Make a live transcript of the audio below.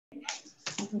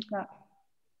Okay,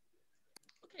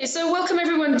 so welcome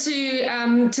everyone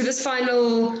to this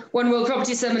final One World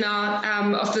Property Seminar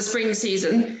of the spring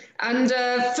season. And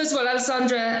first of all,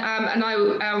 Alessandra and I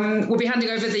will be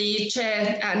handing over the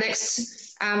chair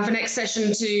for next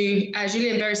session to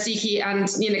Julien Berestiki and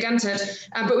Nina Gantert.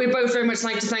 But we'd both very much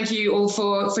like to thank you all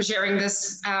for sharing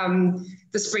this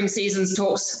the spring season's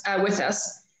talks with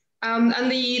us.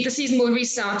 And the season will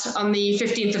restart on the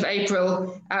 15th of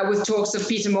April with talks of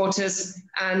Peter Mortis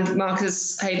and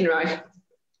Marcus Heidenreich.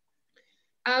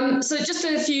 So just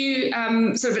a few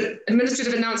sort of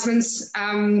administrative announcements.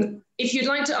 If you'd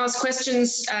like to ask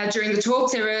questions during the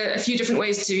talk, there are a few different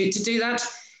ways to do that.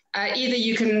 Either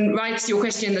you can write your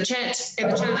question in the chat,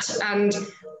 and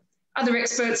other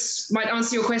experts might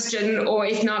answer your question, or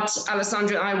if not,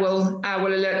 Alessandra and I will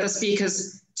alert the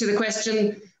speakers to the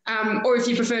question. Or if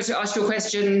you prefer to ask your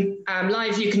question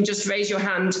live, you can just raise your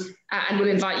hand and we'll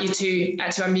invite you to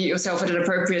unmute yourself at an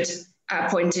appropriate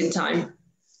point in time.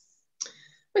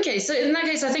 Okay, so in that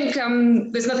case, I think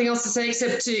there's nothing else to say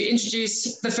except to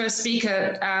introduce the first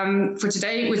speaker for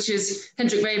today, which is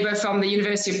Hendrik Weber from the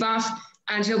University of Bath,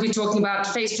 and he'll be talking about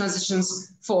phase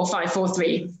transitions for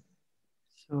 543.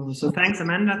 So thanks,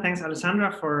 Amanda. Thanks,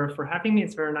 Alessandra, for having me.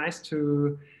 It's very nice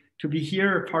to be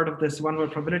here, part of this One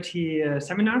World Probability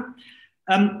seminar.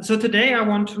 So today I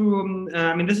want to,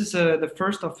 this is the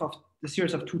first of the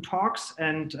series of 2 talks,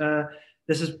 and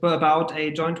this is about a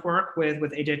joint work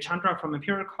with AJ Chandra from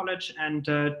Imperial College and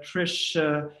Trish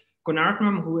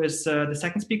Gunaratnam, who is the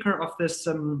second speaker of this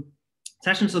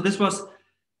session. So this was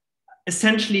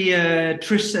essentially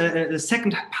Trish, the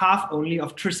second half only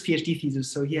of Trish's PhD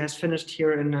thesis. So he has finished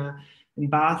here in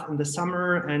Bath in the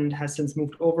summer and has since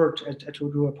moved over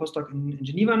to do a postdoc in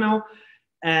Geneva now.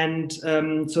 And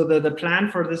so the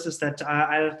plan for this is that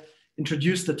I'll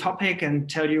introduce the topic and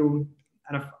tell you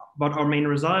kind of about our main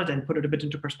result and put it a bit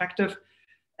into perspective.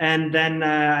 And then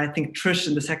I think Trish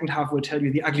in the second half will tell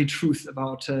you the ugly truth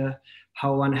about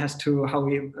how one has to,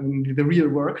 the real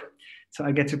work. So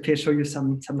I get to show you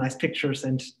some nice pictures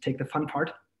and take the fun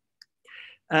part.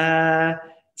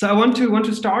 So I want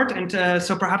to start, and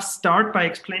so perhaps start by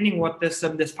explaining what this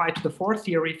 5⁴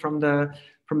 theory from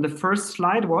the first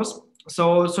slide was.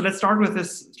 So let's start with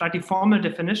this slightly formal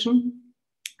definition.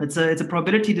 It's a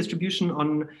probability distribution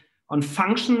on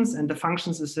functions, and the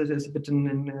functions is a bit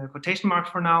in quotation marks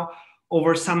for now,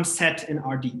 over some set in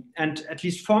RD. And at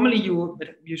least formally,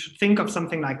 you should think of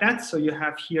something like that. So you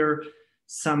have here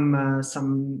some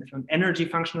energy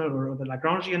functional or the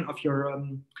Lagrangian of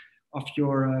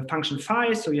your function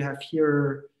phi. So you have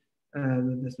here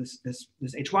this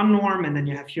H1 norm, and then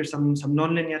you have here some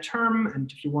nonlinear term,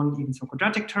 and if you want even some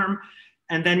quadratic term,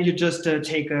 and then you just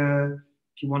take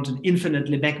if you want an infinite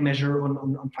Lebesgue measure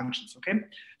on functions, okay?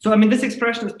 So, this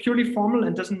expression is purely formal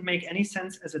and doesn't make any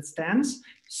sense as it stands.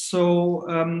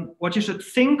 So what you should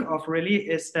think of really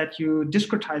is that you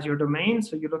discretize your domain.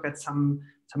 So you look at some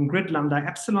grid lambda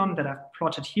epsilon that I've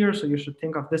plotted here. So you should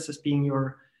think of this as being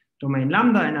your domain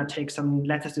lambda, and I take some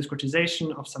lattice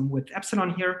discretization of some width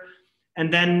epsilon here.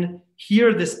 And then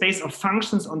here, the space of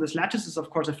functions on this lattice is, of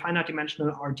course, a finite dimensional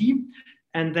RD.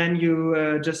 And then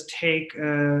you just take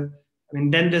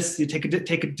you take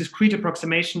a discrete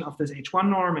approximation of this H1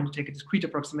 norm, and you take a discrete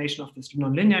approximation of this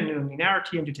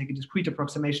nonlinearity, and you take a discrete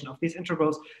approximation of these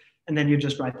integrals, and then you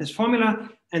just write this formula.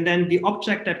 And then the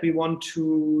object that we want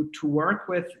to work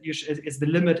with is the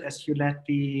limit as you let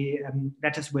the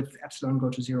lattice width epsilon go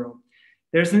to 0.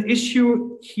 There's an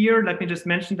issue here, let me just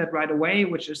mention that right away,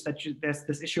 which is that there's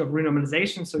this issue of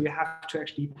renormalization. So you have to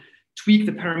actually tweak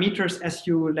the parameters as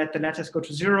you let the lattice go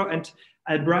to 0. And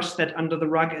I'll brush that under the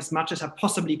rug as much as I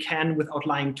possibly can without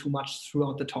lying too much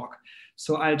throughout the talk.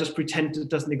 So I'll just pretend it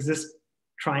doesn't exist,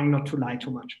 trying not to lie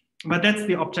too much. But that's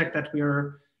the object that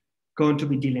we're going to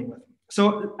be dealing with.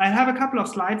 So I have a couple of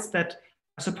slides that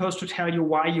are supposed to tell you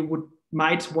why you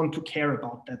might want to care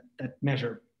about that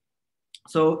measure.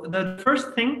 So the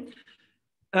first thing,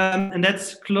 and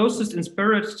that's closest in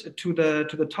spirit to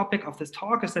the topic of this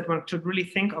talk, is that one should really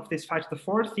think of this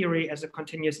 5⁴ theory as a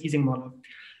continuous Ising model.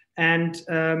 And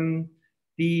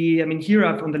here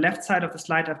on the left side of the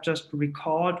slide, I've just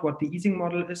recalled what the Ising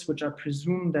model is, which I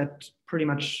presume that pretty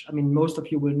much, most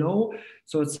of you will know.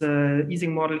 So it's the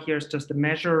Ising model here is just a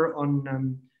measure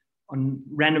on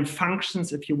random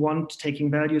functions, if you want,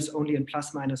 taking values only in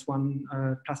plus minus one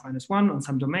on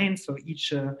some domain. So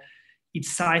each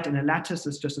site in a lattice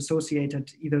is just associated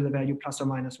either the value plus or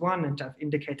minus 1, and I've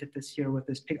indicated this here with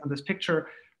this on this picture,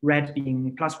 red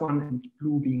being +1 and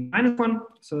blue being -1.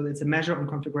 So it's a measure on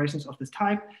configurations of this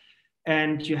type.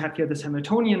 And you have here this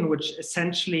Hamiltonian, which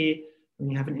essentially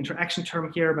you have an interaction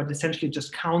term here, but essentially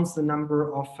just counts the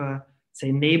number of,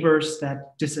 say, neighbors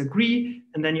that disagree.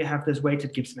 And then you have this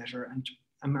weighted Gibbs measure. And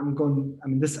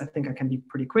this, I think I can be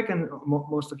pretty quick, and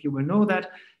most of you will know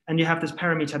that. And you have this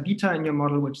parameter beta in your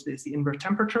model, which is the inverse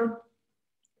temperature.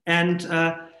 And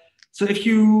so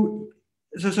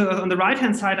on the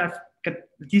right-hand side, I've got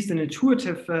at least an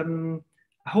intuitive,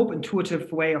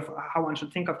 intuitive way of how one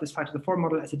should think of this 5⁴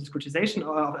 model as a discretization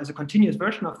or as a continuous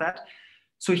version of that.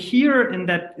 So here in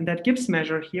that Gibbs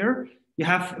measure here, you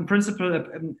have in principle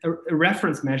a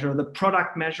reference measure, the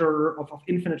product measure of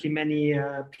infinitely many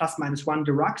 ±1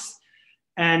 Diracs.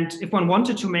 And if one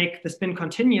wanted to make the spin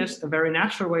continuous, a very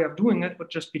natural way of doing it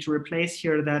would just be to replace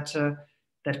here that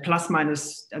plus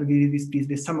minus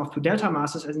the sum of 2 delta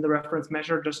masses as in the reference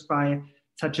measure, just by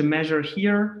such a measure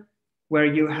here, where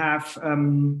you have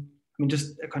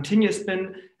just a continuous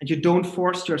spin, and you don't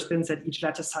force your spins at each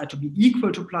lattice side to be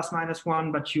equal to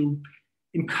 ±1, but you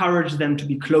encourage them to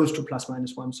be close to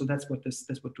 ±1. So that's what this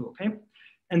would do, okay?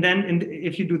 And then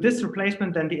if you do this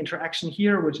replacement, then the interaction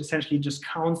here, which essentially just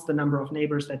counts the number of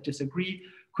neighbors that disagree,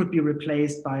 could be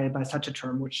replaced by such a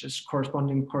term, which is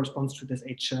corresponds to this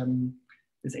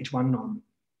H1 norm.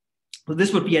 So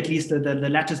this would be at least the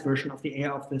lattice version of the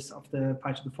the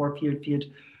π⁴ field,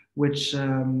 which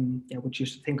you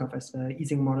should think of as the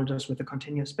Ising model just with a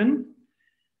continuous spin.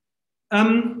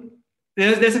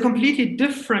 There's a completely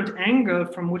different angle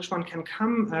from which one can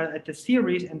come at this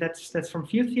theory, and that's from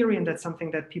field theory, and that's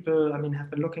something that people have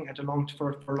been looking at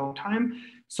for a long time.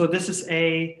 So this is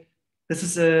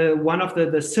one of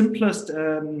the simplest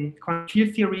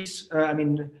field theories.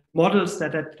 Models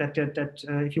that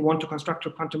if you want to construct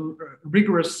a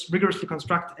rigorously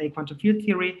construct a quantum field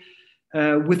theory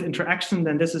with interaction,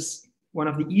 then this is one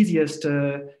of the easiest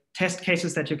test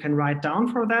cases that you can write down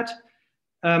for that.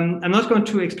 I'm not going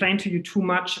to explain to you too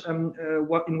much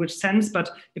in which sense, but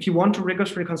if you want to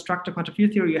rigorously construct a quantum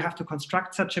field theory, you have to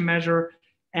construct such a measure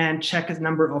and check a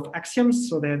number of axioms.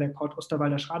 So they're called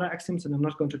Osterwalder-Schrader axioms, and I'm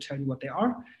not going to tell you what they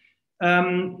are.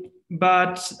 So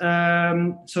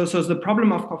the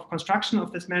problem of construction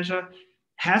of this measure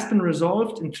has been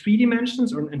resolved in 3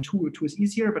 dimensions, or in two is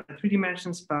easier, but in 3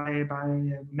 dimensions by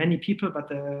many people. But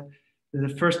the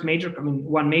first major,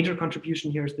 one major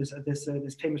contribution here is this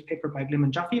famous paper by Glim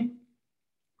and Jaffe.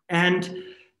 And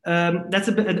that's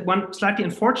one slightly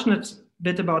unfortunate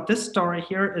bit about this story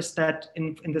here is that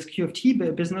in this Q of T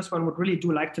business, one would really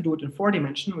like to do it in 4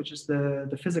 dimension, which is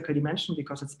the physical dimension,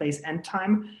 because it's space and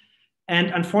time.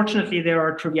 And unfortunately, there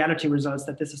are triviality results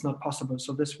that this is not possible.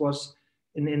 So this was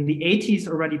in the 80s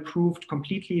already proved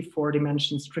completely for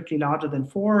dimensions strictly larger than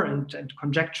 4 and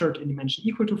conjectured in dimension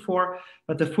equal to 4.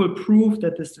 But the full proof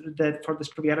that for this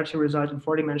triviality result in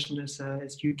 4 dimension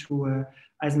is due to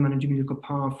Eisenman and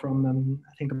Duménil-Copin from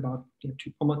I think about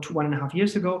almost 1.5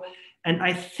 years ago. And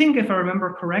I think, if I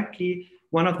remember correctly,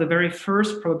 one of the very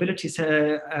first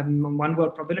one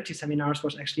world probability seminars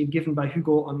was actually given by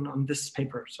Hugo on this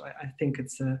paper. So I think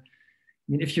it's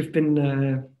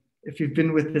if you've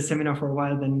been with the seminar for a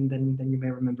while, then you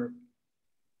may remember.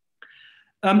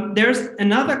 There's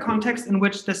another context in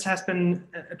which this has been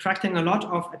attracting a lot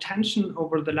of attention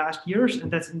over the last years,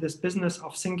 and that's in this business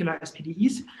of singular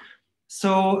SPDEs.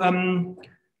 So,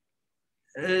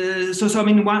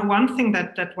 one thing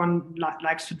that one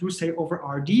likes to do, say, over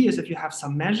RD is if you have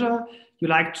some measure, you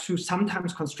like to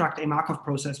sometimes construct a Markov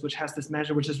process which has this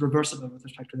measure which is reversible with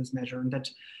respect to this measure, and that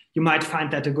you might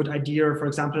find that a good idea. For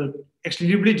example,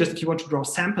 actually, really just if you want to draw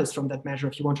samples from that measure,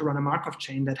 if you want to run a Markov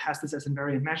chain that has this as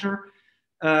invariant measure,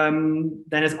 then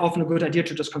it's often a good idea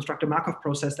to just construct a Markov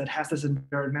process that has this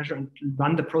invariant measure and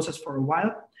run the process for a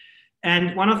while.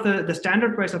 And one of the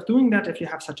standard ways of doing that, if you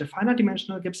have such a finite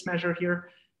dimensional Gibbs measure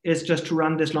here, is just to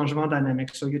run this Langevin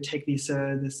dynamic. So you take this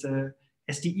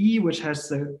SDE, which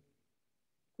has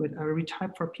wait, I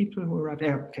retype for people who are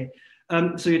there. Okay.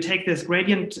 So you take this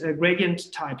gradient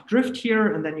type drift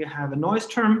here, and then you have a noise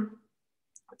term,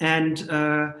 and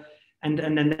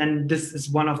then this is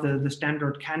one of the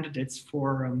standard candidates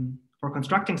for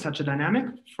constructing such a dynamic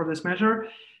for this measure.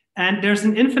 And there's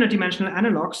an infinite dimensional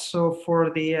analog. So for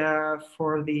the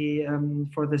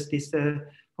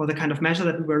kind of measure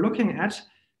that we were looking at,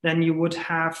 then you would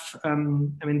have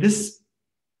this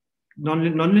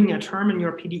nonlinear term in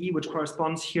your PDE, which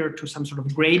corresponds here to some sort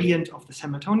of gradient of the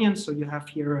Hamiltonian. So you have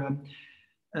here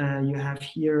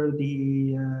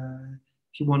the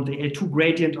if you want the A2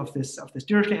 gradient of this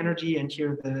Dirichlet energy, and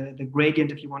here the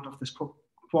gradient if you want of this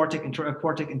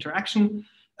quartic interaction.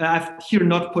 I've here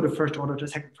not put a first order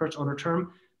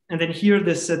term, and then here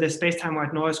this space-time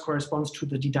white noise corresponds to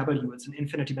the DW. It's an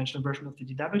infinite dimensional version of the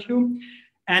DW,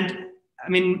 and I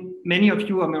mean, many of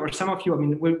you, or some of you,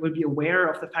 will be aware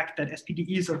of the fact that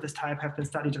SPDEs of this type have been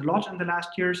studied a lot in the last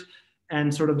years.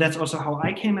 And sort of that's also how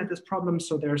I came at this problem.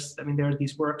 So there are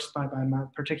these works by my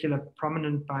particular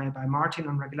prominent by Martin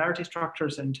on regularity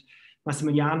structures and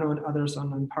Massimiliano and others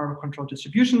on power control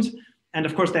distributions. And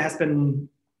of course, there has been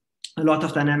a lot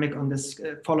of dynamic on this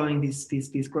following these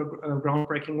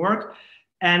groundbreaking work.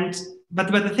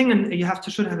 But the thing you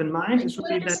should have in mind is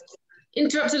really that.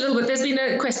 Interrupt a little bit. There's been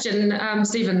a question,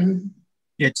 Stephen.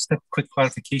 Yeah, just a quick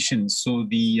clarification. So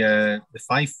the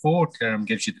phi4 term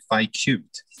gives you the phi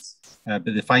cubed, but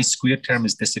the phi squared term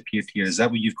has disappeared here. Is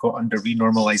that what you've got under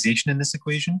renormalization in this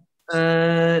equation?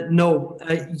 No.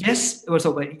 Yes.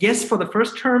 So yes for the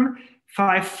first term.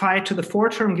 Phi to the 4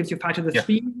 term gives you phi to the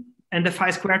 3, and the phi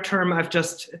squared term I've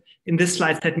just in this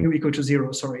slide set mu equal to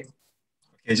 0. Sorry.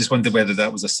 Okay, I just wondered whether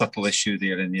that was a subtle issue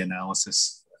there in the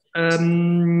analysis.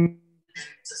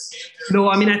 No,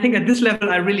 I mean, I think at this level,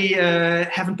 I really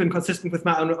haven't been consistent with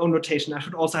my own notation. I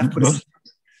should also have put it.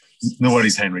 No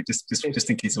worries, Henry, just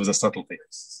in case it was a subtlety.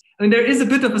 I mean, there is a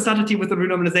bit of a subtlety with the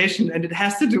renormalization, and it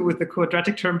has to do with the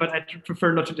quadratic term, but I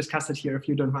prefer not to discuss it here if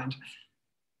you don't mind.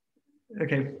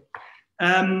 Okay.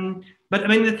 But I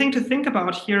mean, the thing to think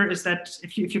about here is that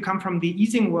if you come from the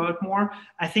Ising world more,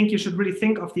 I think you should really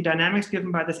think of the dynamics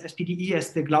given by this SPDE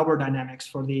as the Glauber dynamics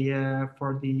for the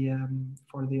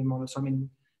model. So I mean,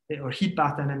 or heat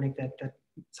bath dynamic that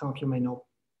some of you may know.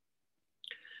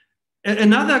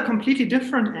 Another completely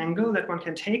different angle that one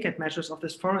can take at measures of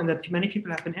this form, and that many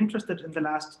people have been interested in the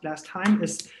last time,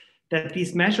 is that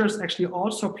these measures actually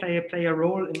also play a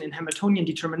role in Hamiltonian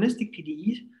deterministic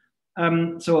PDEs.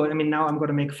 So, I mean, now I'm going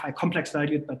to make phi complex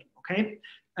valued, but okay.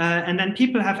 And then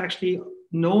people have actually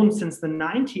known since the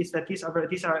 90s that these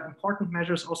are important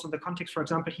measures also in the context, for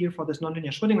example, here for this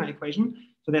nonlinear Schrödinger equation.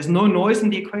 So there's no noise in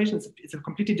the equation. It's a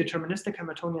completely deterministic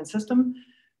Hamiltonian system.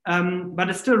 But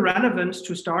it's still relevant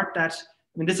to start that.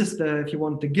 I mean, this is if you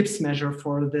want, the Gibbs measure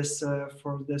for this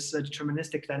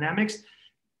deterministic dynamics.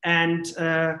 And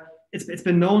it's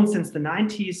been known since the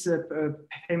 90s,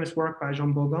 famous work by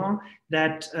Jean Bourgain,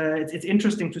 that it's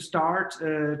interesting to start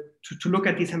to look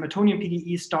at these Hamiltonian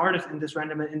PDEs started in this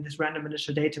random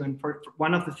initial datum. And for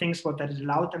one of the things that it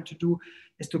allowed them to do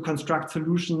is to construct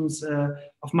solutions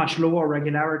of much lower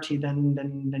regularity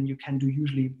than you can do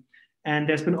usually. And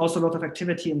there's been also a lot of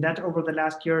activity in that over the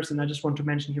last years. And I just want to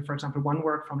mention here, for example, one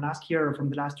work from last year or from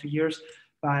the last 2 years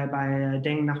by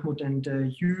Deng, Mahmoud, and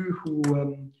Yu,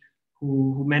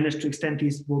 who managed to extend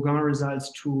these Bourgain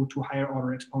results to higher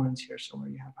order exponents here, so where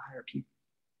you have a higher P.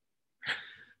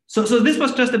 So this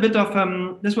was just a bit of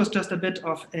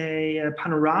a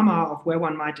panorama of where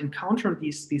one might encounter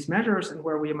these measures and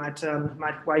where we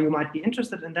why you might be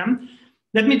interested in them.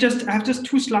 I have just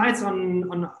 2 slides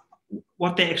on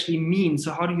what they actually mean.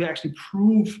 So how do you actually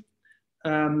prove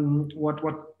how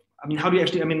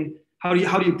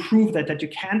do you prove that you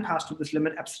can pass through this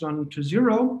limit epsilon to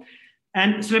 0?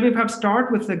 And so let me perhaps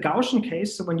start with the Gaussian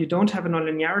case. So when you don't have a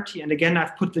nonlinearity, and again,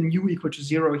 I've put the nu equal to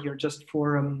 0 here just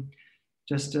for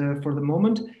the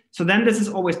moment. So then this is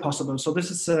always possible. So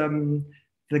this is the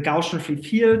Gaussian free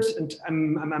field, and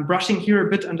I'm brushing here a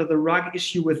bit under the rug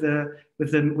issue with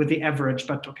the average,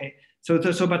 but okay.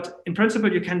 But in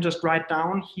principle, you can just write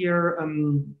down here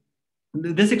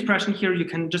this expression here. You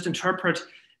can just interpret,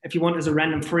 if you want, as a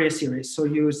random Fourier series. So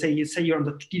you say you're on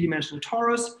the d-dimensional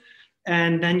torus.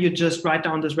 And then you just write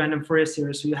down this random Fourier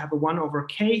series. So you have a 1 over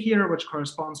k here, which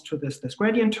corresponds to this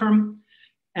gradient term.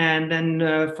 And then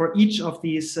for each of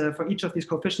these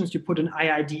coefficients, you put an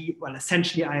IID. Well,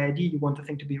 essentially IID. You want the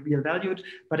thing to be real valued,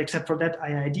 but except for that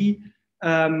IID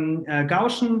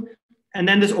Gaussian. And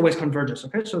then this always converges.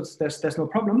 Okay, so there's no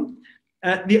problem.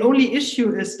 The only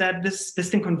issue is that this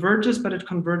thing converges, but it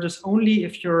converges only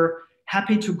if you're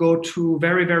happy to go to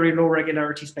very, very low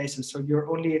regularity spaces. So you're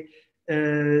only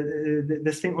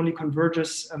this thing only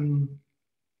converges,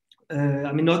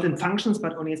 not in functions,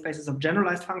 but only in spaces of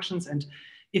generalized functions. And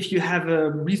if you have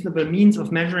a reasonable means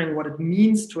of measuring what it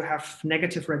means to have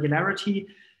negative regularity,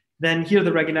 then here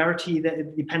the regularity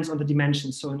it depends on the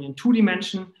dimension. So in 2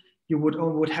 dimension, you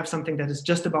would have something that is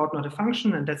just about not a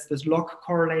function, and that's this log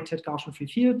correlated Gaussian free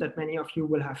field that many of you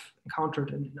will have encountered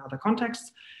in other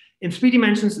contexts. In 3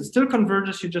 dimensions, it still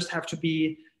converges. You just have to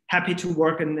be happy to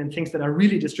work in things that are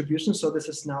really distributions. So this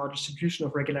is now a distribution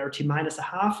of regularity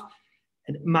 -0.5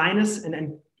 and minus,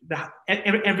 and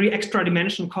every extra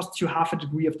dimension costs you half a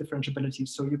degree of differentiability.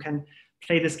 So you can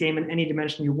play this game in any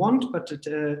dimension you want, but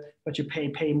you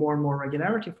pay more and more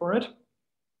regularity for it.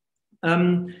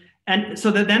 And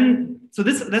so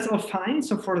that's all fine.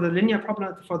 So for the linear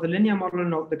problem, for the linear model,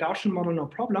 no, the Gaussian model, no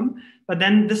problem. But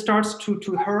then this starts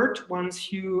to hurt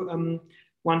once you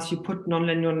put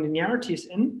nonlinearities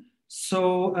in.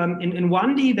 So in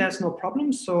 1D, there's no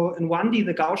problem. So in 1D,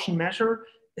 the Gaussian measure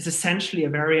is essentially a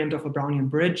variant of a Brownian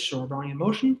bridge or a Brownian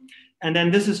motion. And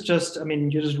then this is just, I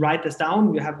mean, you just write this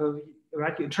down. You have a,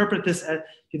 right, you interpret this,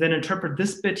 you then interpret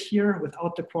this bit here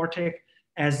without the quartic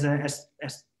as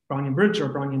Brownian bridge or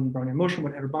Brownian motion,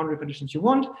 whatever boundary conditions you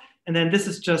want. And then this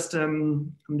is just,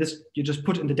 this you just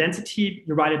put in the density,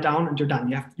 you write it down and you're done.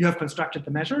 You have constructed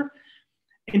the measure.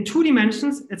 In 2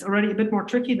 dimensions, it's already a bit more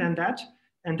tricky than that.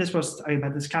 And this was,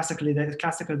 this classical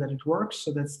that it works.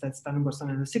 So was done in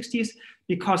the 60s,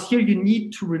 because here you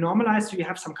need to renormalize. So you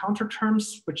have some counter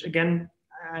terms, which again,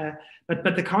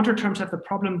 but the counter terms have the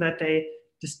problem that they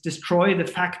destroy the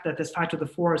fact that this 5 to the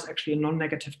 4 is actually a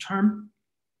non-negative term.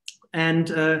 And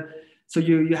so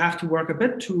you have to work a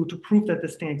bit to prove that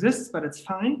this thing exists, but it's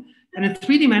fine. And in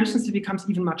 3 dimensions, it becomes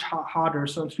even much harder.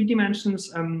 So in 3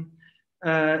 dimensions,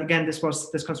 again, this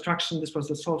construction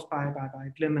was solved by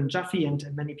Glim and Jaffe and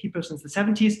many people since the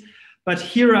 70s. But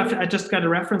here I just got a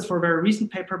reference for a very recent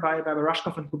paper by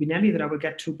Barashkov and Kubinelli that I will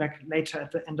get to back later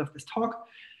at the end of this talk.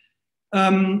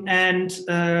 And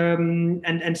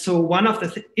so one of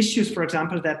the issues, for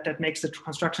example, that makes the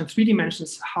construction in 3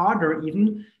 dimensions harder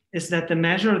even is that the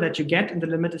measure that you get in the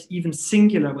limit is even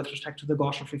singular with respect to the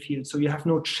Gaussian free field. So you have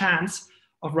no chance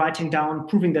of writing down,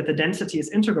 proving that the density is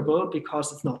integrable,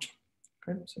 because it's not.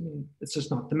 Okay? So, I mean, it's just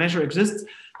not. The measure exists,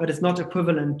 but it's not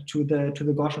equivalent to the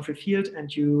Gaussian free field, and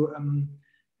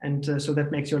so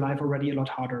that makes your life already a lot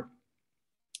harder.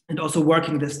 And also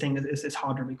working this thing is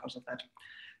harder because of that.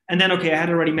 And then, okay, I had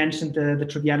already mentioned the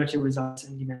triviality results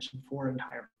in dimension 4 and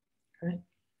higher. Okay,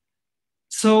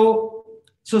 so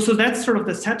that's sort of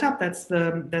the setup. That's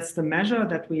the measure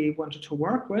that we wanted to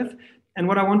work with. And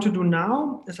what I want to do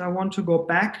now is I want to go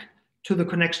back to the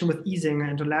connection with Ising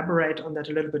and elaborate on that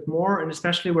a little bit more. And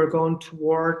especially we're going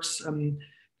towards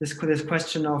this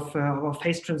question of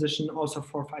phase transition also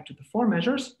for 5 to the 4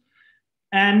 measures.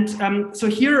 And so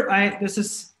here this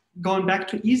is going back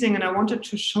to Ising, and I wanted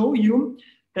to show you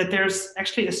that there's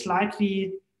actually a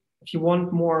slightly, if you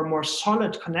want, more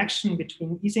solid connection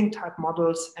between Ising type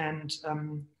models and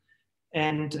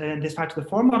this 5 to the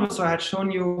 4 model. So I had shown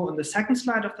you on the second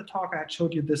slide of the talk, I had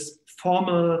showed you this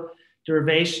formal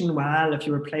derivation. Well, if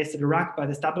you replace the Dirac by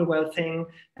this double well thing,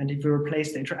 and if you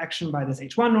replace the interaction by this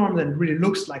H1 norm, then it really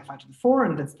looks like 5 to the 4,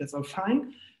 and that's all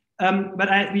fine.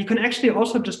 But we can actually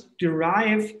also just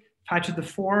derive 5 to the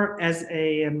 4 as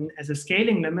a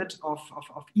scaling limit of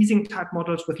Ising type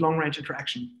models with long range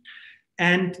interaction.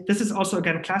 And this is also,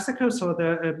 again, classical. So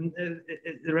the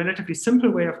relatively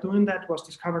simple way of doing that was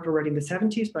discovered already in the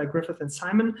 70s by Griffith and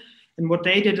Simon. And what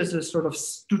they did is a sort of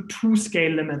 2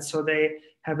 scale limit. So they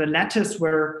have a lattice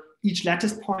where each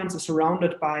lattice point is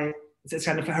surrounded by, it's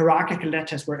kind of a hierarchical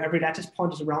lattice where every lattice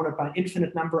point is surrounded by an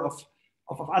infinite number of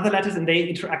other lattices, and they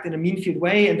interact in a mean field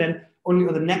way. And then only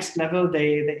on the next level,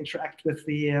 they interact with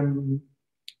the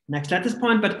next lattice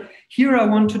point. But here I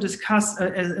want to discuss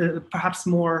perhaps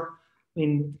more,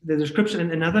 in the description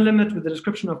and another limit, with the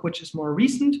description of which is more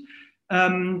recent,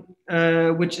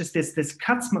 which is this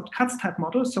Katz type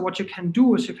model. So what you can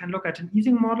do is you can look at an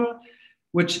Ising model,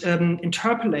 which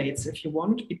interpolates, if you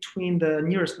want, between the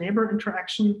nearest neighbor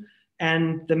interaction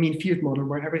and the mean field model,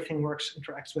 where everything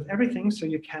interacts with everything. So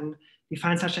you can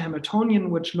define such a Hamiltonian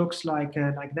which looks like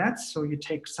that. So you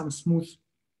take some smooth,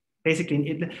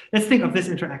 basically, let's think of this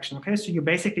interaction. Okay, so you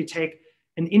basically take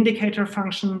an indicator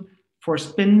function for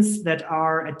spins that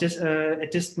are at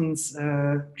distance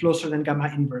closer than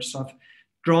gamma inverse. So I've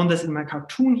drawn this in my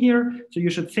cartoon here. So you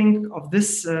should think of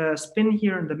this spin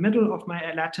here in the middle of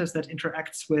my lattice that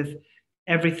interacts with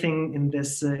everything in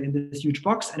this huge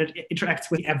box, and it interacts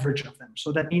with the average of them.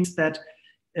 So that means that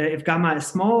if gamma is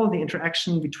small, the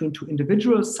interaction between 2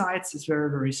 individual sites is very,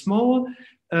 very small.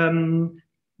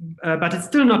 But it's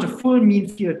still not a full mean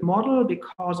field model,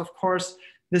 because, of course,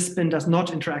 this spin does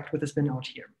not interact with the spin out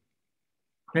here.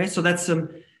 Okay, so that's and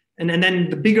then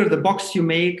the bigger the box you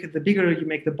make, the bigger you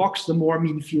make the box, the more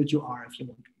mean field you are, if you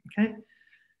want. Okay,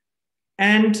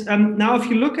 and now if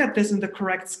you look at this in the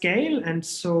correct scale, and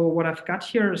so what I've got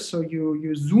here, so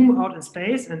you zoom out in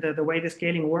space, and the way the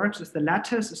scaling works is the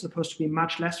lattice is supposed to be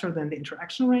much lesser than the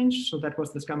interaction range. So that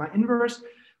was this gamma inverse,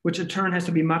 which in turn has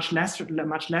to be much less than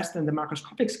the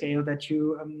macroscopic scale that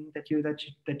you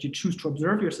choose to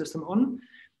observe your system on.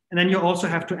 And then you also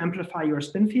have to amplify your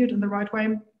spin field in the right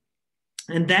way.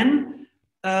 And then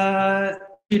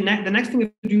the next thing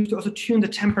you do is to also tune the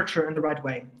temperature in the right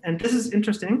way. And this is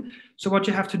interesting. So what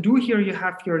you have to do here, you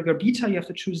have your beta, you have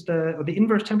to choose the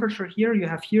inverse temperature here. You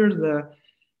have here the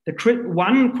crit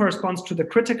one corresponds to the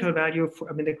critical value,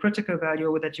 the critical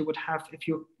value that you would have if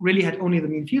you really had only the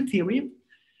mean field theory.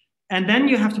 And then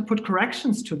you have to put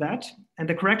corrections to that. And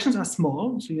the corrections are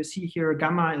small. So you see here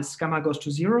gamma goes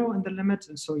to 0 in the limit.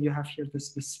 And so you have here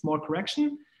this small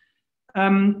correction.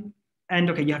 And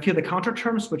okay, you have here the counter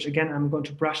terms, which again, I'm going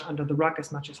to brush under the rug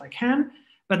as much as I can.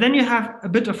 But then you have a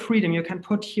bit of freedom. You can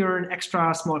put here an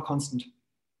extra small constant.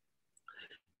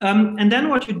 And then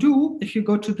what you do, if you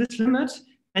go to this limit,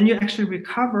 and you actually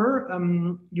recover,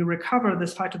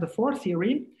 this phi to the 4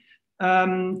 theory.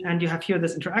 And you have here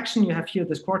this interaction, you have here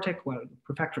this quartic, well,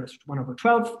 prefactor is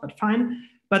 1/12, but fine.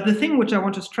 But the thing which I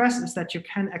want to stress is that you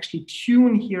can actually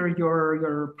tune here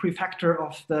your prefactor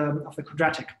of the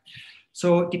quadratic.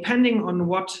 So depending on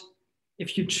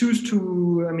if you choose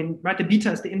to, right, the beta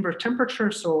is the inverse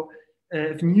temperature. So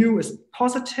if nu is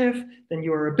positive, then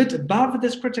you're a bit above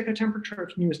this critical temperature.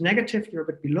 If nu is negative, you're a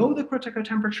bit below the critical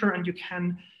temperature. And you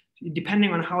can,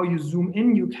 depending on how you zoom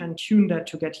in, you can tune that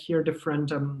to get here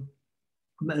different,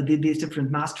 these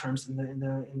different mass terms in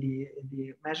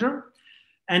the measure.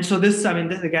 And so this,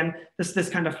 this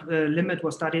kind of limit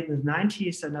was studied in the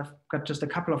 90s, and I've got just a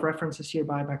couple of references here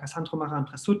by Cassandro and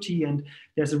Presutti, and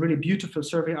there's a really beautiful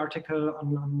survey article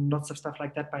on lots of stuff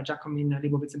like that by Giacomini,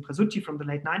 Leibowitz, and Presutti from the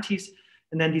late 90s,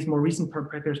 and then these more recent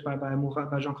papers by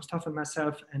Jean-Christophe and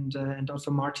myself, and also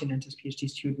Martin and his PhD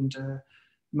student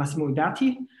Massimo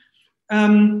Idati.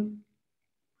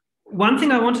 One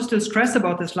thing I want to still stress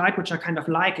about this slide, which I kind of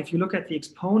like, if you look at the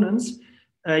exponents,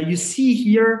 you see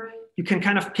here, you can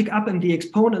kind of pick up in the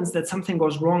exponents that something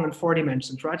goes wrong in 4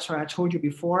 dimensions, right? So I told you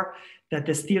before that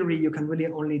this theory, you can really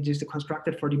only just deconstruct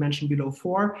it for dimension below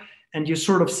 4. And you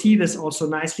sort of see this also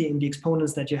nicely in the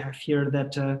exponents that you have here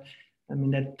that,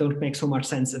 that don't make so much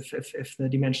sense if the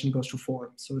dimension goes to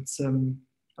 4. So it's, oh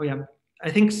yeah,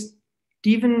 I think,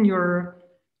 Stephen, your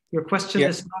question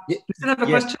is not, do you still have a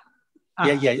question?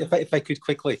 Yeah, if I could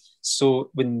quickly.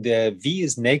 So when the V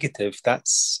is negative,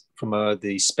 that's from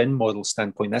the spin model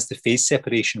standpoint, that's the phase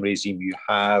separation regime. You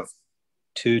have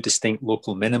 2 distinct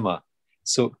local minima.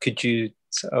 So could you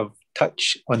sort of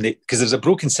touch on because there's a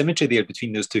broken symmetry there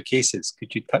between those 2 cases.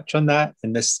 Could you touch on that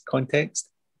in this context?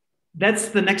 That's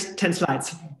the next 10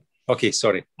 slides. Okay,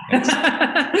 sorry.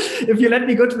 If you let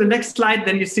me go to the next slide,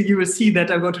 then you will see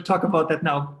that I'm going to talk about that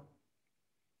now.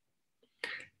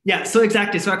 Yeah, so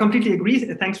exactly. So I completely agree.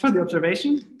 Thanks for the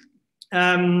observation.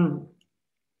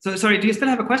 So sorry, do you still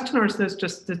have a question, or is this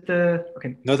just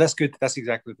okay? No, that's good. That's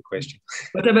exactly the question.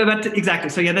 But exactly.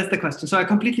 So yeah, that's the question. So I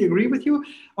completely agree with you.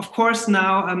 Of course,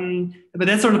 now, but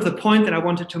that's sort of the point that I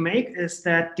wanted to make, is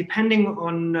that depending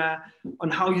on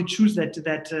how you choose that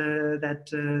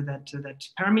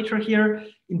parameter here,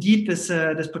 indeed,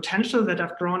 this potential that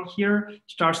I've drawn here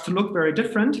starts to look very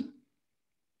different.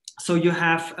 So you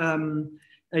have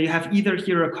either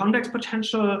here a convex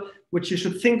potential, which you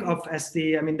should think of as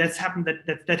the,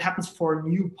 that happens for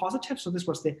nu positive. So this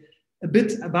was a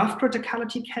bit above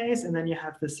criticality case, and then you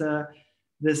have this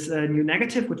nu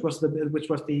negative, which was if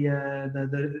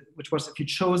you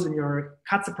chose in your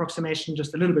Katz approximation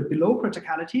just a little bit below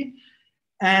criticality,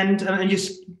 and you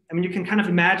can kind of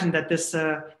imagine that this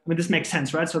this makes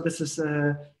sense, right? So this is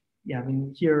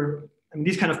here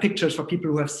these kind of pictures for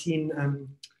people who have seen.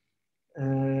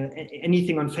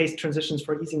 Anything on phase transitions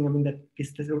for easing, that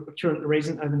this current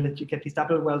reason, that you get these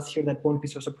double wells here, that won't be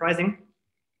so surprising.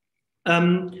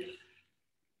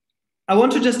 I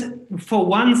want to just, for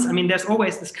once, there's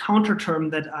always this counter term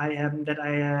that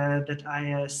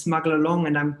I smuggle along,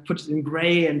 and I'm put it in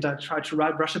gray, and I try to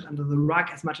brush it under the rug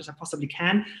as much as I possibly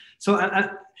can. So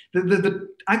the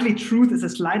ugly truth is a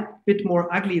slight bit more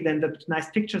ugly than the nice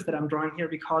pictures that I'm drawing here,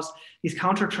 because these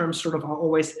counter terms sort of are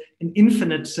always an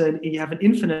infinite, you have an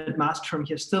infinite mass term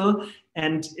here still.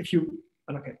 And if you,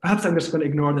 okay, perhaps I'm just going to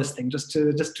ignore this thing just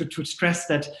to stress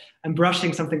that I'm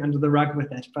brushing something under the rug with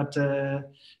that. But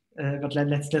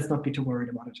let's not be too worried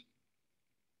about it.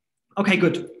 Okay,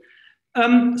 good.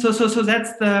 So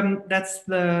that's the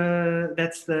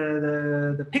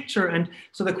picture. And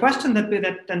so the question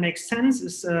that makes sense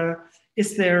is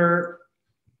there,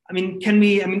 can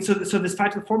we, so this phi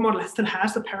to the 4 model still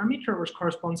has a parameter which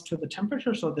corresponds to the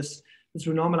temperature. So this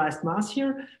renormalized mass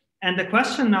here. And the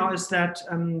question now is that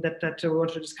we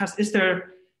want to discuss, is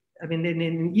there,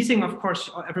 in Ising, of course,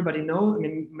 everybody knows,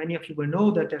 many of you will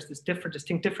know that there's this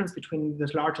distinct difference between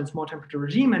this large and small temperature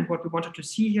regime. And what we wanted to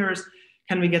see here is,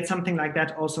 can we get something like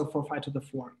that also for phi to the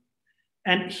 4?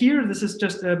 And here, this is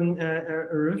just a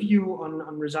review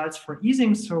on results for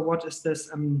easing. So what is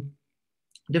this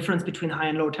difference between high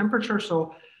and low temperature?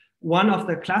 So one of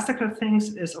the classical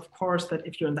things is, of course, that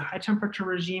if you're in the high temperature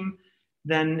regime,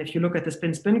 then if you look at the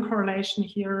spin-spin correlation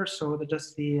here, so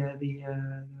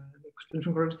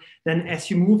then as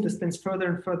you move the spins further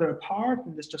and further apart,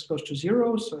 and this just goes to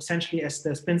zero. So essentially, as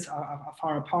the spins are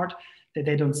far apart,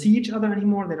 they don't see each other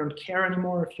anymore. They don't care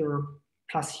anymore if you're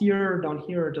plus here, down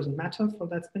here, it doesn't matter for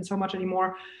that spin so much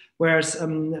anymore. Whereas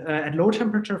at low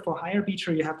temperature for higher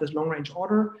beta, you have this long range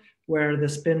order where the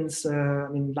spins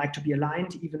like to be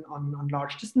aligned even on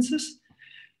large distances.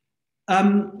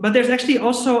 But there's actually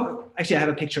also, I have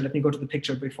a picture. Let me go to the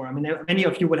picture before. I mean, many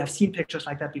of you will have seen pictures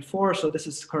like that before. So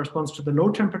this corresponds to the low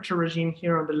temperature regime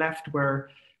here on the left, where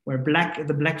the black,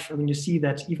 I mean, you see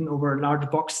that even over a large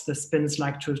box, the spins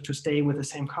like to stay with the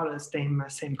same color,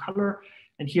 same color.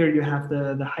 And here you have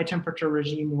the high temperature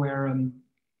regime where,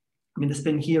 the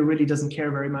spin here really doesn't care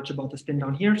very much about the spin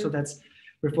down here. So that's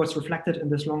what's reflected in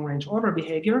this long range order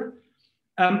behavior.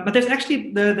 But there's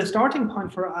actually the starting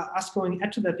point for us going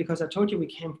into that, because I told you we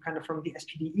came kind of from the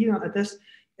SPDE at this,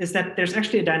 is that there's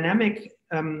actually a dynamic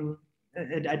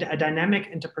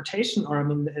interpretation, or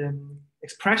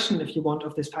expression, if you want,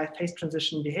 of this phase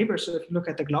transition behavior. So if you look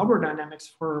at the Glauber dynamics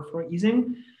for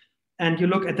easing, and you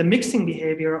look at the mixing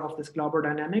behavior of this Glauber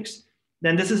dynamics,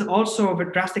 then this is also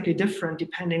drastically different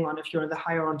depending on if you're in the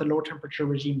high or on the low temperature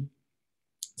regime.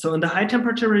 So in the high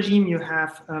temperature regime, you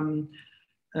have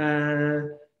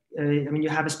you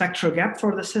have a spectral gap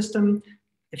for the system.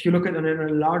 If you look at it in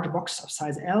a large box of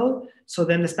size L, so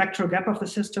then the spectral gap of the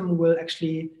system will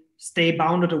actually stay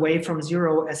bounded away from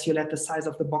zero as you let the size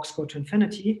of the box go to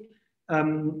infinity.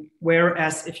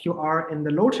 Whereas if you are in the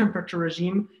low temperature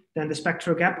regime, then the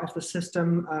spectral gap of the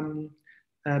system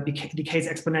decays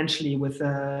exponentially with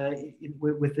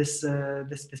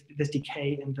this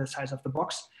decay in the size of the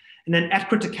box. And then at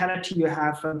criticality, you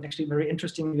have actually very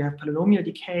interesting, you have polynomial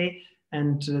decay.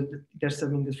 And there's,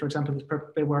 for example, this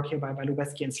work here by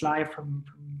Lubetsky and Sly from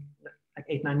like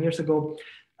 8-9 years ago,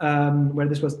 where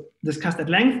this was discussed at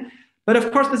length. But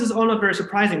of course, this is all not very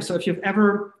surprising. So if you've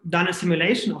ever done a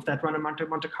simulation of that, run a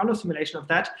Monte Carlo simulation of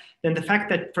that, then the fact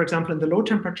that, for example, in the low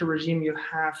temperature regime, you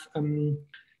have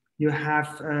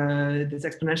this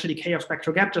exponential decay of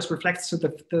spectral gap just reflects to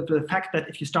the fact that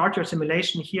if you start your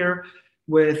simulation here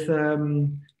with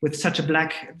such a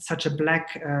black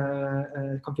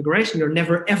configuration, you're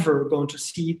never ever going to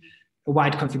see a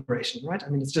white configuration, right? I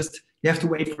mean, it's just, you have to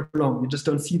wait for long. You just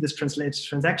don't see this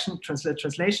translation,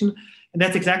 and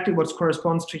that's exactly what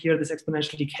corresponds to here, this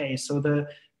exponential decay. So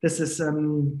this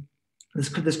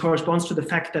corresponds to the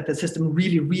fact that the system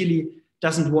really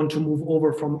doesn't want to move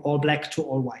over from all black to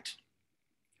all white.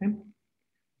 Okay.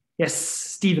 Yes,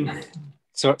 Stephen.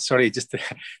 So sorry,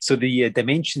 so the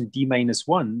dimension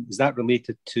d-1, is that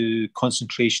related to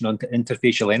concentration onto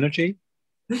interfacial energy?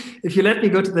 If you let me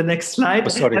go to the next slide. Oh,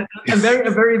 sorry. I'm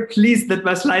very pleased that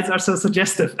my slides are so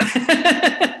suggestive.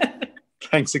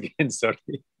 Thanks again,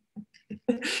 sorry.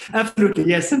 Absolutely,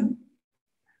 yes.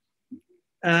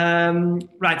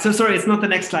 Right, so sorry, it's not the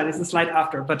next slide, it's the slide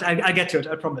after, but I get to it,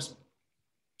 I promise.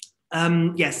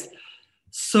 Yes,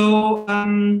 so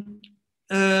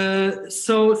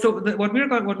what we're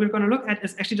going to look at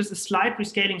is actually just a slight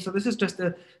rescaling. So this is just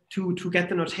to get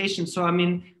the notation. So I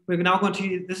mean, we're now going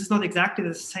to, this is not exactly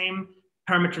the same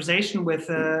parameterization with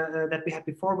that we had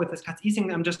before with this Katz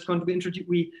easing. I'm just going to introduce,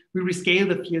 we rescale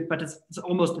the field, but it's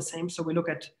almost the same. So we look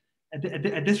at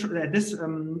this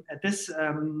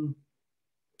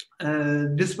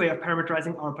way of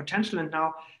parameterizing our potential. And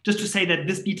now just to say that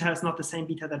this beta is not the same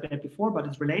beta that we had before, but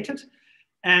it's related.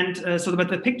 And but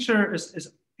the picture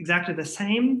is exactly the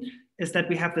same, is that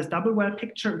we have this double well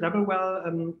picture,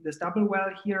 this double well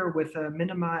here with a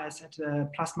minima as at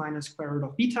plus minus square root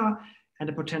of beta, and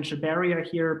a potential barrier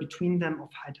here between them of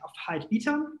height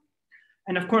beta.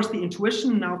 And of course, the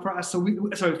intuition now for us, for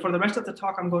the rest of the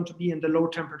talk, I'm going to be in the low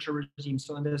temperature regime.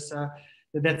 So in this,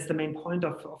 that's the main point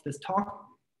of this talk,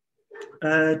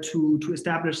 to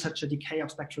establish such a decay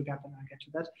of spectral gap, and I'll get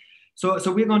to that. So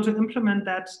we're going to implement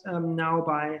that now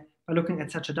by looking at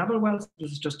such a double well.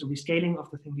 This is just a rescaling of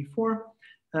the thing before.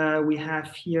 We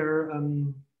have here,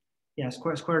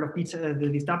 square root of beta,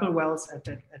 these double wells at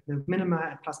the minima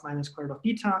at plus minus square root of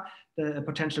beta, the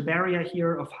potential barrier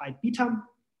here of height beta.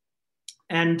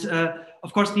 And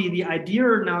of course, the idea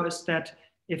now is that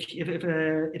if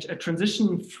a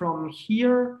transition from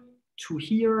here to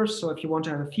here, so if you want to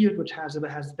have a field which has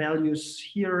values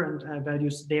here and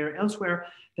values there elsewhere,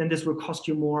 then this will cost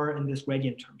you more in this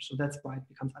gradient term. So that's why it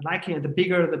becomes unlikely. And the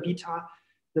bigger the beta,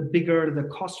 the bigger the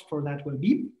cost for that will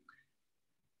be.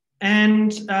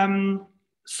 And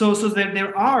so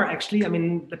there are actually, I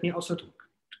mean, let me also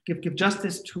give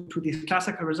justice to these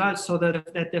classical results. So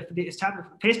that the established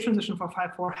phase transition for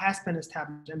 5-4 has been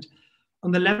established. And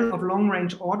on the level of long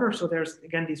range order, so there's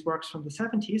again these works from the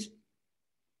 70s.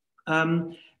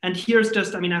 And here's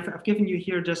just, I mean, I've given you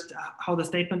here just how the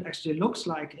statement actually looks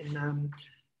like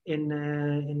in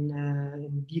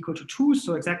d equal to 2,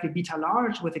 so exactly beta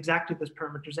large with exactly this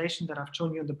parameterization that I've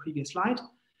shown you on the previous slide.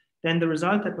 Then the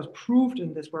result that was proved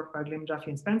in this work by Glim, Jaffe,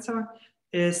 and Spencer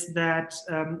is that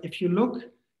if you look,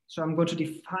 so I'm going to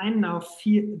define now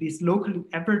these local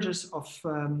averages of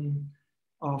a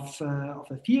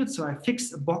field. So I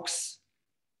fix a box,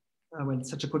 well, it's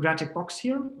such a quadratic box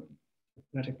here,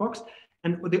 quadratic box.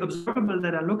 And the observable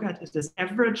that I look at is this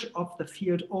average of the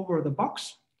field over the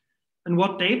box. And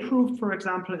what they proved, for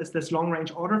example, is this long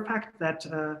range order fact that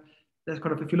there's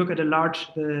kind of, if you look at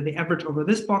the average over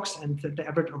this box and the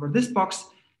average over this box,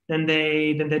 then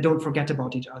they don't forget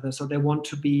about each other. So they want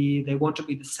to be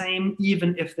the same,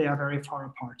 even if they are very far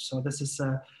apart. So this is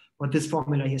what this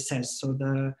formula here says. So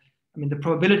the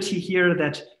probability here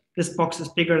that this box is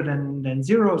bigger than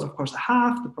 0 is of course a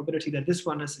half. The probability that this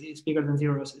one is bigger than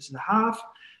 0 is a half.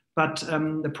 But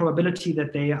the probability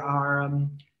that they are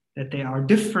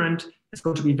different is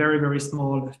going to be very, very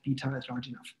small if beta is large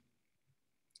enough.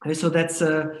 Okay, so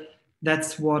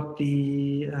that's what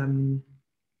the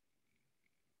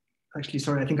actually,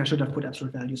 sorry, I think I should have put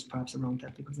absolute values perhaps around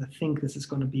that, because I think this is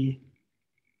going to be,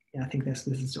 yeah, I think this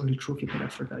is only true if you put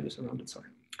absolute values around it. Sorry.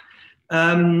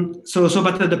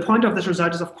 But the point of this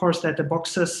result is, of course, that the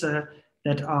boxes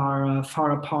that are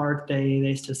far apart,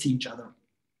 they still see each other.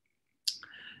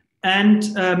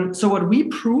 And so what we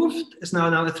proved is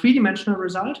now a three-dimensional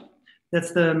result.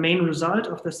 That's the main result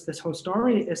of this whole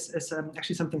story is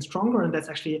actually something stronger, and that's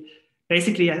actually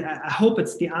basically, I hope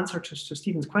it's the answer to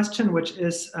Stephen's question, which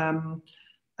is,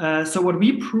 so what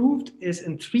we proved is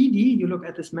in 3D, you look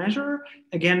at this measure,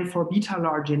 again, for beta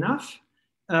large enough,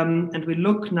 and we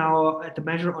look now at the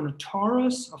measure on a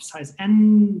torus of size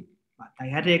n,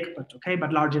 dyadic, but okay,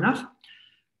 but large enough.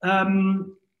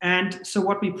 And so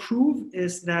what we prove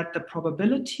is that the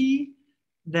probability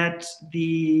that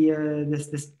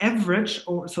this average,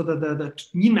 or so the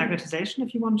mean magnetization,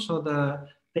 if you want, so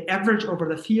the average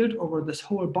over the field over this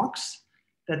whole box,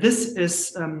 that this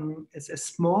is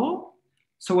small.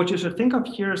 So what you should think of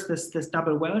here is this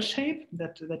double well shape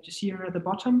that you see here at the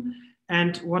bottom.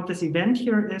 And what this event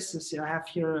here is I have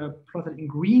here plotted in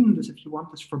green, this, if you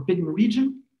want, this forbidden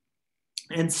region.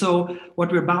 And so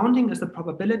what we're bounding is the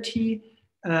probability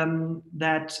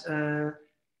that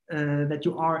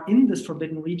you are in this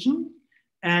forbidden region.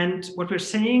 And what we're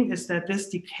saying is that this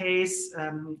decays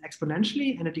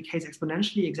exponentially, and it decays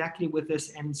exponentially exactly with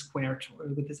this n squared,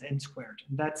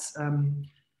 And that's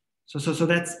so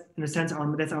that's in a sense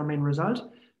that's our main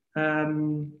result.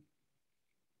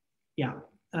 Yeah.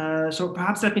 So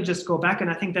perhaps let me just go back, and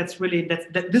I think that's really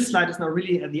this slide is now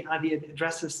really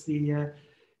addresses the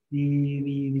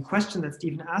question that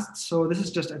Stephen asked. So this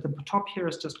is just at the top here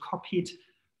is just copied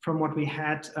from what we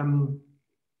had, from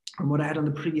what I had on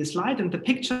the previous slide. And the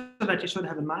picture that you should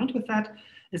have in mind with that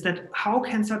is that how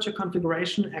can such a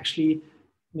configuration actually,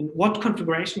 I mean, what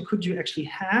configuration could you actually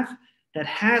have that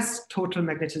has total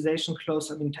magnetization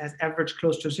close, I mean, it has average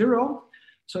close to 0.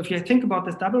 So if you think about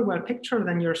this double well picture,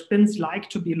 then your spins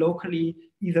like to be locally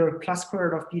either plus square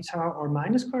root of beta or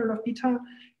minus square root of beta.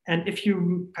 And if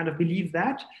you kind of believe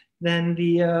that, then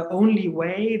the only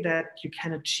way that you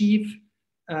can achieve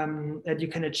total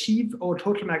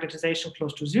magnetization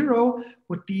close to 0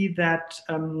 would be that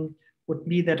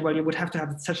well, you would have to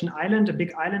have such an island, a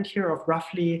big island here of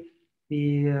roughly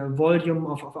the volume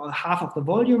of half of the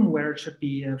volume, where it should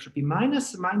be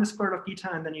minus square root of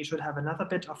beta, and then you should have another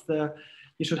bit of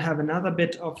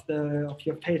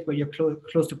your phase where you're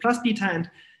close to plus beta, and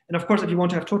of course, if you want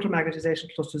to have total magnetization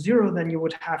close to 0, then you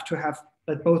would have to have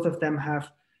that both of them have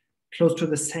close to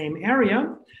the same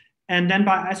area. And then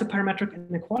by isoparametric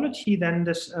inequality, then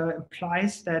this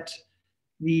implies that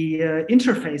the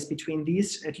interface between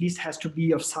these at least has to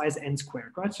be of size n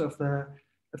squared, right? So if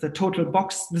the total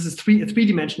box, this is a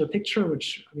three-dimensional picture,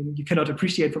 which I mean you cannot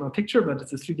appreciate from a picture, but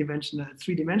it's a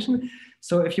three-dimension.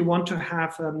 So if you want to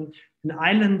have an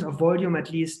island of volume at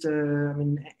least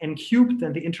n cubed,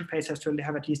 then the interface has to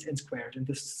have at least n squared. And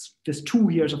this 2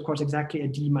 here is of course exactly a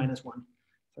d minus 1.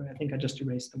 So I think I just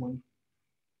erased the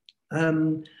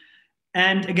 1.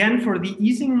 And again, for the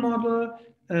easing model,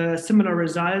 similar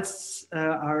results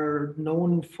are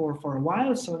known for a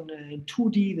while. So in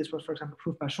 2D, this was, for example,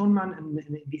 proved by Schonmann in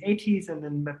the 80s, and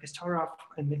then by Pistorov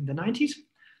in the 90s.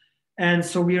 And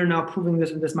so we are now proving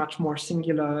this in this much more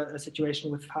singular situation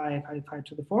with phi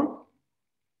to the 4.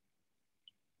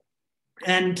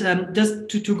 And just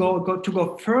to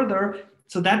go further,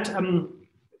 so that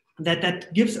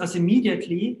that gives us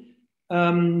immediately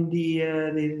the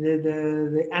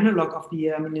analog of the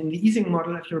in the Ising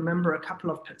model. If you remember, a couple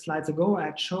of slides ago, I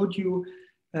had showed you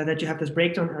that you have this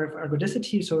breakdown of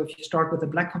ergodicity. So if you start with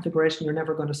the black configuration, you're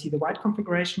never going to see the white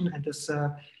configuration, and this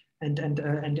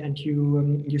and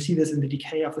you see this in the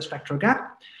decay of the spectral gap.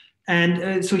 And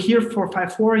so here for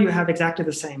phi4, you have exactly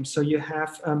the same. So you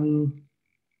have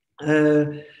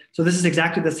so this is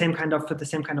exactly the same kind of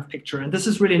picture, and this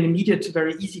is really an immediate,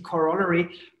 very easy corollary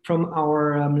from our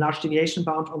large deviation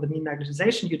bound on the mean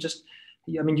magnetization.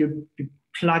 You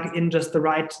plug in just the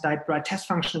right test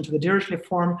function into the Dirichlet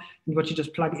form, and what you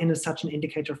just plug in is such an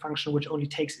indicator function which only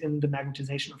takes in the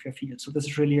magnetization of your field. So this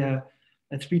is really a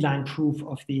 3-line proof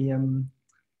of the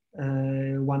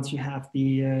once you have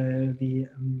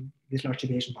this large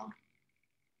deviation bound.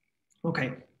 Okay.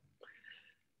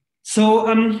 So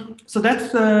so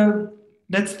that's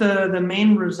the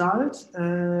main result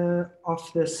of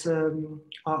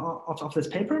this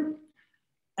paper,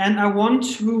 and I want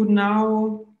to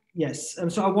now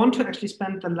so I want to actually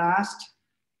spend the last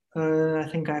I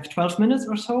think I have 12 minutes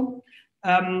or so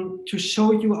to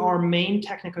show you our main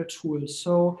technical tools.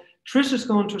 So Trish is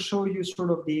going to show you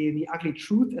sort of the ugly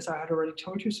truth, as I had already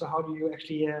told you. So how do you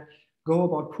actually go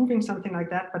about proving something like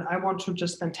that? But I want to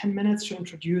just spend 10 minutes to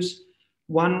introduce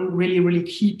one really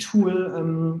key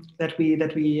tool that we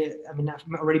I've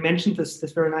already mentioned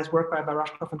this very nice work by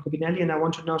Barashkov and Kubinelli, and I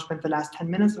want to now spend the last 10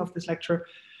 minutes of this lecture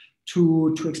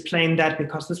to explain that,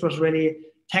 because this was really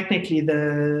technically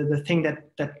the thing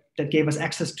that gave us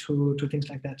access to things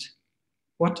like that.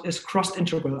 What is crossed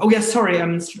integral? Oh yes, sorry.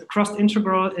 Crossed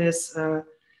integral is sorry,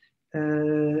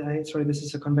 this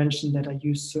is a convention that I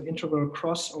use. So integral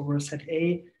cross over set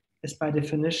A is by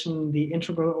definition the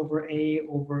integral over A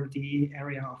over the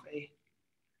area of A.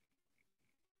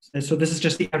 So this is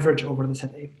just the average over the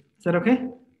set A. Is that okay?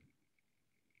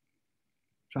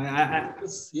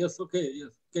 Yes, okay,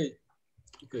 yes,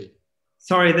 okay.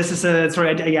 Sorry, this is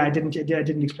I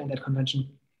didn't explain that convention.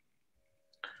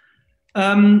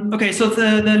 Okay, so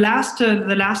the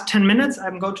last 10 minutes,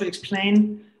 I'm going to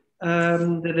explain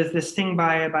this thing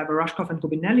by Barashkov and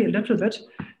Kubinelli a little bit.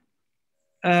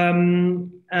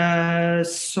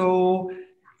 So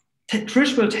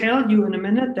Trish will tell you in a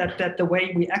minute that the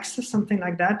way we access something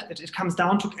like that, it comes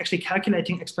down to actually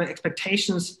calculating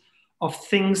expectations of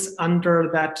things under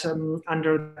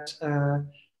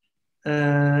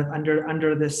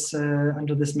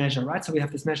this measure, right? So we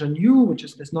have this measure nu, which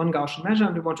is this non-Gaussian measure,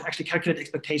 and we want to actually calculate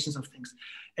expectations of things.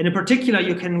 And in particular,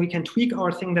 we can tweak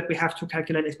our thing that we have to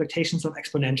calculate expectations of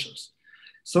exponentials.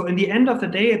 So in the end of the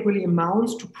day, it really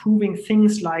amounts to proving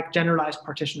things like generalized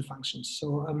partition functions.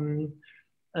 So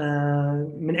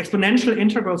exponential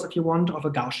integrals, if you want, of a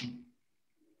Gaussian.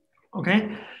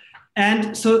 Okay,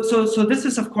 and so this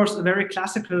is of course a very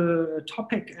classical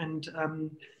topic, and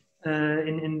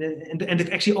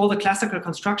actually all the classical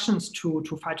constructions to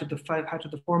phi to the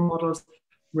 4 models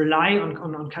rely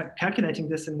on calculating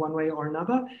this in one way or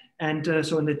another. And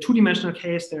so in the 2-dimensional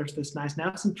case, there's this nice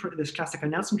this classical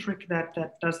Nelson trick that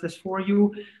does this for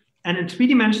you. And in 3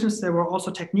 dimensions, there were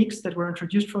also techniques that were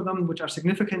introduced for them, which are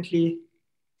significantly,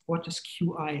 what is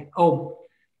QI? Oh,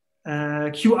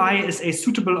 QI is a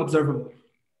suitable observable,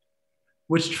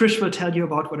 which Trish will tell you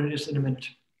about what it is in a minute.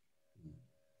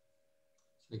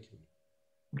 Thank you.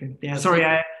 Okay, yeah, sorry,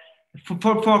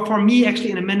 for me,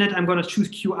 actually, in a minute, I'm going to choose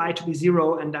QI to be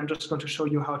 0, and I'm just going to show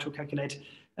you how to calculate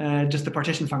just the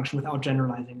partition function without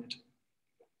generalizing it.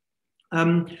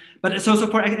 But so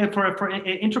for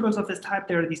integrals of this type,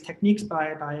 there are these techniques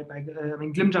by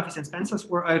Glim-Jaffe's and Spencer's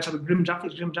work.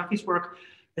 Glim-Jaffe's work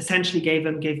essentially gave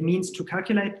means to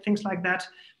calculate things like that.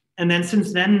 And then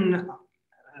since then,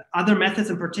 other methods,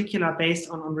 in particular based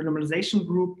on renormalization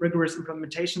group, rigorous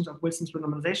implementations of Wilson's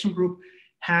renormalization group,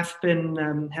 have been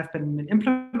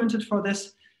implemented for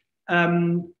this.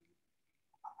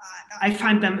 I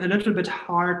find them a little bit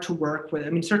hard to work with. I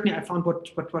mean, certainly I found what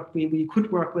we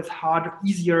could work with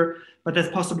easier, but that's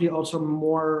possibly also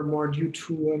more due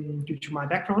to my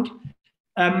background.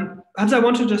 Perhaps I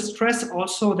want to just stress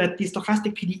also that the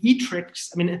stochastic PDE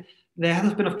tricks, I mean, there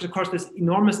has been, of course, this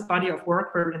enormous body of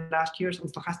work in the last years on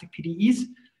stochastic PDEs.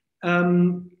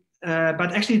 But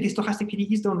actually, these stochastic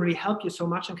PDEs don't really help you so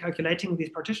much in calculating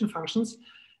these partition functions.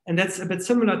 And that's a bit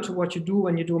similar to what you do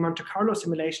when you do a Monte Carlo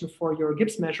simulation for your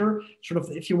Gibbs measure. Sort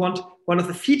of, if you want, one of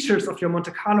the features of your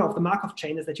Monte Carlo of the Markov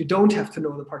chain is that you don't have to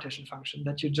know the partition function,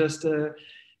 that you just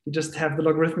You just have the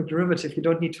logarithmic derivative. You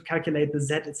don't need to calculate the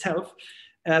z itself.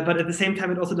 But at the same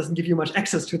time, it also doesn't give you much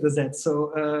access to the z.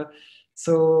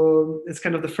 So it's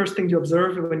kind of the first thing you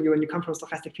observe when you come from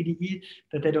stochastic PDE,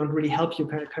 that they don't really help you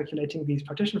calculating these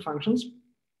partition functions.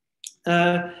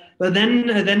 But then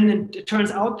it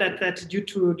turns out that due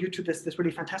to this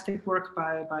really fantastic work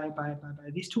by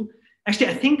these two, actually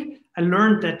I think I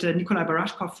learned that Nikolai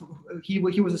Barashkov, he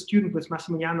was a student with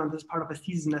Massimiliano on this part of his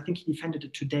thesis, and I think he defended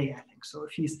it today. I think so.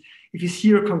 If he's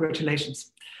here,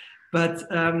 congratulations. But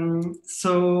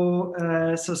so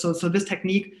this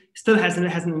technique still has an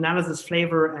analysis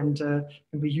flavor, and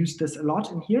we use this a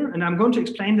lot in here. And I'm going to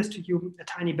explain this to you a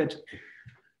tiny bit.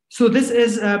 So this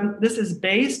is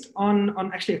based on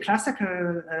actually a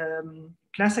classical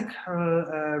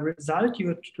result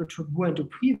due to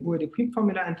Boué-Dupuy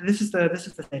formula, and this is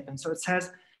the statement. So it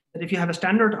says that if you have a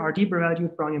standard RD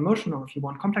valued Brownian motion, or if you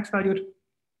want complex valued,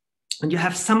 and you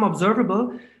have some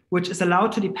observable which is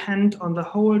allowed to depend on the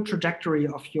whole trajectory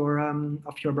of your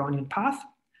Brownian path,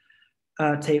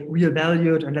 say real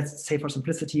valued, and let's say for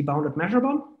simplicity bounded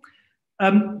measurable.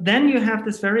 Then you have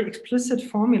this very explicit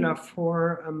formula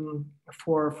for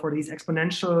these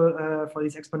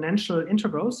exponential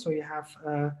integrals. So you have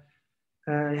a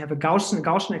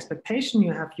Gaussian expectation.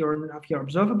 You have your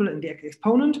observable in the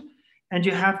exponent, and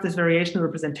you have this variational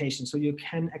representation. So you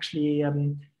can actually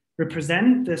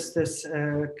represent this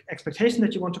expectation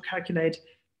that you want to calculate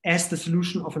as the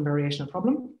solution of a variational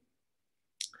problem.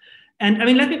 And I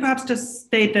mean, let me perhaps just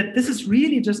state that this is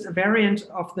really just a variant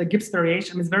of the Gibbs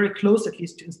variation. I mean, it's very close, at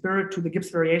least in spirit, to the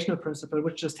Gibbs variational principle,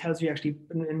 which just tells you actually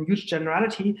in huge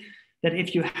generality that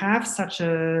if you have such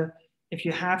an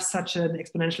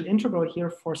exponential integral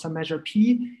here for some measure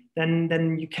p,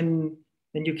 then you can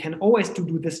always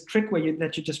do this trick where you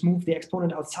just move the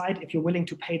exponent outside if you're willing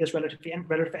to pay this relative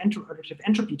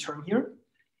entropy term here.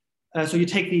 So you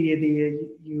take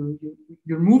you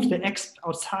move the x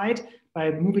outside by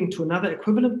moving to another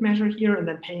equivalent measure here and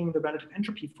then paying the relative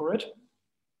entropy for it.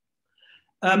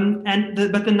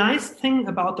 But the nice thing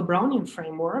about the Brownian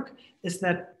framework is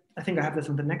that, I think I have this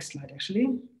on the next slide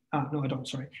actually. No, I don't,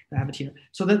 sorry, I have it here.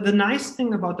 So the nice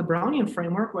thing about the Brownian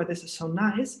framework, why this is so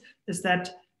nice, is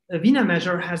that a Wiener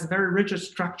measure has very rigid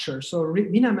structure. So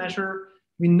Wiener measure,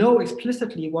 we know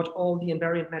explicitly what all the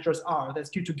invariant measures are. That's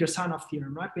due to Girsanov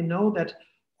theorem, right? We know that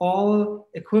all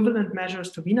equivalent measures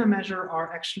to Wiener measure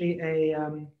are actually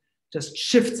just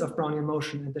shifts of Brownian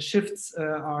motion, and the shifts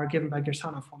are given by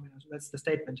Girsanov formula. So that's the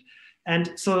statement.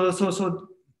 And so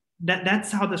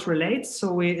that's how this relates.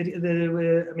 So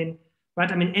any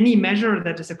measure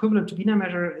that is equivalent to Wiener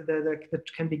measure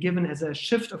that can be given as a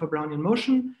shift of a Brownian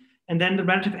motion, and then the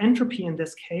relative entropy in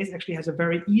this case actually has a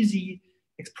very easy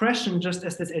expression, just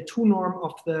as this A2 norm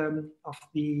of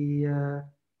the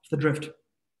drift.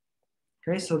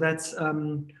 Okay, so that's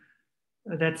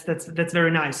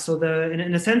very nice. So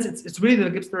in a sense, it's really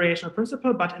the Gibbs variational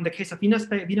principle, but in the case of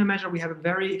Wiener measure, we have a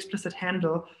very explicit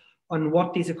handle on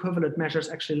what these equivalent measures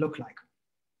actually look like.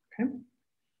 Okay.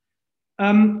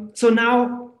 So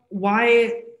now,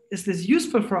 why is this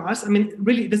useful for us? I mean,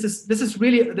 really, this is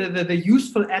really the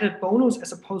useful added bonus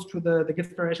as opposed to the Gibbs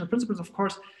variational principles. Of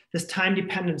course, this time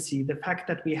dependency, the fact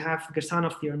that we have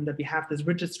Girsanov theorem, that we have this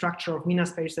rigid structure of Wiener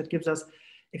space that gives us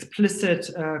explicit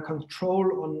control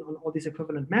on all these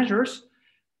equivalent measures.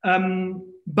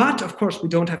 But of course, we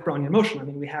don't have Brownian motion. I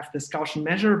mean, we have this Gaussian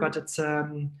measure, but it's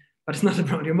not a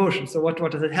Brownian motion. So what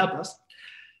does it help us?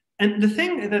 And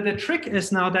the trick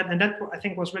is now that, and that I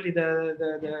think was really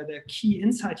the key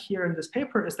insight here in this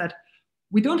paper, is that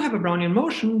we don't have a Brownian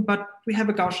motion, but we have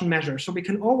a Gaussian measure. So we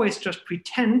can always just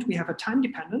pretend we have a time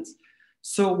dependence.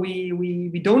 So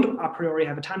we don't a priori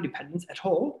have a time dependence at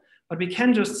all, but we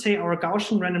can just say our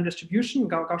Gaussian random distribution,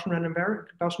 Gaussian random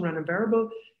variable,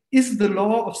 is the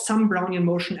law of some Brownian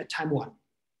motion at time 1.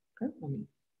 Okay? I mean,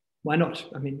 why not?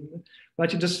 I mean,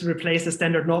 but you just replace the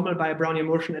standard normal by a Brownian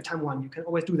motion at time 1. You can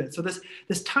always do that. So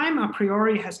this time a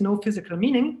priori has no physical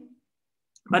meaning,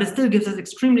 but it still gives us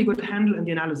extremely good handle in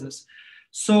the analysis.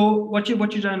 So what you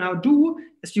now do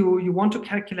is you want to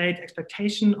calculate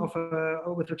expectation of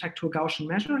with respect to a Gaussian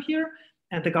measure here,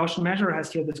 and the Gaussian measure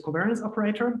has here this covariance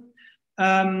operator.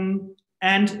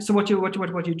 And so what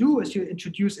you do is you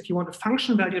introduce, if you want, a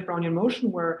function valued Brownian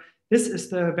motion, where this is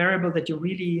the variable that you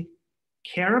really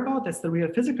care about. That's the real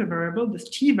physical variable. This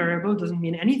t variable doesn't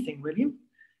mean anything really,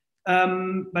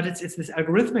 but it's this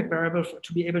algorithmic variable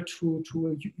to be able to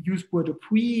use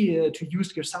Boué-Dupuy, to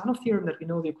use Girsanov theorem, that we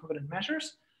know the equivalent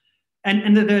measures.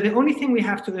 And the only thing we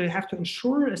have to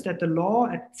ensure is that the law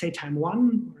at, say, time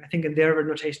 1, I think in their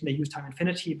notation they use time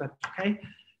infinity, but okay.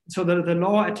 So the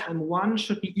law at time 1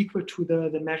 should be equal to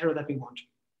the measure that we want.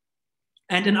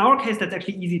 And in our case, that's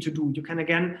actually easy to do. You can,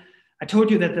 again, I told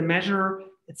you that the measure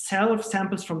itself,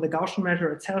 samples from the Gaussian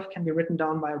measure itself, can be written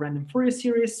down by a random Fourier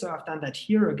series. So I've done that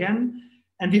here again.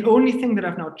 And the only thing that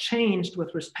I've now changed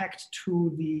with respect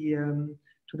to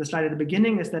the slide at the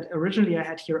beginning is that originally I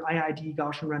had here IID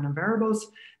Gaussian random variables,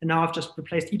 and now I've just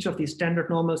replaced each of these standard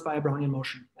normals by a Brownian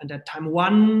motion. And at time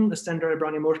 1, the standard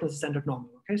Brownian motion is a standard normal.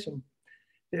 Okay, so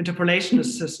the interpolation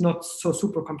is not so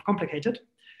super complicated.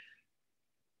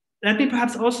 Let me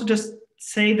perhaps also just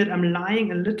say that I'm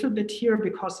lying a little bit here,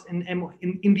 because in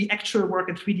the actual work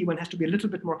in 3D, one has to be a little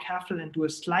bit more careful and do a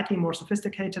slightly more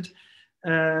sophisticated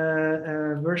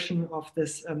version of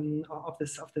this.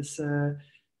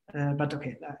 But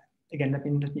okay, again, let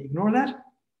me ignore that.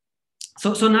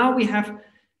 So now we have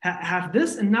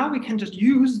this, and now we can just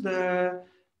use the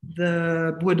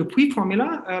Boué-Dupuy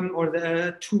formula, or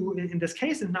the two in this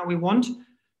case. And now we want,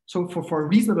 so for a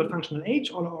reasonable functional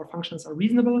h, all our functions are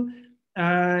reasonable.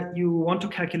 You want to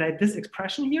calculate this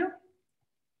expression here.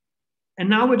 And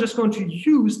now we're just going to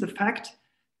use the fact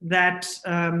that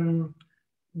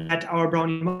that our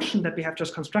Brownian motion that we have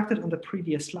just constructed on the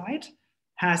previous slide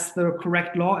has the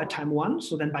correct law at time 1.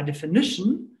 So then by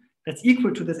definition, that's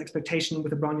equal to this expectation with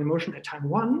the Brownian motion at time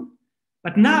 1.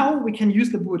 But now we can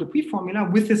use the Boué-Dupuy formula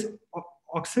with this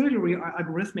auxiliary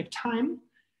algorithmic time.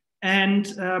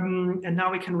 And now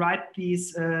we can write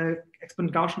these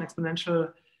Gaussian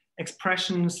exponential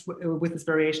expressions with this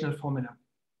variational formula.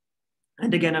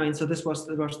 And again, I mean, so this was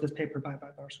this paper by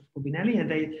Rubinelli,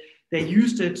 and they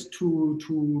used it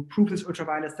to prove this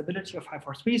ultraviolet stability of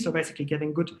 543. So basically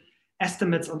getting good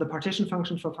estimates on the partition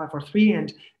function for 543.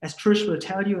 And as Trish will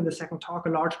tell you in the second talk, a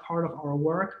large part of our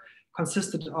work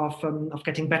consisted of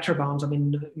getting better bounds. I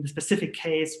mean, in the specific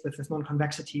case with this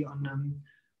non-convexity on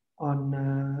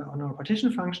our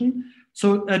partition function.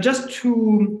 So just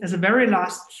as a very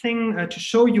last thing to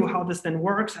show you how this then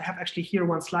works, I have actually here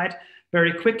one slide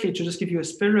very quickly to just give you a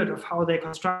spirit of how they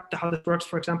construct, how this works,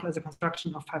 for example, as a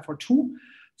construction of 542.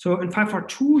 So in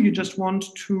 542, you just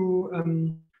want to,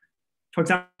 for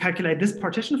example, calculate this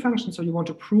partition function. So you want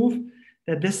to prove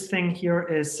that this thing here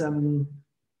is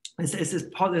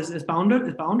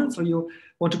bounded. So you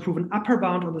want to prove an upper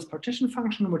bound on this partition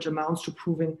function, which amounts to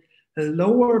proving a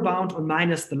lower bound on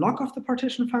minus the log of the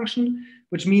partition function,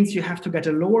 which means you have to get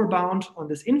a lower bound on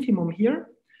this infimum here.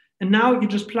 And now you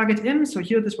just plug it in. So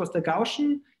here, this was the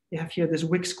Gaussian. You have here this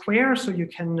Wick square, so you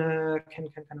can kind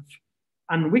of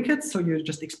unwick it. So you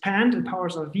just expand in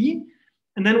powers of v.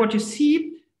 And then what you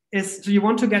see is, so you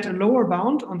want to get a lower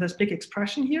bound on this big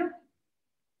expression here.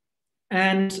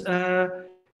 And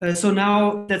so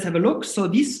now let's have a look. So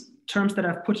these terms that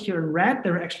I've put here in red,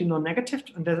 they're actually non-negative,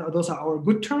 and those are our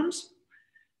good terms.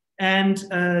 And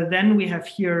then we have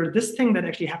here this thing that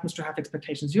actually happens to have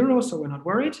expectation 0, so we're not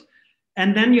worried.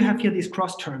 And then you have here these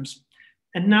cross terms.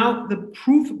 And now the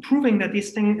proving that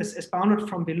this thing is bounded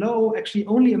from below actually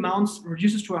only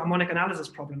reduces to a harmonic analysis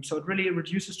problem. So it really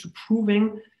reduces to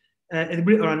proving, or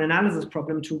an analysis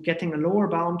problem, to getting a lower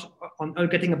bound on, or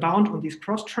getting a bound on these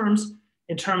cross terms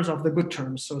in terms of the good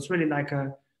terms. So it's really like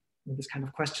this kind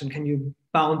of question: can you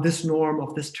bound this norm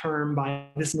of this term by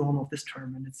this norm of this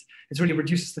term? And it really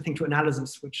reduces the thing to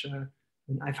analysis, which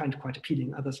I find quite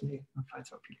appealing. Others may not find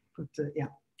so appealing, but yeah.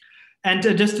 And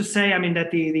just to say, I mean, that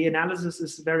the analysis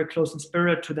is very close in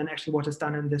spirit to then actually what is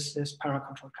done in this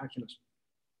para-control calculus.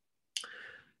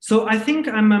 So I think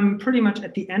I'm pretty much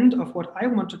at the end of what I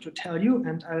wanted to tell you,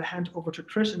 and I'll hand over to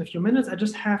Trish in a few minutes. I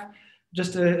just have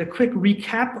a quick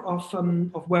recap of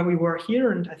where we were here,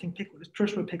 and I think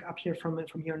Trish will pick up here from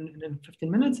here in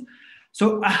 15 minutes.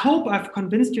 So I hope I've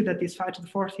convinced you that these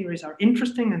 5⁴ theories are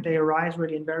interesting, and they arise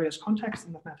really in various contexts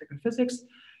in mathematical physics.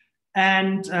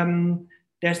 And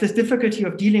there's this difficulty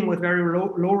of dealing with very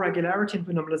low regularity and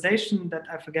renormalization that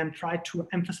I've again tried to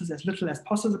emphasize as little as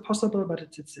possible, but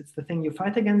it's the thing you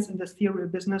fight against in this theory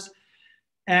of business.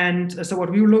 And so what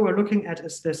we were looking at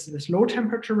is this low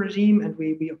temperature regime, and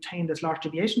we obtained this large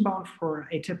deviation bound for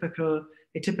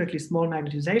atypically small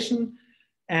magnetization,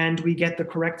 and we get the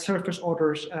correct surface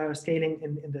orders scaling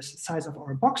in this size of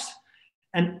our box.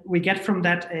 And we get from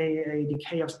that a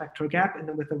decay of spectral gap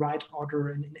with the right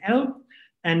order in L.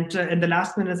 And in the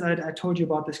last minutes, I told you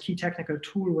about this key technical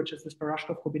tool, which is this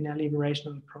Barashkov-Rubinelli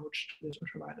variational approach to this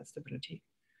ultraviolet stability.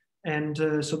 And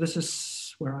so this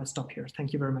is where I stop here.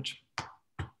 Thank you very much.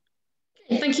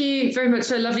 Thank you very much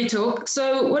for a lovely talk.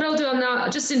 So what I'll do now, I'll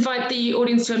just invite the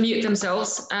audience to unmute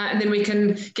themselves, and then we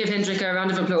can give Hendrik a round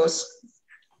of applause.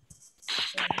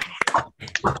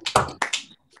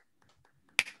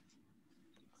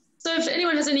 So if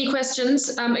anyone has any questions,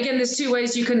 again, there's two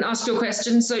ways you can ask your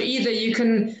questions. So either you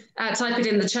can type it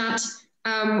in the chat,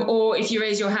 or if you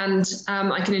raise your hand,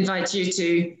 I can invite you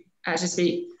to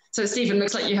speak. So Stephen,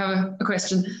 looks like you have a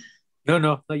question. No,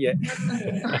 not yet.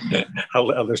 I'll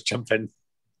let others jump in.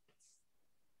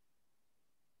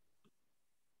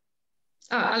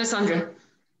 Alessandra.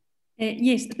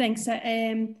 Yes, thanks.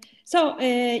 So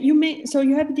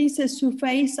you have these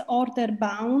surface order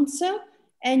bounds,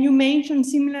 and you mentioned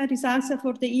similar results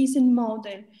for the Eisen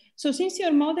model. So since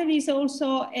your model is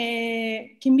also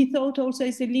can be thought also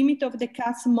as a limit of the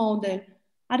CAS model,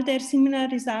 are there similar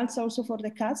results also for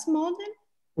the CAS model?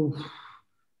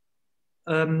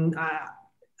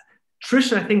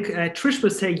 Trish, I think Trish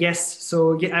would say yes.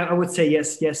 So yeah, I would say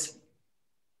yes.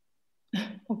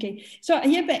 Okay, so I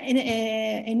have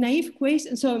a naive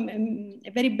question, so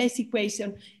a very basic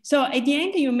question. So at the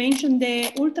end, you mentioned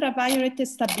the ultraviolet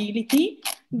stability,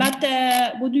 but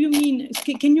what do you mean?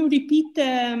 Can you repeat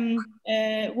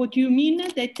what you mean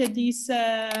that this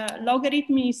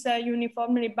logarithm is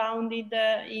uniformly bounded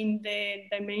in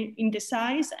the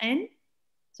size n?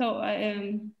 So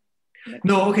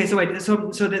no, okay, so wait,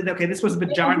 okay, this was a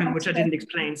bit jargon, which I didn't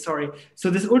explain, sorry. So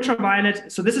this ultraviolet,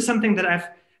 so this is something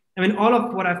that all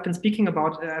of what I've been speaking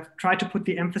about, I've tried to put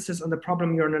the emphasis on the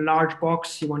problem. You're in a large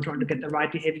box, you want to get the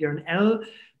right behavior in L,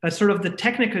 but sort of the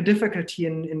technical difficulty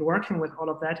in working with all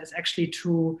of that is actually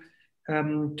to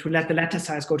let the lattice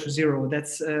size go to 0.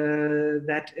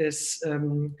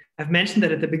 I've mentioned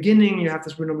that at the beginning. You have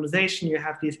this renormalization, you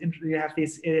have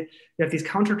these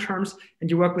counter terms, and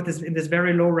you work with this in this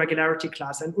very low regularity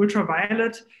class. And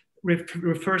ultraviolet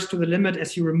refers to the limit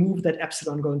as you remove that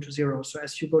epsilon going to 0. So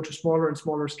as you go to smaller and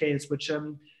smaller scales, which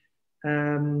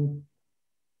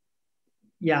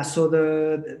yeah, so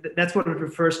that's what it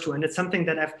refers to, and it's something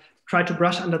that I've tried to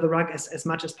brush under the rug as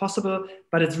much as possible.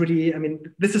 But it's really,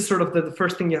 this is sort of the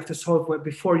first thing you have to solve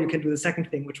before you can do the second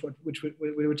thing, which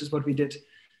is what we did.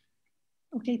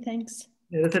 Okay, thanks.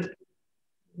 Yeah, that's it.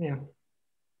 Yeah.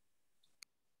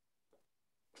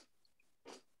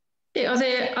 Are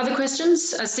there other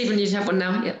questions? Stephen, you have one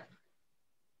now. Yeah.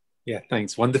 Yeah,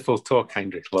 thanks. Wonderful talk,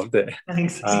 Heinrich. Loved it.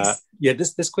 Thanks. Yeah,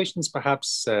 this question is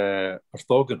perhaps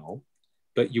orthogonal,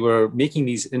 but you were making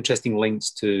these interesting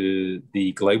links to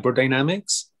the Glauber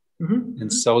dynamics. Mm-hmm.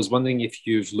 And so I was wondering if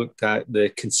you've looked at the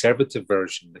conservative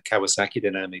version, the Kawasaki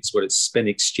dynamics, where it's spin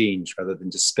exchange rather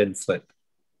than just spin flip.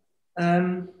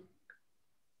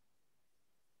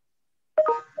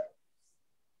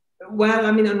 Well,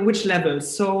 on which level?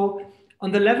 So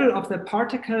on the level of the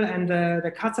particle and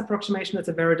the Katz approximation, it's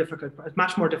it's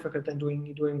much more difficult than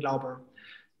doing Glauber.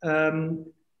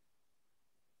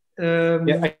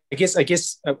 Yeah, I guess I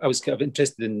was kind of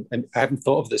interested in, and I haven't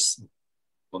thought of this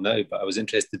now, but I was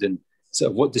interested in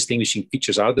sort of what distinguishing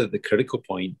features are there at the critical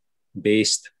point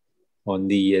based on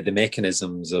the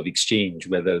mechanisms of exchange,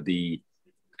 whether the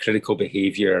critical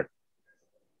behavior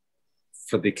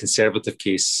for the conservative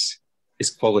case is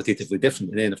qualitatively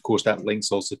different. And then, of course, that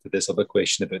links also to this other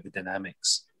question about the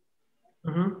dynamics.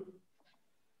 Mm-hmm.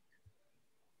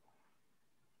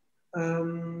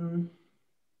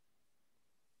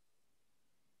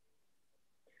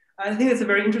 I think it's a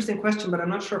very interesting question, but I'm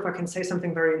not sure if I can say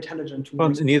something very intelligent. Well,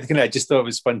 neither can I. I just thought it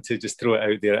was fun to just throw it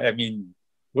out there.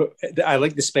 I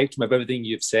like the spectrum of everything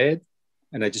you've said,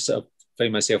 and I just sort of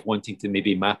found myself wanting to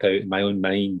maybe map out in my own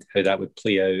mind how that would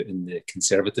play out in the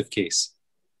conservative case.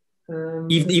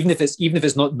 Even if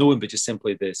it's not known, but just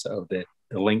simply the sort of the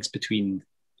links between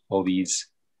all these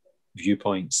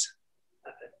viewpoints.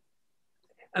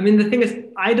 The thing is,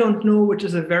 I don't know, which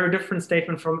is a very different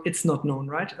statement from it's not known,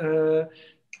 right?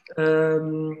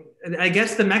 I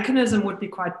guess the mechanism would be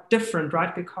quite different,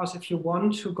 right? Because if you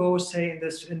want to go, say,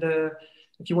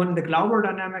 if you want in the Glauber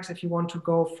dynamics, if you want to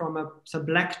go from some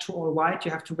black to all white,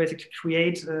 you have to basically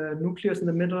create a nucleus in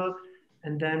the middle,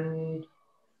 and then.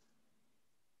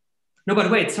 No,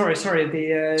 but wait, sorry. So with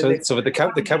the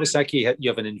Kawasaki, you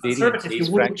have an invariant phase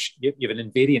fraction. You have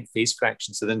an invariant phase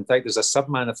fraction. So then, in fact, there's a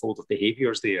submanifold of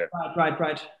behaviors there.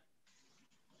 Right.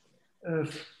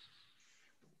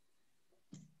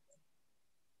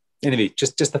 Anyway,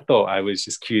 just a thought. I was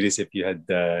just curious if you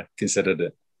had considered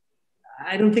it.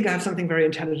 I don't think I have something very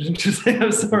intelligent to say.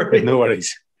 I'm sorry. No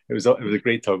worries. It was a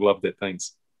great talk. Loved it.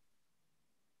 Thanks.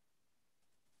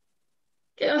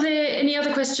 Are there any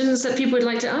other questions that people would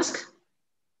like to ask?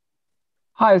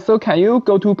 Hi, so can you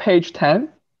go to page 10?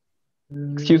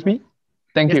 Excuse me?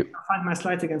 Thank you. I'll find my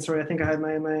slides again. Sorry, I think I had my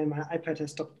iPad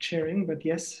has stopped sharing, but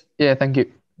yes. Yeah, thank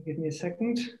you. Give me a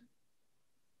second.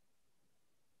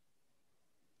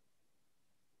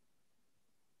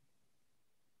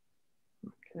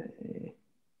 Okay.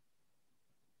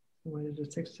 Why did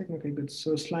it take a second? Okay, good.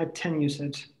 So slide 10, you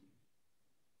said.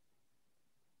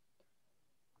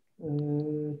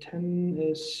 10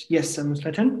 is, yes, I'm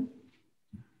slide 10.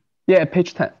 Yeah,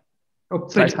 page 10. Oh,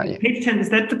 Slide 10, yeah. Page 10, is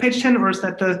that the page 10 or is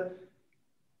that the?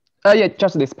 Yeah,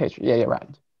 just this page. Yeah, right.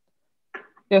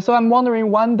 Yeah, so I'm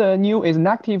wondering when the nu is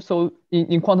negative. So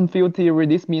in quantum field theory,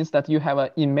 this means that you have an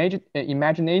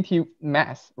imaginative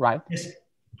mass, right? Yes.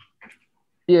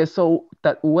 Yeah, so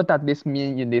what does this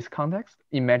mean in this context?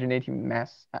 Imaginative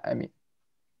mass, I mean.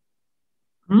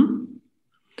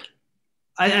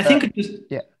 I think it just,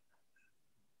 yeah.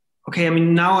 Okay, I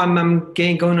mean, now I'm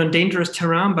going on dangerous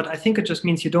terrain, but I think it just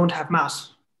means you don't have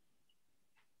mass.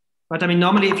 But I mean,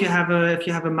 normally, if you have a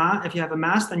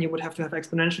mass, then you would have to have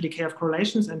exponential decay of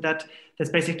correlations, and that's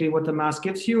basically what the mass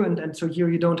gives you. And so here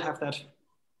you don't have that.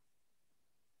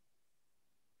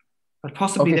 But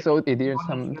possibly. Okay, so is there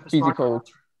some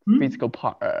physical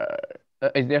part?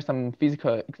 Is there some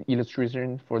physical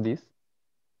illustration for this?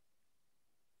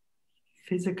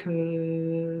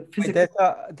 Physical.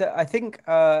 I think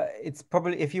it's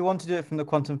probably, if you want to do it from the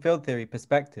quantum field theory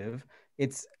perspective,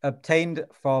 it's obtained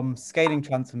from scaling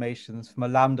transformations from a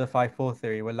lambda phi-4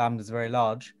 theory where lambda is very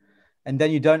large, and then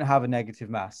you don't have a negative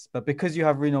mass. But because you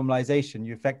have renormalization,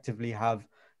 you effectively have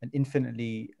an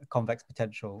infinitely convex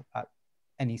potential at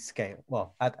any scale.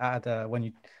 Well, at when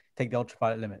you take the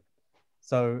ultraviolet limit.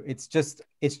 So it's just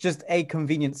a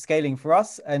convenient scaling for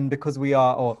us, and because we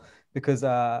are, or because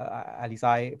at least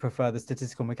I prefer the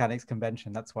statistical mechanics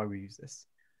convention, that's why we use this.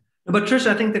 But Trish,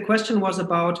 I think the question was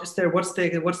about, what's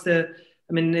the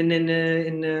I mean,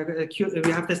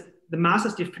 we have this, the mass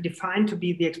is defined to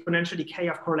be the exponential decay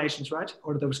of correlations, right?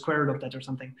 Or the square root of that or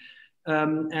something.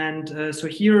 So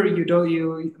here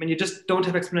you just don't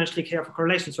have exponential decay of a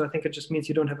correlation. So I think it just means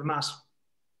you don't have a mass.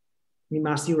 You mean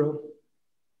mass 0.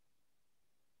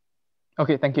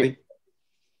 Okay, thank you.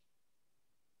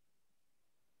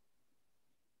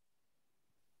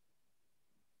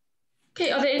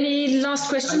 Okay, are there any last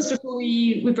questions before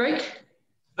we break?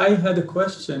 I had a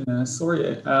question,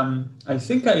 sorry. I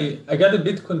think I got a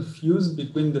bit confused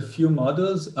between the few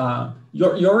models.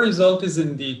 Your result is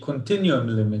in the continuum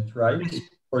limit, right? Yes.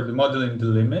 For the model in the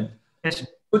limit. Yes.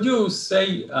 Could you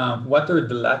say what are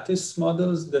the lattice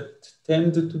models that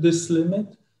tend to this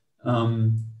limit?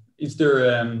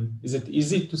 Is it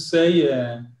easy to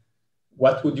say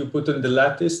what would you put on the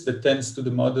lattice that tends to the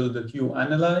model that you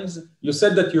analyze? You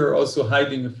said that you're also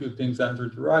hiding a few things under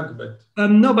the rug, but...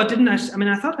 No, but didn't I? I mean,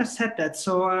 I thought I said that.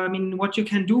 So, I mean, what you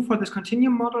can do for this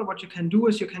continuum model, what you can do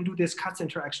is you can do this Katz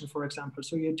interaction, for example.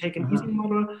 So you take an easy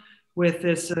model with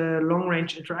this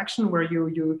long-range interaction where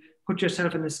you put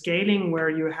yourself in a scaling where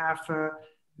you have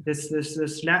this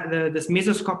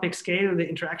mesoscopic scale, the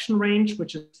interaction range,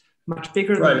 which is much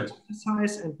bigger than the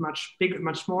size and much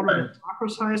smaller than the macro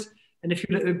size. And if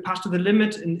you pass to the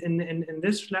limit in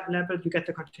this level, you get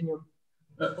the continuum.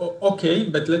 Okay,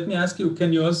 but let me ask you,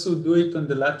 can you also do it on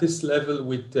the lattice level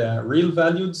with real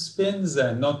valued spins,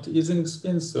 not Ising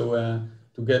spins? So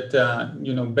to get,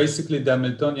 basically the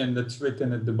Hamiltonian that's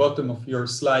written at the bottom of your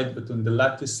slide, but on the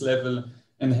lattice level,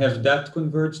 and have that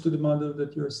converge to the model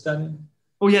that you're studying?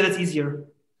 Oh yeah, that's easier.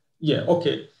 Yeah,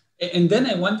 okay. And then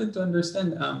I wanted to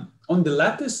understand, on the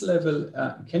lattice level,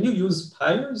 can you use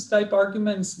Pyers type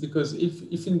arguments? Because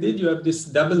if indeed you have this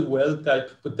double well type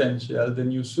potential,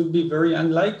 then you should be very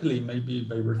unlikely, maybe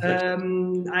by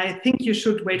reflection. I think you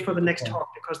should wait for the next talk,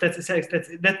 because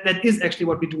that is actually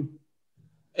what we do.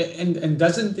 And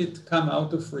doesn't it come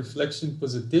out of reflection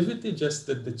positivity, just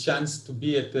that the chance to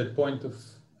be at the point of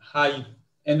high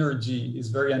energy is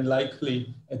very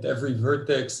unlikely at every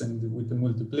vertex and with the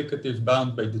multiplicative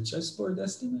bound by the chessboard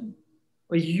estimate?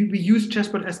 Well, we use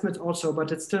chessboard estimates also,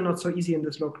 but it's still not so easy in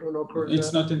this local.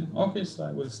 It's not in, okay, so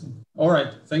I will see. All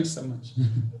right, thanks so much.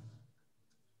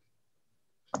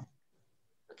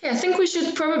 Okay, I think we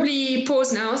should probably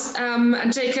pause now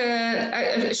and take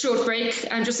a short break,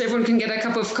 and just so everyone can get a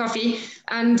cup of coffee,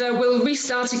 and we'll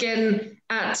restart again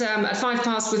at 5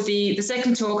 past with the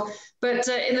second talk. But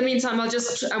in the meantime, I'll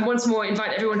just once more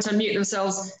invite everyone to unmute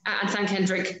themselves and thank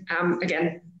Hendrik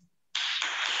again.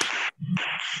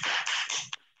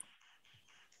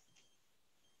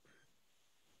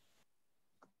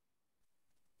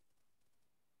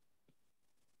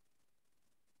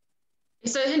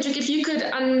 So Hendrik, if you could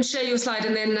unshare your slide,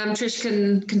 and then Trish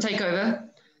can take over.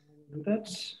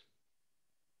 That's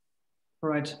all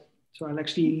right. So I'll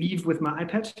actually leave with my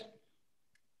iPad.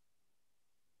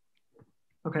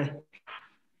 Okay.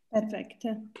 Perfect.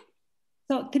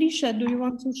 So Trisha, do you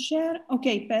want to share?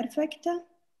 Okay, perfect.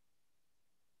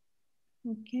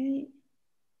 Okay.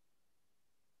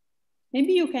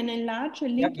 Maybe you can enlarge a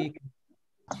little.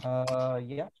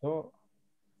 Yeah, sure.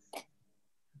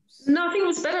 No, I think it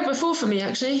was better before for me,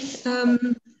 actually.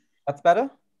 That's better?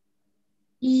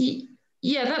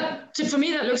 Yeah, for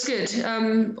me, that looks good.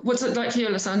 What's it like for you,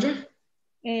 Alessandra?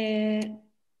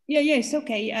 Yes,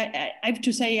 okay. I have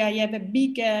to say I have a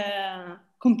big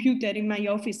computer in my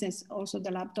office and also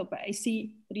the laptop. I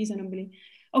see reasonably.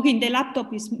 Okay, the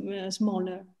laptop is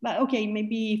smaller, but okay,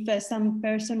 maybe if some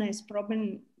person has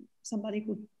problem, somebody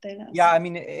could tell us. Yeah, I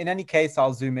mean, in any case,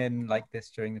 I'll zoom in like this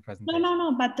during the presentation.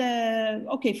 No, but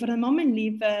okay, for the moment,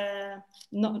 leave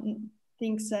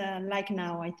things like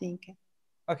now, I think.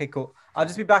 Okay, cool. I'll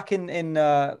just be back in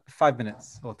 5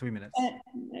 minutes or 3 minutes.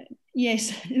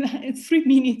 Yes, 3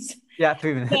 minutes. Yeah,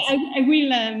 3 minutes. I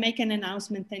will make an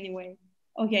announcement anyway.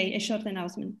 Okay, a short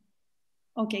announcement.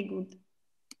 Okay, good.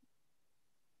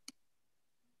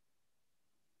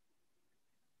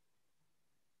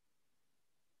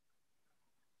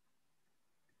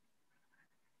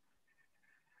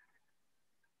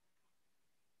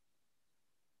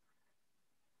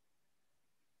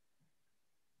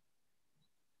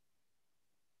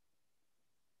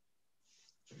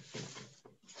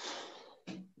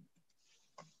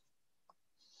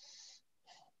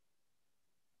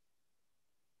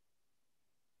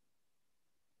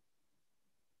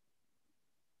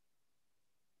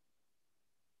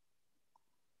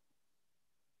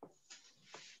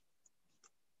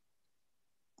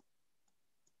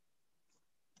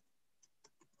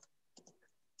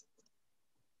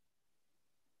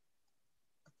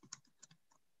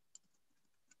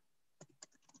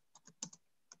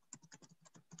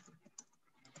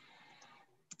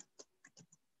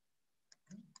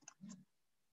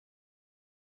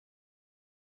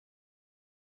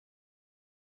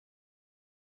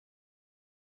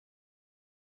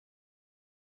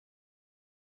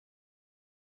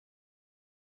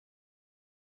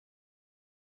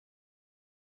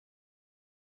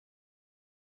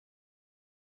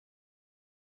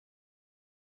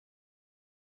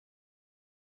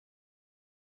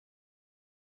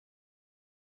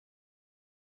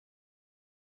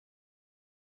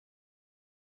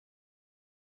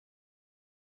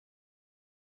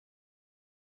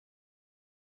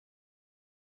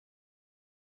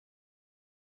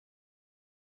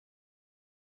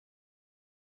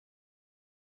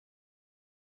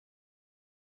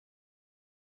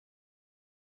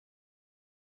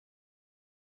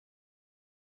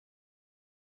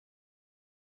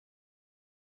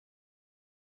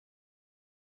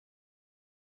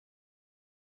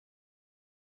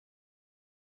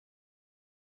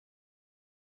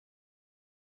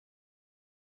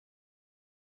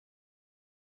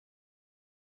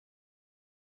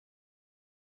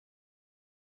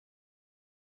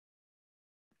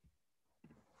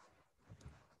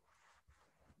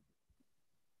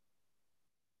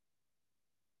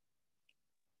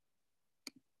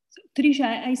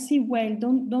 Trisha, I see well.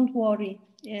 Don't worry.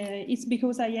 It's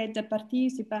because I had the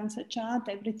participants chat,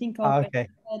 everything open. Okay.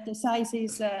 The size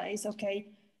is okay.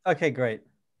 Okay, great.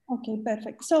 Okay,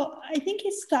 perfect. So I think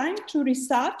it's time to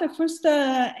restart. First,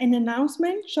 an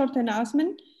announcement, short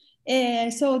announcement.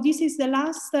 So this is the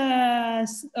last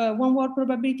one word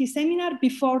probability seminar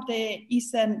before the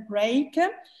Easter break.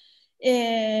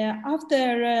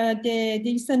 After the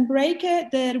Easter break,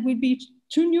 there will be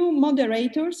 2 new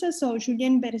moderators, so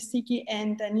Julien Beresicki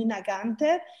and Nina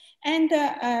Ganter. And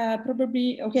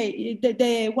probably, okay,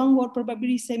 the one word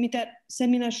probability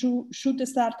seminar should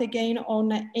start again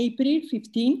on April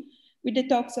 15 with the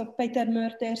talks of Peter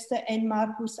Mertens and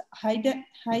Markus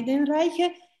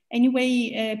Heidenreich.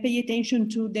 Anyway, pay attention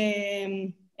to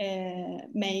the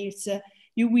mails.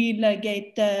 You will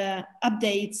get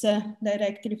updates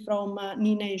directly from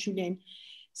Nina and Julien.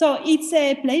 So it's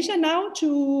a pleasure now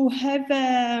to have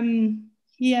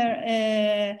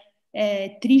here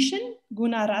Trishan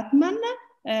Gunaratnam,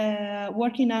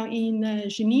 working now in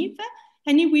Geneva,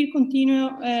 and he will continue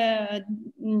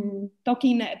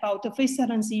talking about the phase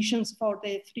transitions for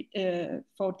the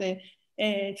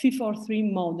 343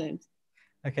 model.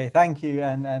 Okay, thank you,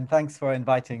 and thanks for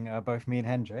inviting both me and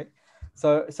Hendrik.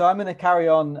 So I'm going to carry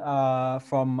on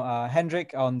from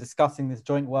Hendrik on discussing this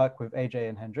joint work with AJ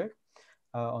and Hendrik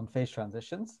on phase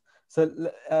transitions. So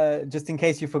just in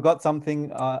case you forgot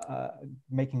something,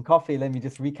 making coffee, let me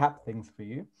just recap things for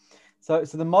you. So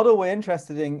the model we're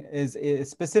interested in is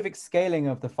specific scaling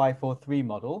of the 543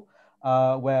 model,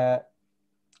 where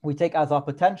we take as our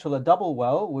potential a double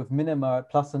well with minima at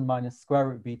plus and minus square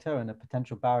root beta and a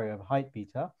potential barrier of height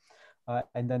beta.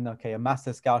 And then, okay, a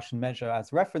massless Gaussian measure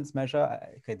as reference measure.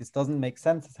 Okay, this doesn't make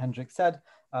sense, as Hendrik said,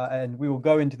 and we will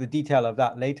go into the detail of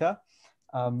that later.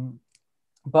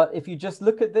 But if you just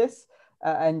look at this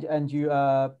and you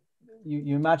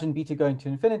you imagine beta going to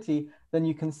infinity, then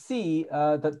you can see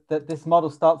that this model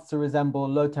starts to resemble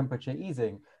low temperature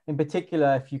easing. In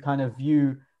particular, if you kind of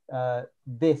view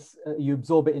you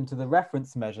absorb it into the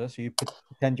reference measure, so you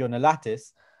pretend you're in a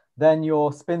lattice, then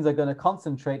your spins are going to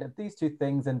concentrate at these two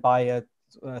things, and by a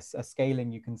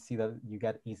scaling, you can see that you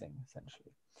get easing,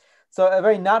 essentially. So a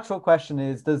very natural question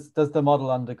is, does the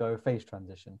model undergo phase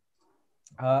transition?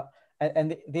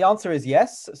 And the answer is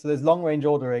yes. So there's long-range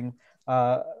ordering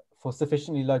for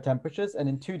sufficiently low temperatures. And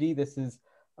in 2D, this is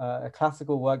a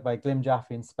classical work by Glim,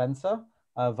 Jaffe, and Spencer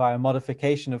via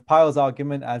modification of Pyle's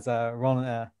argument, as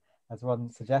Ron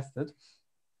suggested.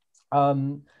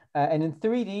 And in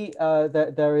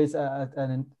 3D, there is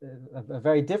a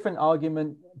very different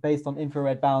argument based on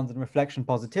infrared bounds and reflection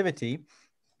positivity,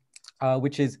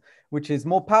 which is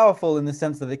more powerful in the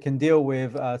sense that it can deal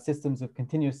with systems of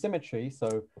continuous symmetry.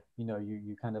 So,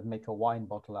 you kind of make a wine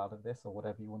bottle out of this, or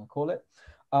whatever you want to call it.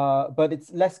 But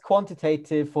it's less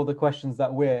quantitative for the questions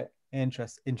that we're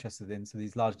interested in. So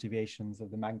these large deviations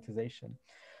of the magnetization.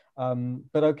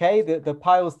 But okay, the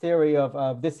Pyle's theory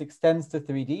of this extends to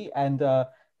 3D, and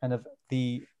kind of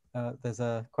there's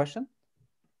a question.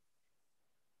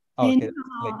 Oh, okay.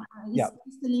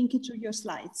 It's the link to your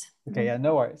slides. Okay, yeah,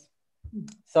 no worries.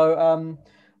 So,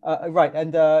 right,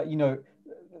 and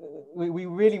we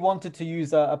really wanted to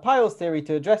use a Pyle's theory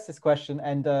to address this question,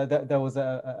 and there was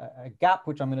a gap,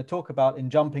 which I'm going to talk about in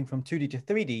jumping from 2D to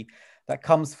 3D, that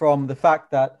comes from the fact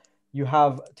that you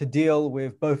have to deal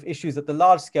with both issues at the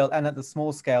large scale and at the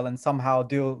small scale, and somehow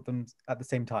deal with them at the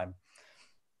same time.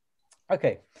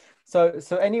 Okay, so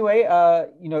anyway,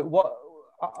 what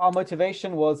our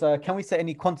motivation was, can we say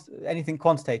anything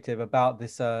quantitative about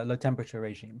this low temperature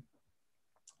regime?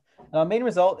 And our main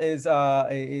result is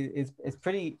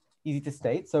pretty easy to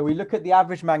state. So we look at the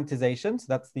average magnetization. So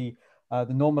that's the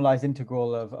normalized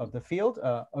integral of the field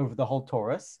over the whole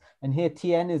torus. And here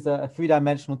Tn is a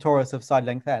three-dimensional torus of side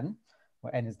length n,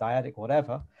 where n is dyadic,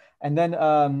 whatever. And then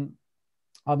our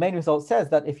main result says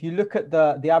that if you look at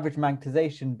the average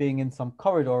magnetization being in some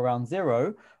corridor around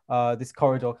 0, this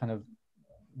corridor kind of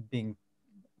being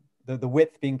the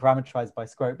width being parameterized by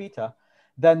square root beta,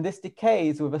 then this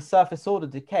decays with a surface order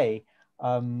decay,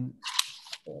 an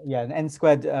n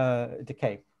squared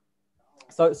decay.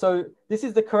 So this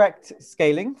is the correct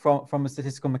scaling from a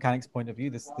statistical mechanics point of view.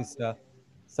 This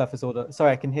surface order.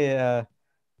 Sorry, I can hear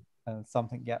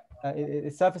something. Yeah,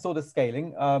 it's surface order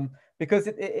scaling because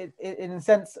it in a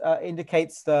sense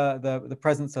indicates the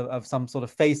presence of some sort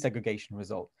of phase segregation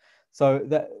result. So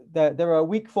there are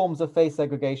weak forms of phase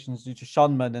segregations due to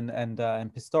Schoenmann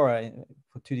and Pistora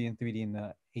for 2D and 3D in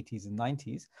the 80s and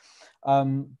 90s.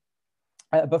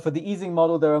 But for the easing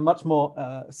model, there are much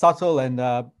more subtle and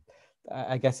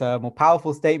I guess more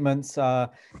powerful statements,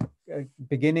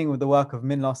 beginning with the work of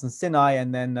Minlos and Sinai,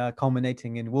 and then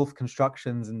culminating in Wolf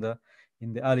constructions in the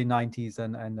early 90s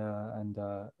and at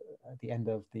the end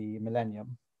of the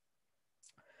millennium.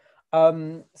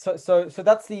 So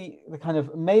that's the kind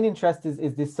of main interest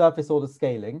is this surface order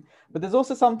scaling. But there's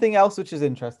also something else which is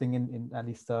interesting, in at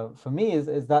least for me,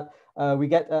 is that we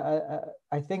get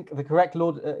I think the correct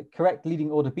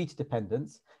leading order beta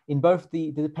dependence in both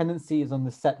the dependencies on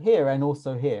the set here and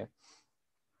also here.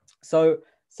 So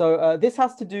this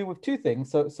has to do with two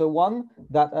things. So one,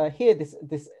 that here this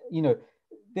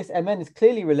Mn is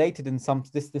clearly related in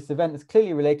this event is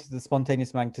clearly related to the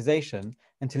spontaneous magnetization,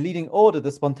 and to leading order,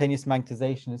 the spontaneous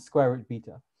magnetization is square root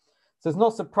beta. So it's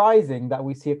not surprising that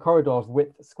we see a corridor of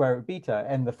width square root beta,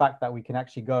 and the fact that we can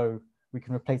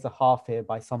replace a half here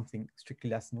by something strictly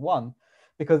less than 1,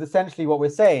 because essentially what we're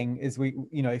saying is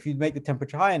if you make the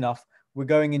temperature high enough, we're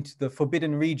going into the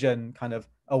forbidden region, kind of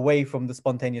away from the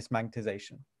spontaneous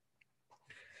magnetization.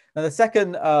 Now the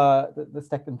second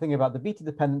thing about the beta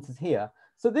dependence is here.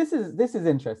 So this is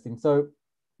interesting. So,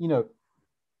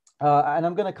 and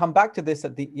I'm going to come back to this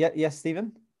at the yes,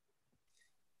 Stephen.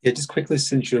 Yeah, just quickly,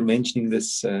 since you're mentioning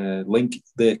this link,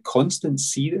 the constant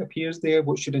C that appears there,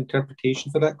 what's your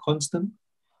interpretation for that constant?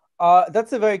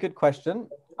 That's a very good question.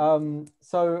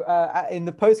 So in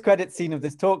the post-credit scene of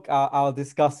this talk, I'll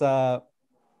discuss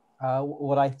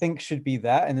what I think should be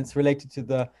there, and it's related to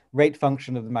the rate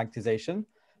function of the magnetization.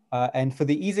 And for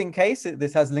the easing case,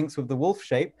 this has links with the Wolf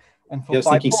shape. And for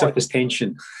 5-4, surface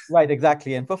tension. Right,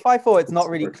 exactly. And for 5-4, it's not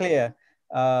really clear,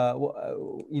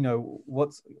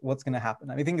 what's going to happen.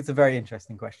 I think it's a very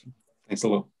interesting question. Thanks a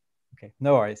lot. Okay,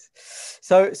 no worries.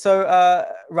 So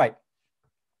right.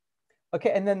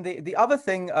 Okay, and then the other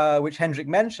thing which Hendrik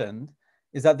mentioned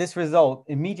is that this result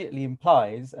immediately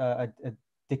implies a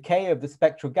decay of the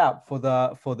spectral gap for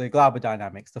the Glauber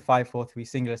dynamics, the 5-4-3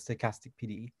 singular stochastic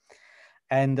PDE.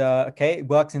 And okay, it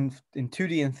works in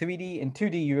 2D and 3D. In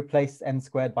 2D, you replace n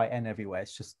squared by n everywhere.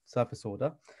 It's just surface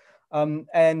order.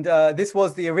 And this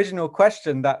was the original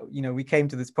question that we came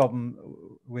to this problem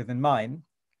with in mind.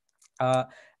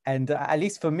 And at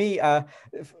least for me,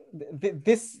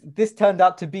 this turned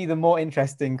out to be the more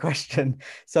interesting question.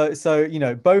 So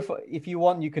both, if you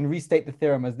want, you can restate the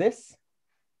theorem as this,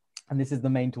 and this is the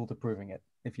main tool to proving it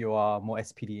if you are more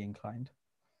SPD inclined.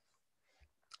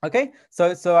 Okay,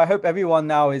 so I hope everyone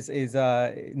now knows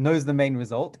the main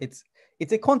result. It's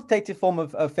a quantitative form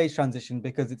of phase transition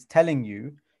because it's telling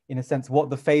you, in a sense, what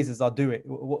the phases are doing,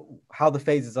 how the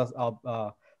phases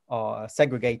are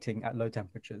segregating at low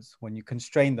temperatures when you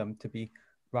constrain them to be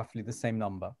roughly the same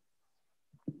number.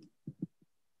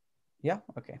 Yeah,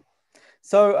 okay.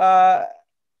 So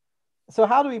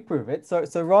how do we prove it?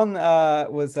 So Ron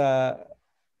was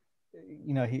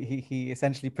he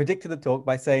essentially predicted the talk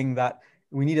by saying that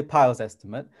we need a piles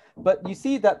estimate, but you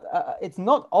see that it's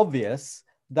not obvious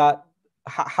that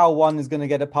how one is going to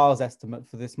get a piles estimate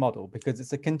for this model, because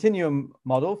it's a continuum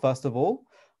model, first of all,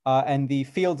 and the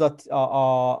fields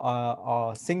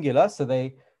are singular. So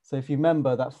if you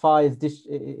remember that phi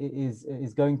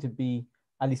is going to be,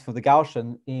 at least for the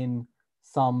Gaussian, in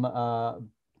some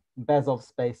Bezov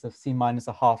space of C minus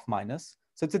a half minus.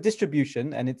 So it's a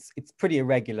distribution, and it's pretty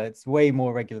irregular. It's way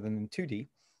more regular than in 2D.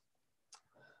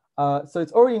 So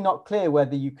it's already not clear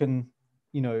whether you can,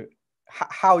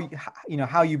 how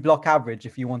you block average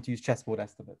if you want to use chessboard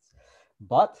estimates.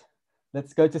 But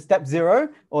let's go to step 0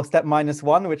 or step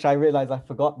 -1, which I realized I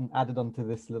forgot and added onto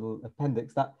this little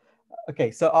appendix. Okay,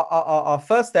 so our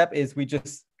first step is we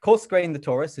just coarse grain the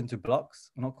torus into blocks.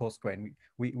 Not coarse grain.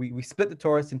 We split the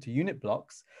torus into unit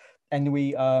blocks, and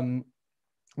we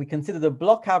consider the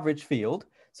block average field.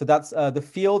 So that's the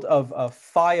field of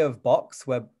phi of box,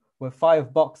 where phi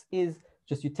of box is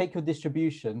just, you take your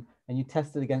distribution and you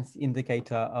test it against the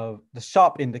indicator of the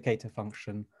sharp indicator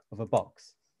function of a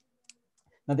box.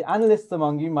 Now, the analysts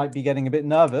among you might be getting a bit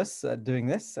nervous doing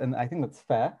this, and I think that's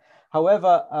fair.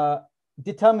 However,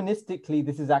 deterministically,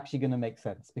 this is actually going to make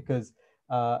sense, because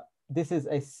this is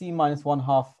a C minus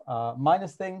 1/2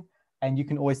 minus thing, and you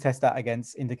can always test that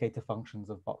against indicator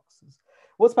functions of boxes.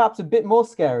 What's perhaps a bit more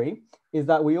scary is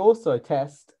that we also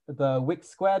test the Wick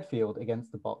squared field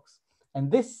against the box.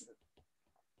 And this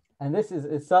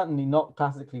is certainly not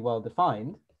classically well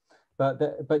defined,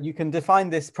 but you can define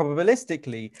this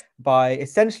probabilistically by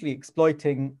essentially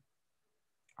exploiting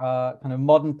kind of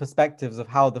modern perspectives of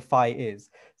how the phi is.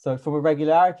 So from a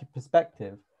regularity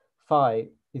perspective, phi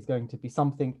is going to be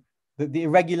something, the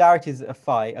irregularities of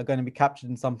phi are going to be captured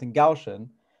in something Gaussian,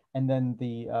 and then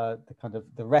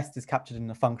the rest is captured in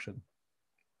a function.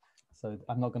 So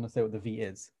I'm not going to say what the V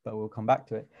is, but we'll come back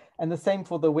to it. And the same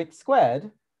for the Wick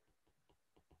squared.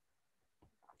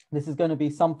 This is going to be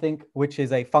something which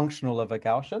is a functional of a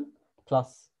Gaussian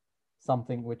plus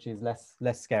something which is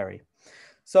less scary.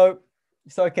 So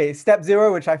okay, step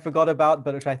 0, which I forgot about,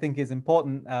 but which I think is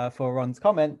important for Ron's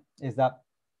comment, is that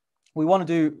we want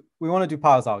to do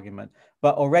Piles argument,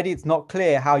 but already it's not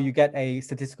clear how you get a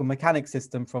statistical mechanics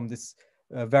system from this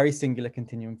very singular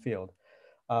continuum field.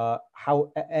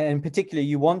 And particularly,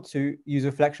 you want to use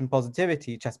reflection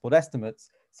positivity chessboard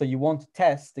estimates, so you want to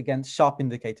test against sharp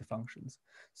indicator functions.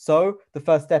 So the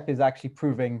first step is actually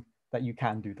proving that you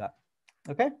can do that.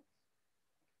 Okay.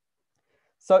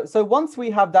 So once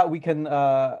we have that, we can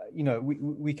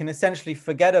we can essentially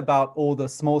forget about all the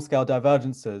small scale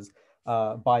divergences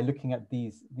by looking at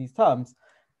these terms.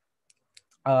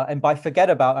 And by forget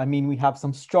about, I mean we have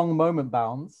some strong moment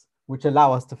bounds which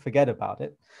allow us to forget about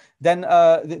it. Then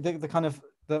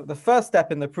the first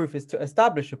step in the proof is to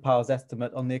establish a Piles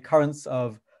estimate on the occurrence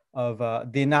of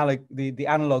the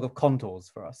analog of contours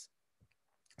for us.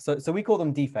 So we call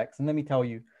them defects, and let me tell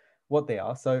you what they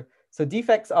are. So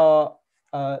defects are,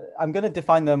 I'm going to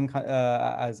define them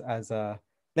as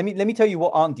let me tell you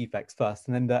what aren't defects first,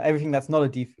 and then everything that's not a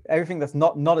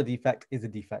defect is a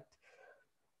defect.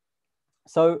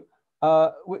 So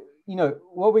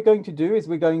what we're going to do is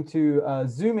we're going to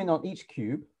zoom in on each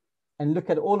cube and look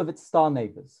at all of its star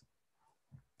neighbors.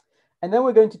 And then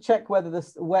we're going to check whether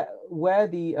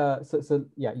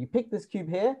you pick this cube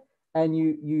here and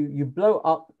you blow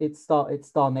up its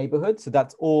star neighborhood. So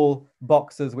that's all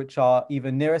boxes which are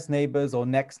either nearest neighbors or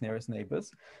next nearest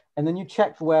neighbors. And then you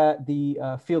check where the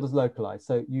field is localized.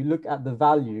 So you look at the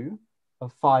value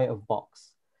of phi of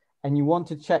box, and you want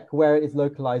to check where it is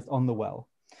localized on the well.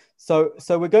 So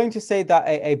we're going to say that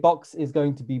a box is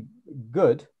going to be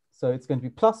good. So it's going to be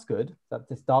plus good, that's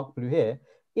this dark blue here,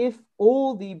 if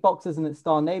all the boxes in its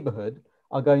star neighborhood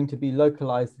are going to be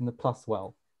localized in the plus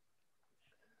well.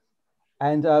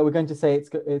 And we're going to say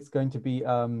it's going to be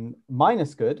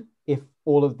minus good if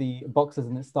all of the boxes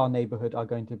in its star neighborhood are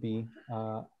going to be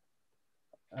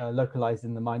localized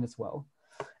in the minus well.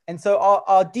 And so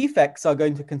our defects are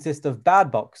going to consist of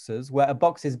bad boxes, where a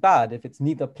box is bad if it's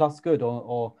neither plus good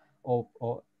or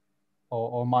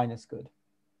minus good.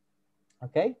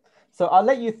 Okay, so I'll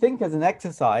let you think as an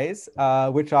exercise,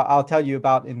 which I'll tell you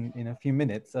about in a few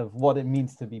minutes, of what it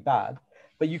means to be bad.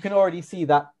 But you can already see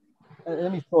that.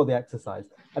 Let me draw the exercise.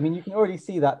 I mean, you can already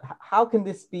see that. How can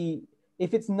this be,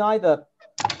 if it's neither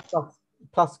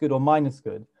plus good or minus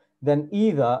good, then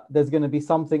either there's going to be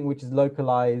something which is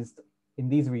localized in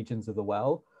these regions of the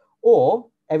well, or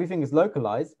everything is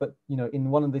localized, but in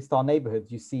one of the star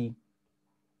neighborhoods, you see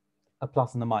a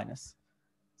plus and a minus.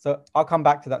 So I'll come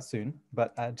back to that soon,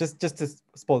 but just to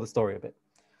spoil the story a bit.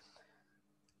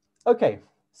 Okay,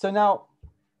 so now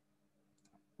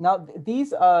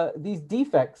these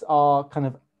defects are kind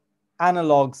of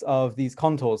analogs of these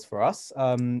contours for us.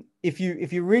 If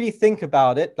you really think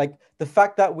about it, like the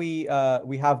fact that we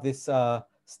have this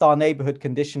star neighborhood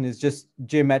condition is just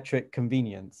geometric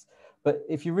convenience. But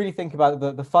if you really think about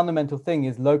it, the fundamental thing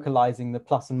is localizing the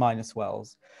plus and minus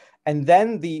wells. And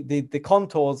then the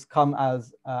contours come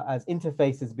as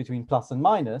interfaces between plus and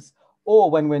minus,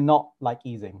 or when we're not like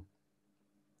easing.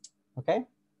 Okay.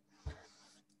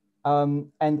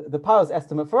 And the Powers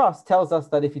estimate for us tells us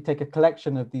that if you take a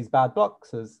collection of these bad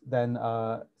boxes, then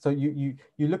so you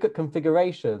look at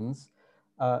configurations.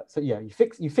 So yeah, you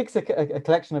fix a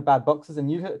collection of bad boxes,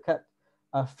 and you look at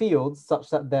fields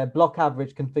such that their block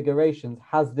average configurations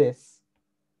has this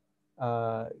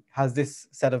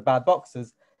set of bad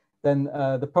boxes. Then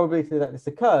the probability that this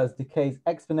occurs decays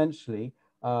exponentially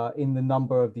in the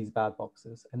number of these bad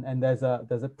boxes. And there's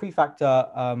a prefactor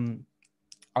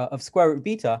of square root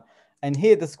beta, and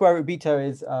here the square root beta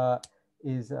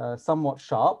is somewhat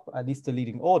sharp, at least the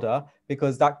leading order,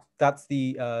 because that's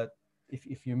the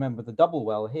if you remember the double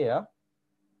well here,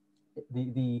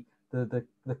 the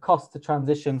cost to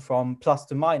transition from plus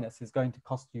to minus is going to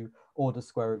cost you order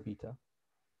square root beta.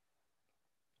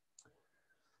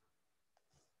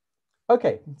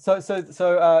 Okay, so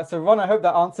Ron, I hope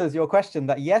that answers your question.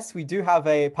 That yes, we do have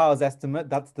a Powers estimate.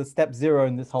 That's the step 0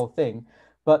 in this whole thing.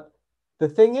 But the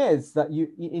thing is that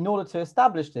in order to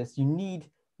establish this, you need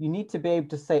to be able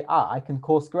to say, I can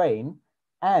coarse grain,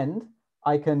 and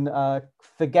I can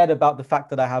forget about the fact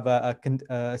that I have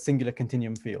a singular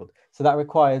continuum field. So that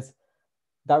requires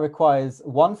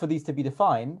 1, for these to be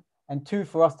defined, and 2,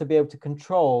 for us to be able to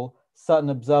control certain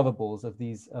observables of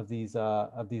these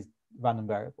random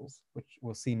variables, which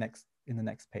we'll see next in the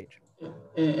next page.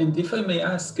 And if I may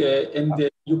ask,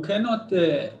 you cannot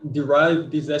derive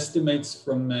these estimates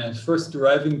from first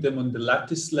deriving them on the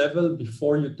lattice level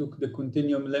before you took the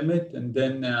continuum limit, and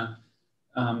then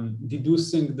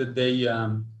deducing that they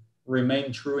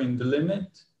remain true in the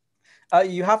limit?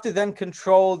 You have to then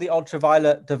control the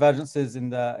ultraviolet divergences in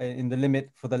the limit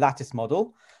for the lattice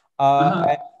model.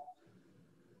 Sorry?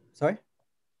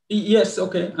 Yes.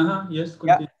 Okay. Yes.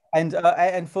 Continue. Yeah.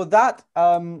 And for that,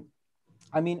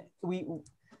 I mean,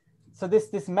 so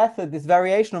this method, this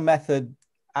variational method,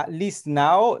 at least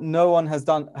now, no one has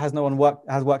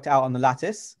worked out on the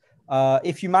lattice.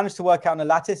 If you manage to work out on the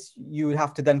lattice, you would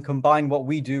have to then combine what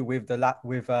we do with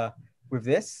with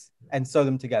this and sew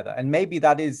them together. And maybe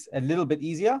that is a little bit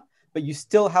easier, but you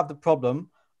still have the problem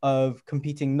of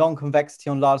competing non-convexity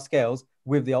on large scales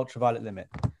with the ultraviolet limit.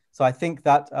 So I think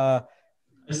that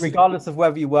regardless of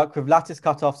whether you work with lattice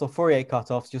cutoffs or Fourier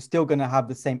cutoffs, you're still going to have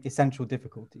the same essential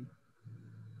difficulty.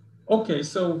 Okay,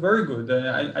 so very good.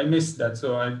 I missed that,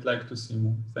 so I'd like to see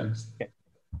more. Thanks. Okay,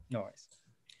 no worries.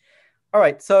 All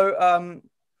right, so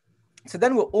so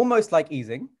then we're almost like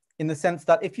easing, in the sense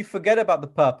that if you forget about the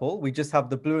purple, we just have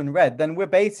the blue and red, then we're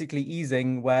basically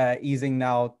easing, where easing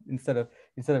now, instead of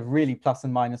really plus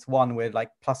and minus 1, we're like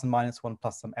plus and minus 1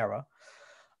 plus some error.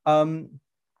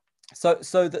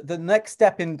 So the next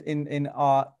step in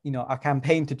our our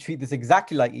campaign to treat this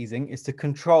exactly like easing is to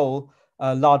control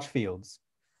large fields.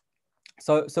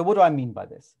 So what do I mean by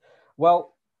this?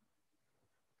 Well,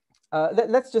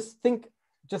 let's just think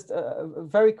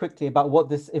very quickly about what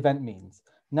this event means.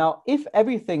 Now, if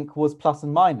everything was plus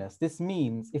and minus, this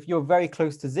means if you're very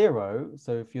close to 0,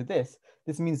 so if you're this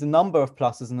means the number of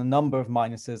pluses and the number of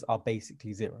minuses are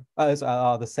basically 0,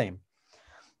 are the same.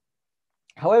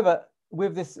 However,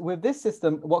 with this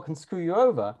system, what can screw you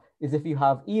over is if you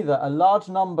have either a large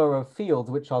number of fields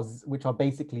which are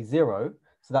basically 0,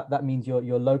 so that means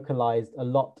you're localized a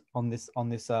lot on this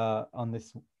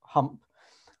hump,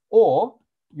 or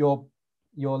you're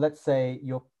let's say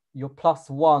you're plus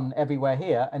 1 everywhere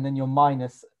here, and then you're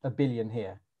minus a billion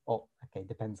here, or okay,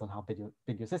 depends on how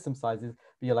big your system size is,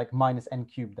 but you're like minus n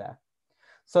cubed there.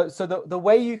 So the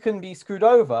way you can be screwed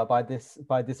over by this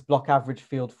block average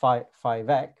field phi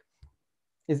vec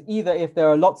is either if there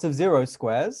are lots of zero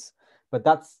squares, but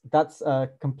that's kind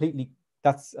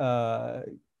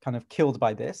of killed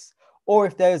by this, or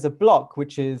if there is a block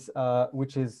which has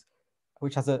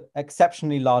an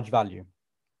exceptionally large value.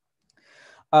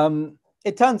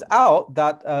 It turns out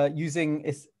that using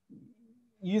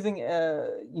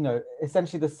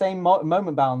essentially the same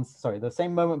moment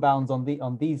bounds on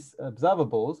these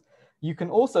observables, you can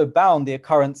also bound the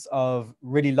occurrence of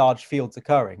really large fields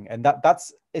occurring, and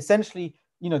that's essentially,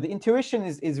 the intuition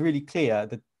is really clear.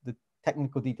 The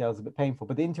technical details are a bit painful,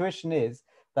 but the intuition is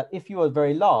that if you are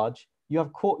very large, you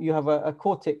have a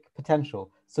quartic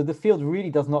potential, so the field really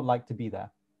does not like to be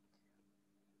there.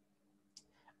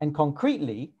 And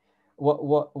concretely,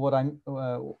 what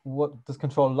does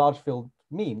control a large field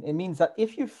mean? It means that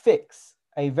if you fix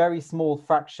a very small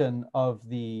fraction of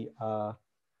the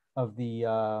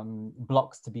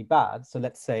blocks to be bad, so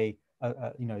let's say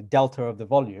delta of the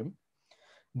volume,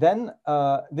 then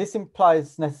this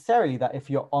implies necessarily that if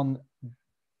you're on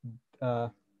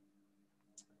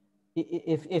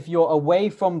if you're away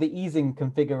from the easing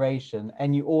configuration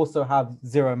and you also have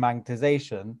zero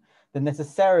magnetization, then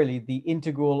necessarily the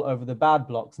integral over the bad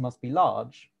blocks must be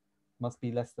large, must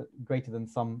be greater than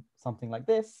something like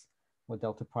this, where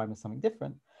delta prime is something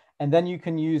different. And then you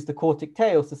can use the quartic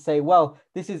tails to say, well,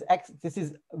 this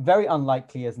is very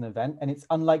unlikely as an event, and it's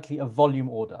unlikely of volume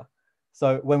order.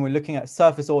 So when we're looking at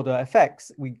surface order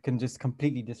effects, we can just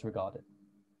completely disregard it.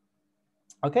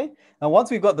 Okay, now once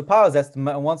we've got the powers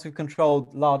estimate and once we've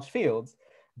controlled large fields,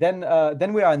 then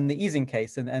we are in the easing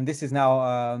case, and this is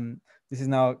now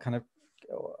kind of,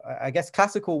 I guess,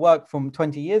 classical work from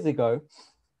 20 years ago,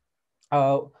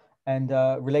 and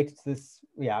related to this.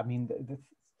 Yeah, I mean,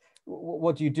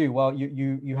 what do you do? Well,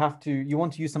 you want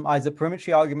to use some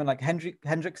isoperimetry argument, like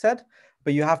Hendrik said,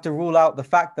 but you have to rule out the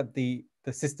fact that the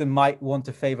system might want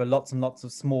to favor lots and lots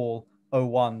of small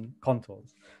O1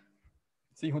 contours.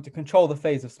 So you want to control the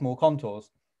phase of small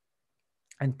contours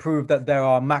and prove that there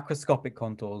are macroscopic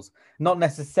contours, not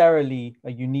necessarily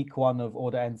a unique one of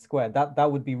order n squared.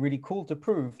 That would be really cool to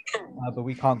prove, but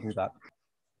we can't do that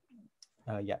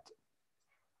yet.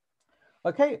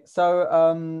 Okay, so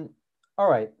all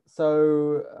right,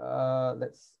 so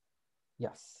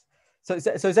yes. So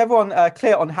is everyone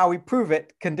clear on how we prove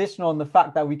it, conditional on the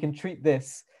fact that we can treat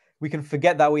this, we can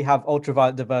forget that we have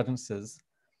ultraviolet divergences?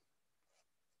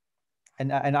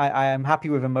 And I am happy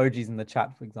with emojis in the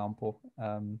chat, for example.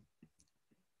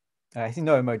 I see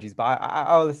no emojis, but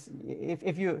I'll,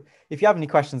 if you have any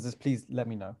questions, just please let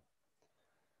me know.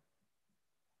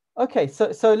 Okay,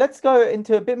 so let's go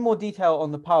into a bit more detail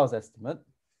on the powers estimate.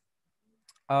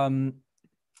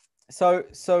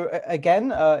 So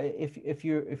again, if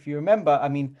you remember, I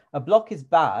mean, a block is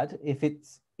bad if it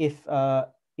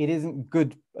isn't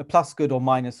good, plus good or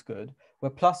minus good,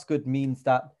 where plus good means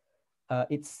that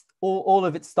it's all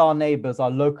of its star neighbors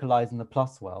are localized in the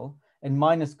plus well, and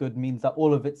minus good means that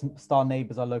all of its star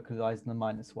neighbors are localized in the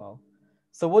minus well.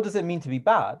 So what does it mean to be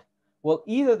bad? Well,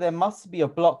 either there must be a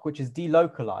block which is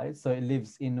delocalized, so it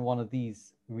lives in one of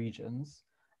these regions,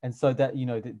 and so that, you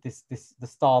know, the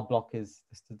star block is,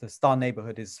 the star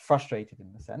neighborhood is frustrated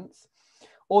in a sense,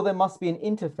 or there must be an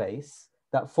interface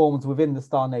that forms within the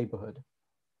star neighborhood.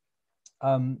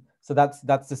 So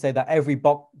that's to say that every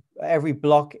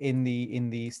block in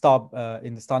the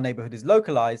star neighborhood is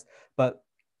localized, but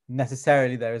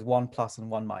necessarily there is one plus and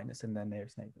one minus in their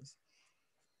nearest neighbors.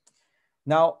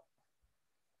 Now,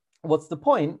 what's the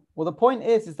point? Well, the point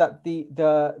is that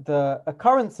the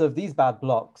occurrence of these bad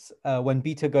blocks when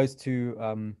beta goes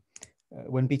to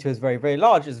when beta is very, very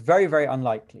large is very, very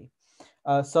unlikely.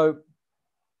 So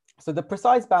the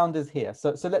precise bound is here.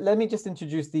 So let me just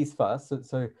introduce these first.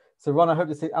 So Ron, I hope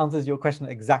this answers your question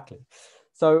exactly.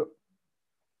 So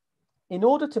in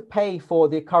order to pay for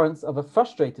the occurrence of a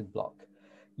frustrated block,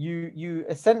 you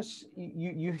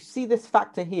essentially see this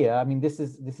factor here. I mean, this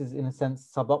is in a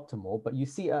sense suboptimal, but you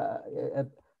see a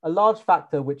large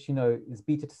factor which, you know, is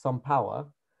beta to some power,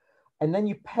 and then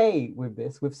you pay with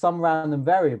this with some random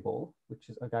variable, which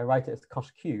is, okay, I write it as cosh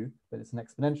q, but it's an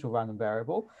exponential random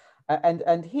variable,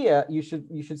 and here you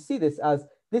should see this as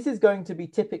this is going to be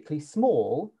typically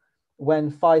small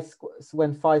when phi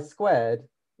squared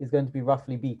is going to be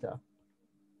roughly beta.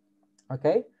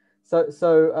 Okay,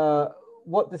 so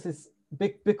what this is,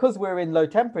 because we're in low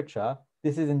temperature,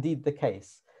 this is indeed the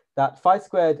case that phi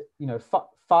squared, you know,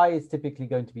 phi is typically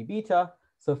going to be beta,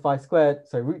 so phi squared,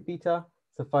 so root beta,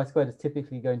 so phi squared is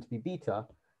typically going to be beta,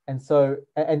 And so,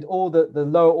 and all the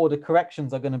lower order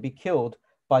corrections are going to be killed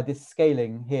by this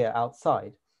scaling here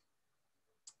outside.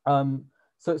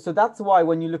 So that's why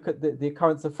when you look at the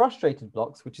occurrence of frustrated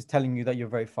blocks, which is telling you that you're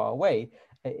very far away,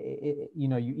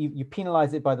 you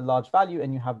penalize it by the large value,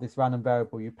 and you have this random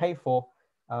variable you pay for,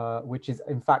 which is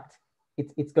in fact,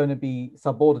 it's going to be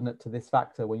subordinate to this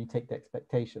factor when you take the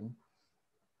expectation.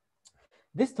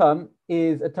 This term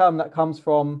is a term that comes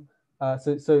from,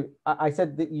 so I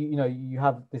said that you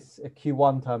have this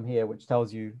Q1 term here, which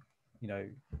tells you,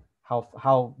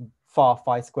 how far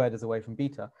phi squared is away from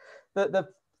beta. The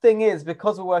thing is,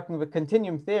 because we're working with a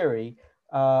continuum theory,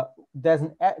 there's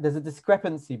a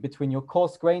discrepancy between your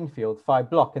coarse grain field phi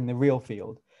block and the real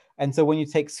field. And so when you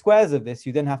take squares of this,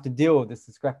 you then have to deal with this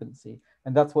discrepancy.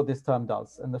 And that's what this term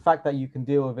does. And the fact that you can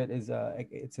deal with it is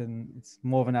it's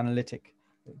more of an analytic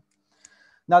thing.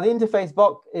 Now the interface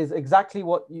block is exactly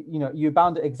what you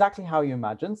bound it exactly how you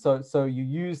imagine. So you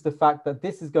use the fact that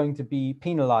this is going to be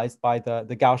penalized by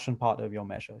the Gaussian part of your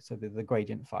measure, so the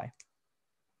gradient phi.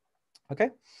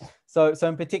 Okay, so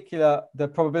in particular, the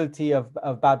probability of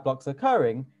bad blocks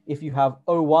occurring if you have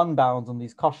O1 bounds on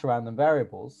these Koch random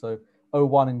variables, so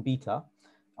O1 and beta,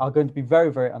 are going to be very,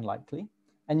 very unlikely.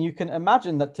 And you can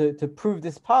imagine that to prove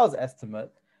this Powers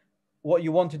estimate, what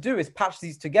you want to do is patch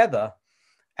these together,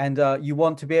 and you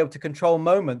want to be able to control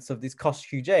moments of these Koch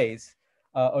QJs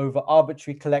over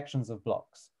arbitrary collections of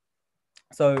blocks.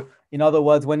 So in other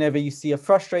words, whenever you see a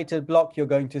frustrated block, you're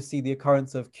going to see the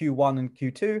occurrence of Q1 and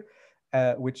Q2,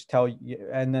 which tell you,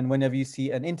 and then whenever you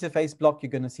see an interface block, you're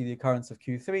going to see the occurrence of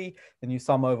Q3. Then you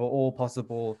sum over all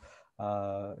possible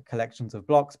collections of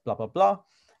blocks, blah, blah, blah.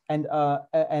 And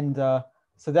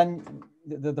so then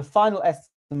the final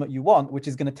estimate you want, which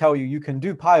is going to tell you can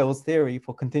do Peierls theory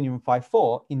for continuum phi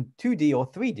 4 in 2D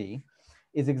or 3D,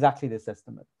 is exactly this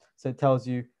estimate. So it tells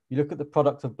you, you look at the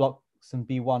product of blocks in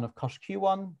B1 of Koch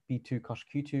Q1, B2 Koch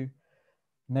Q2,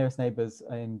 nearest neighbors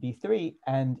in B3,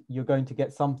 and you're going to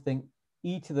get something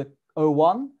e to the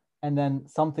O1, and then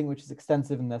something which is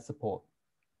extensive in their support.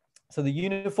 So the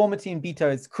uniformity in beta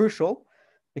is crucial,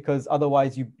 because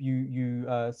otherwise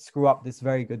you screw up this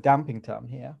very good damping term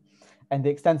here. And the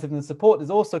extensiveness support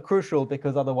is also crucial,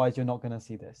 because otherwise you're not going to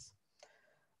see this.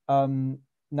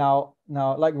 Now,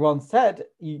 like Ron said,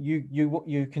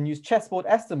 you can use chessboard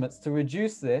estimates to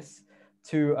reduce this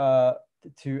to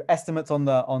estimates on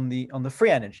the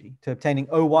free energy, to obtaining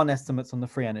O1 estimates on the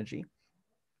free energy,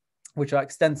 which are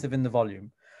extensive in the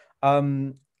volume.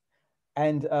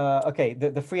 Okay,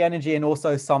 the free energy and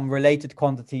also some related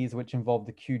quantities which involve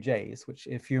the QJs, which,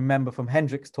 if you remember from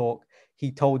Hendrik's talk,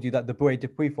 he told you that the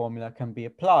Bouet-Dupuy formula can be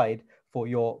applied for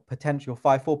your potential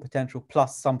phi 4 potential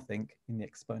plus something in the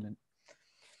exponent.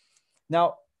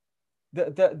 Now,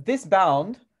 this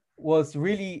bound was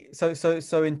really so in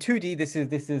 2D. This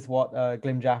is what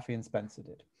Glim, Jaffe, and Spencer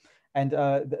did, and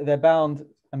they're bound.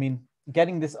 I mean,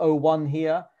 getting this O1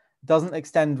 here doesn't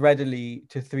extend readily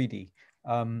to 3D.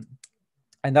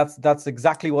 And that's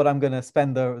exactly what I'm going to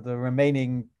spend the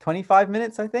remaining 25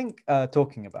 minutes, I think,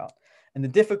 talking about. And the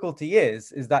difficulty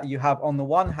is that you have, on the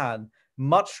one hand,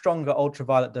 much stronger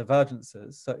ultraviolet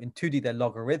divergences. So in 2D, they're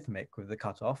logarithmic with the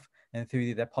cutoff, and in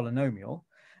 3D, they're polynomial.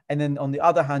 And then on the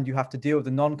other hand, you have to deal with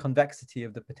the non-convexity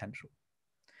of the potential.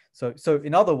 So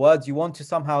in other words, you want to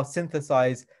somehow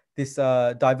synthesize this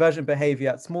divergent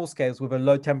behavior at small scales with a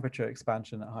low temperature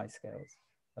expansion at high scales,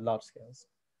 at large scales.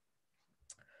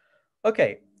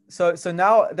 Okay, so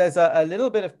now there's a little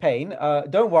bit of pain.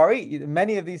 Don't worry,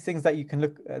 many of these things that you can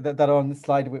look that are on the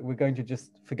slide, we're going to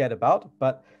just forget about.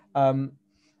 But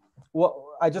what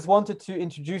I just wanted to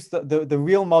introduce the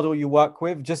real model you work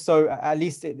with, just so at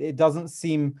least it doesn't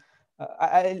seem,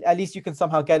 at least you can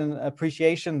somehow get an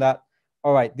appreciation that,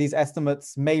 all right, these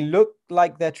estimates may look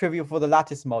like they're trivial for the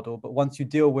lattice model, but once you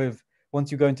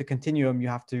go into continuum, you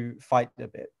have to fight a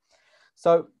bit.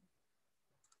 So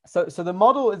the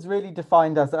model is really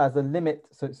defined as a limit.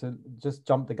 So just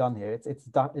jump the gun here.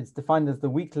 It's defined as the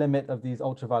weak limit of these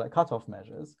ultraviolet cutoff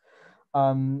measures.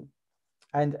 And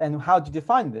how do you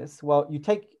define this? Well, you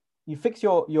fix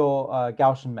your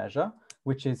Gaussian measure,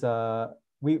 which is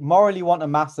we morally want a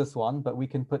massless one, but we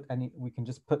can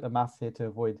just put a mass here to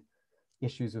avoid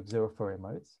issues with zero Fourier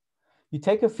modes. You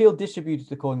take a field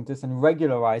distributed according to this and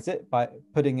regularize it by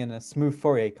putting in a smooth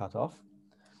Fourier cutoff.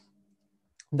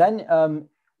 Then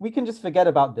we can just forget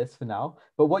about this for now.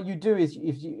 But what you do is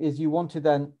you want to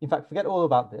then, in fact, forget all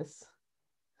about this.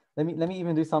 Let me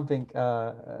even do something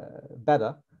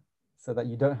better, so that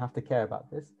you don't have to care about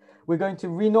this. We're going to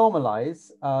renormalize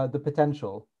the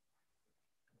potential.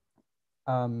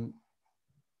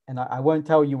 and I won't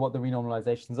tell you what the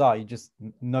renormalizations are. You just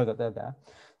know that they're there.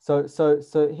 So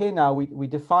here now we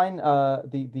define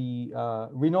the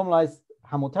renormalized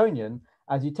Hamiltonian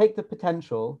as you take the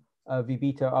potential V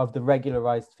beta of the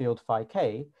regularized field phi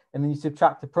k, and then you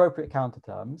subtract appropriate counter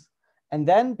terms. And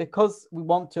then because we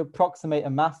want to approximate a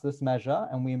massless measure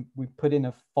and we put in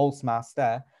a false mass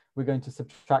there, we're going to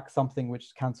subtract something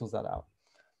which cancels that out.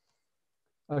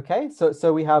 Okay,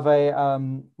 so we have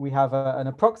an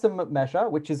approximate measure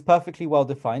which is perfectly well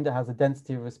defined. It has a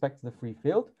density with respect to the free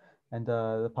field, and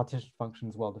the partition function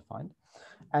is well defined.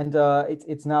 And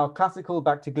it's now classical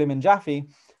back to Glim and Jaffe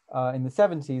in the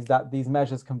 70s that these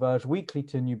measures converge weakly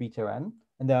to nu beta n.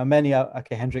 And there are many,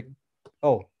 okay, Hendrik,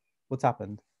 oh, what's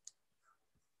happened?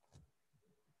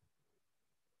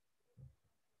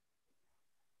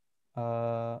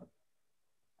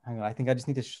 Hang on, I think I just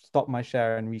need to stop my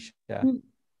share and reshare.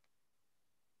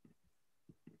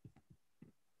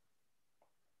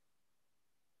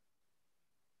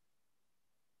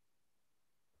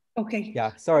 Okay.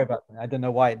 Yeah, sorry about that. I don't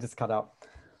know why it just cut out.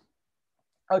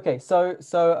 Okay, so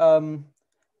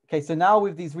now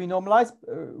with these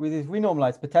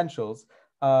renormalized potentials,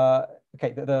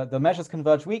 okay, the measures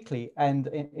converge weakly, and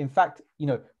in fact, you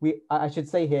know, I should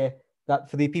say here that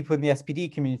for the people in the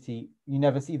SPD community, you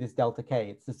never see this delta k.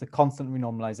 It's just a constant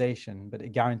renormalization, but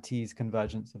it guarantees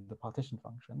convergence of the partition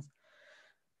functions.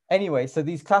 Anyway, so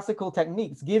these classical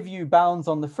techniques give you bounds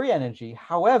on the free energy.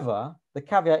 However, the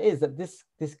caveat is that this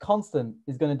constant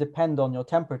is going to depend on your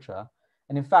temperature.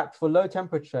 And in fact, for low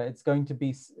temperature, it's going to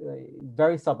be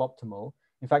very suboptimal.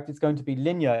 In fact, it's going to be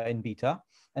linear in beta.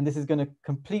 And this is going to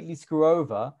completely screw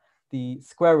over the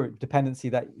square root dependency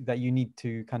that you need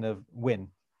to kind of win.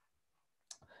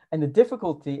 And the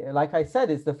difficulty, like I said,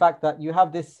 is the fact that you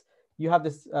have this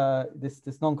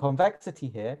non-convexity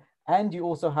here, and you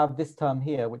also have this term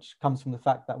here, which comes from the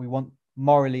fact that we want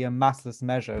morally a massless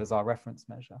measure as our reference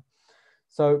measure.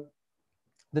 So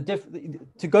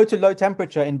to go to low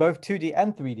temperature in both 2D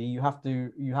and 3D, you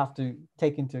have to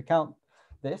take into account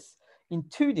this. In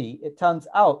 2D, it turns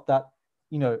out that,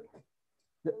 you know,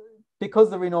 because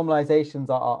the renormalizations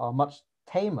are much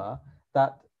tamer,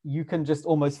 that you can just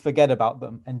almost forget about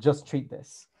them and just treat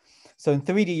this. So in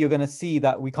 3D, you're going to see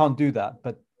that we can't do that,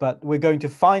 but we're going to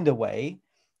find a way,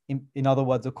 in other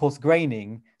words, of course,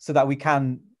 graining, so that we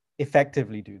can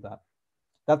effectively do that.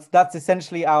 That's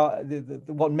essentially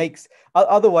what makes,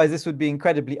 otherwise this would be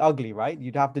incredibly ugly, right?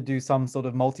 You'd have to do some sort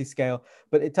of multi-scale,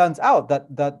 but it turns out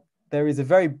that there is a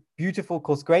very beautiful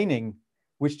coarse graining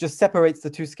which just separates the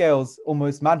two scales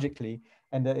almost magically.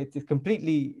 And it's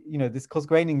completely, you know, this coarse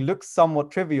graining looks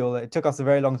somewhat trivial. It took us a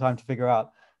very long time to figure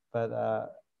out, but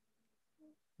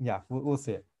yeah, we'll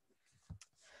see it.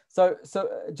 So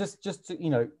just to, you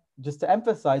know, just to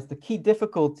emphasize, the key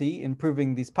difficulty in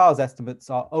proving these powers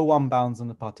estimates are O1 bounds on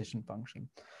the partition function.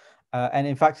 And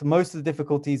in fact, most of the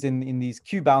difficulties in these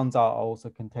Q bounds are also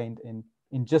contained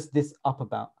in just this upper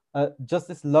bound, just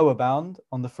this lower bound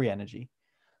on the free energy.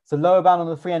 So lower bound on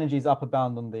the free energy is upper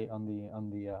bound on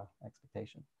the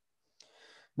expectation.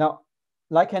 Now,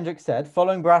 like Hendrik said,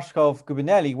 following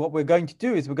Brashkov-Gubinelli, what we're going to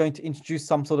do is we're going to introduce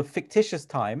some sort of fictitious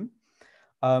time.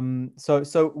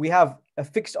 So we have a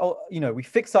fixed, you know, we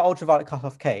fix our ultraviolet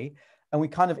cutoff K, and we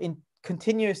kind of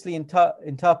continuously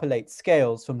interpolate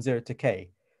scales from 0 to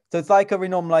K. So it's like a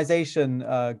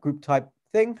renormalization group type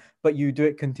thing, but you do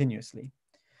it continuously.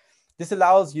 This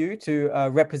allows you to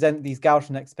represent these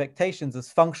Gaussian expectations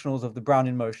as functionals of the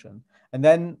Brownian motion. And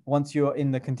then once you're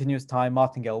in the continuous time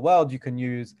martingale world, you can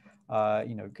use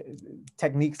you know,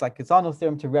 techniques like Gazzano's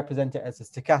theorem to represent it as a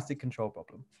stochastic control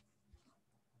problem.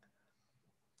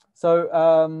 So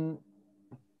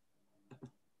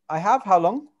I have how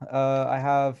long? I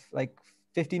have like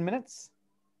 15 minutes.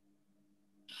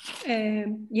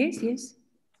 Yes.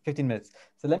 15 minutes.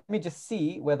 So let me just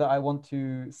see whether I want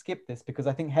to skip this, because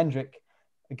I think Hendrik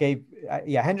gave,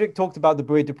 Hendrik talked about the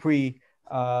Brouet-Dupuy,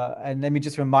 and let me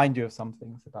just remind you of some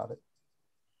things about it.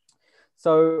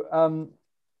 So,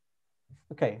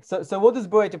 okay, so what does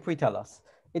Brouet-Dupuy tell us?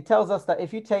 It tells us that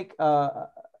if you take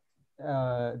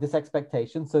this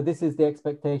expectation, so this is the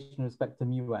expectation with respect to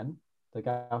mu n, the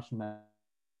Gaussian measure,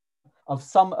 of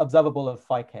some observable of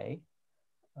phi k,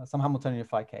 some Hamiltonian of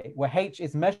phi k, where h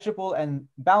is measurable and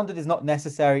bounded is not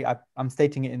necessary. I'm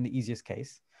stating it in the easiest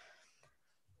case.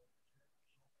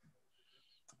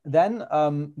 Then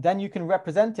you can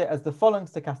represent it as the following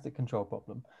stochastic control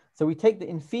problem. So we take the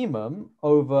infimum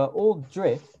over all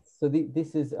drifts. So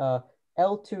this is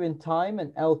L2 in time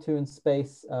and L2 in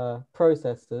space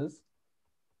processes,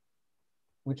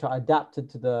 which are adapted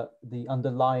to the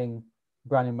underlying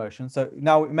Brownian motion. So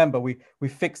now remember, we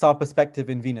fix our perspective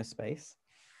in Venus space.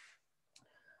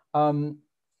 And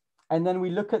then we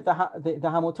look at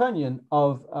the Hamiltonian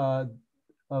of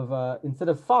instead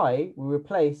of phi, we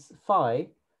replace phi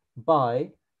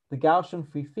by the Gaussian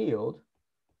free field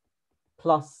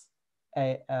plus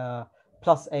a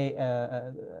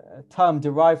term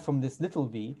derived from this little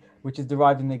v, which is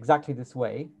derived in exactly this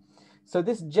way. So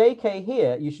this JK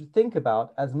here, you should think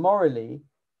about as morally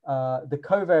the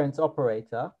covariance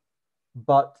operator,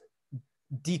 but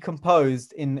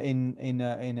decomposed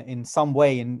in some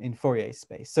way in Fourier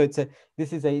space. So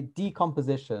this is a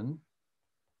decomposition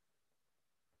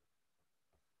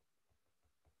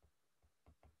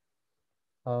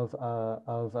of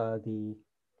the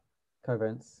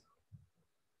covariance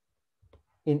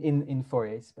in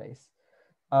Fourier space.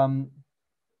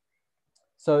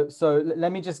 So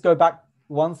let me just go back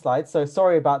one slide. So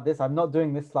sorry about this. I'm not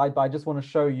doing this slide, but I just want to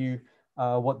show you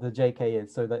what the JK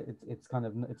is, so that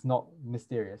it's not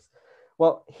mysterious.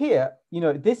 Well, here,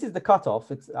 this is the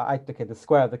cutoff. Okay, the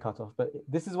square of the cutoff, but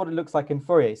this is what it looks like in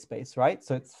Fourier space, right?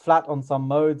 So it's flat on some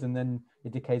modes, and then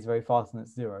it decays very fast, and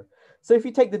it's 0. So if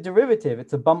you take the derivative,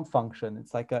 it's a bump function.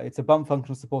 It's a bump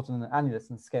function supported in an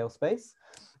annulus in scale space.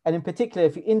 And in particular,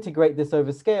 if you integrate this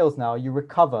over scales now, you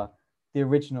recover the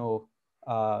original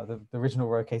the original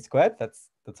rho k squared. That's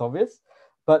obvious.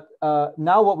 But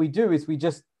now what we do is we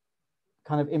just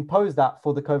kind of impose that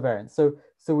for the covariance. So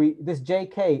this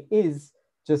JK is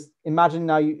just, imagine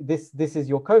now this is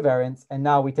your covariance, and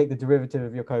now we take the derivative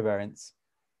of your covariance.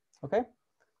 Okay.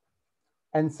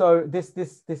 And so this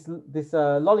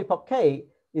lollipop K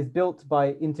is built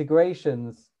by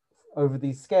integrations over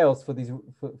these scales for these.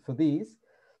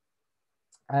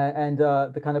 And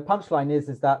the kind of punchline is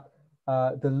that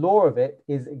the law of it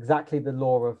is exactly the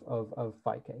law of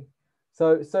phi K.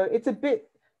 So it's a bit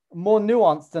more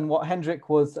nuanced than what Hendrik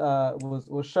was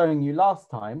showing you last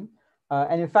time.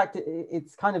 And in fact,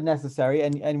 it's kind of necessary,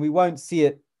 and we won't see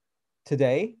it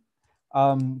today.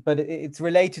 But it's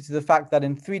related to the fact that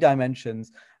in 3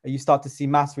 dimensions, you start to see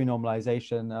mass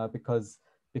renormalization because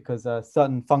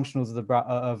certain functionals of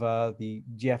the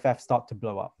GFF start to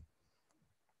blow up.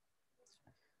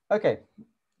 Okay,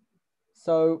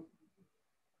 so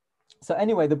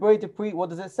anyway, the Broglie-Dupuy, what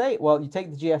does it say? Well, you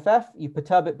take the GFF, you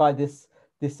perturb it by this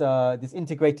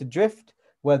integrated drift,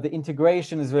 where the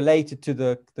integration is related to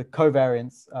the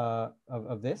covariance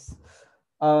of this.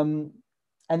 And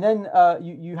then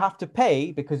you have to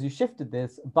pay, because you shifted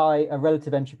this, by a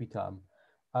relative entropy term.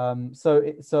 So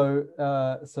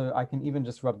I can even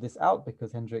just rub this out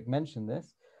because Hendrik mentioned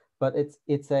this, but it's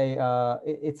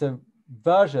a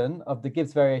version of the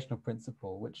Gibbs variational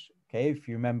principle, which, okay, if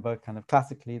you remember, kind of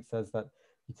classically, it says that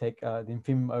you take the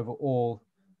infimum over all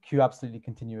Q absolutely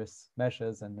continuous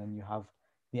measures, and then you have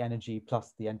the energy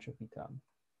plus the entropy term.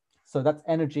 So that's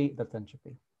energy, that's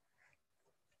entropy.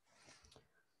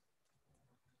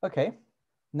 Okay,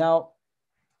 now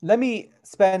let me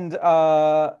spend 2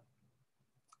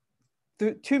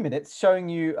 minutes showing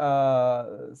you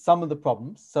some of the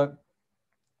problems. So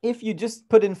if you just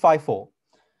put in phi 4,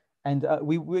 and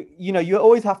you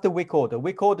always have to Wick order.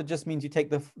 Wick order just means you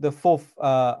take the fourth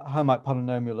Hermite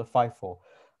polynomial of phi 4.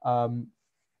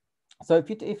 So if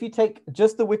you take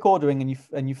just the Wick ordering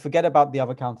and you forget about the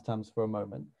other counter terms for a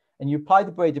moment, and you apply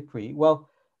the Broglie-Dupuy, well,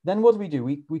 then what do?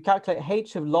 We calculate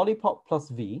h of lollipop plus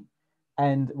v,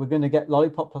 and we're going to get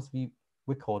lollipop plus v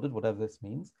Wick ordered, whatever this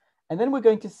means. And then we're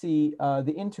going to see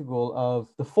the integral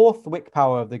of the 4th Wick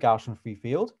power of the Gaussian free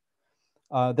field.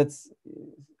 That's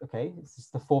okay. It's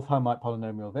just the 4th Hermite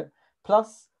polynomial of it,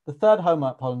 plus the 3rd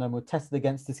Hermite polynomial tested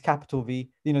against this capital V.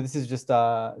 This is just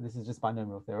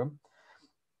binomial theorem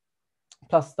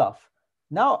plus stuff.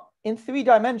 Now, in 3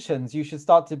 dimensions, you should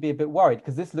start to be a bit worried,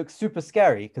 because this looks super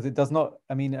scary, because it does not.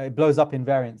 I mean, it blows up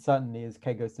invariant certainly as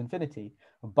k goes to infinity.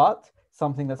 But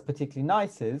something that's particularly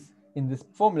nice is in this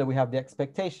formula we have the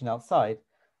expectation outside.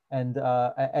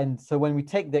 And so when we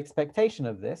take the expectation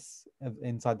of this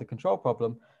inside the control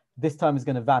problem, this term is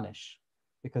going to vanish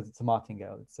because it's a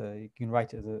martingale. You can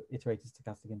write it as an iterated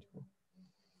stochastic integral.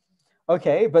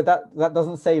 Okay, but that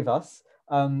doesn't save us.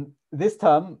 This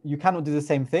term, you cannot do the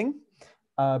same thing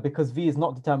because V is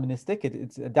not deterministic.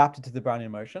 It's adapted to the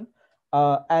Brownian motion.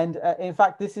 And in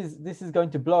fact, this is going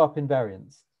to blow up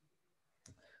invariance.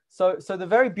 So the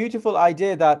very beautiful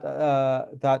idea that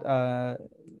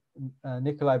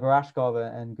Nikolai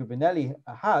Barashkov and Gubinelli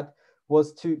had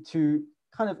was to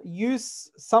kind of use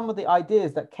some of the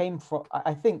ideas that came from,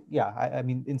 I think, I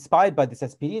mean, inspired by this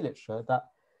SPD literature, that,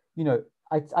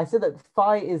 I said that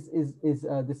phi is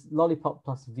this lollipop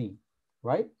plus V,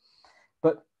 right?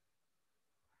 But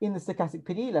in the stochastic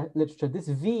PD literature, this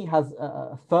V has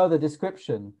a further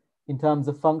description in terms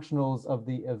of functionals of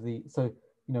the so,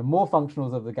 more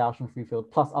functionals of the Gaussian free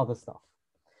field plus other stuff.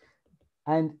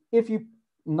 And if you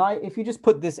just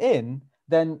put this in,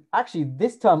 then actually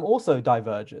this term also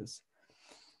diverges.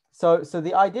 So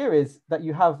the idea is that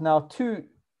you have now two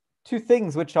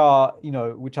things which are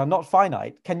not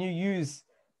finite. Can you use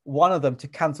one of them to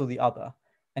cancel the other?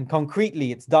 And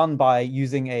concretely, it's done by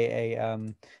using a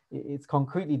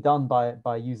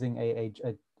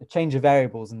change of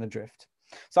variables in the drift.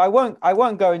 So I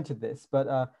won't go into this,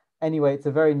 but anyway, it's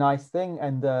a very nice thing,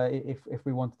 and if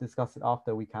we want to discuss it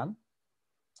after, we can.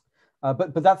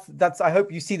 But that's I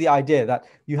hope you see the idea that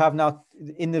you have now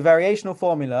in the variational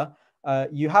formula,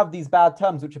 you have these bad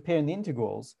terms which appear in the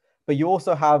integrals, but you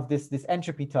also have this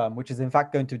entropy term, which is in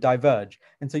fact going to diverge.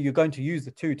 And so you're going to use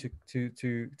the two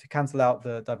to cancel out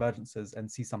the divergences and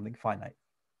see something finite.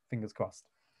 Fingers crossed.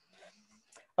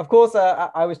 Of course,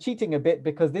 I was cheating a bit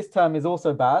because this term is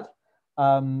also bad,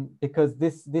 because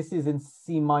this is in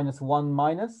C-1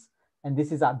 minus, and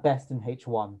this is at best in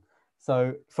H1.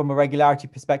 So from a regularity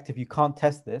perspective, you can't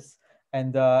test this.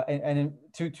 And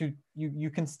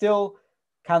you can still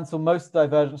cancel most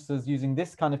divergences using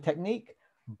this kind of technique,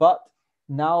 but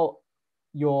now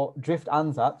your drift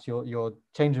ansatz, your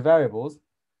change of variables,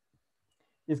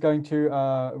 is going to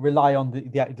rely on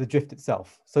the drift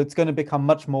itself. So it's going to become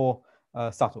much more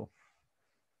subtle.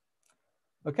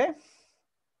 Okay.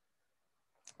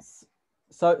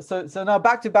 So now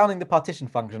back to bounding the partition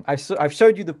function. I've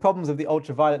showed you the problems of the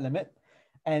ultraviolet limit,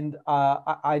 and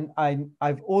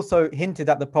I've also hinted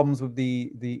at the problems with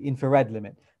the infrared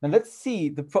limit. Now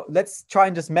let's try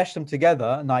and just mesh them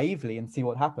together naively and see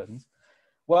what happens.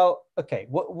 Well, okay,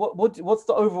 what's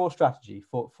the overall strategy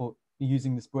for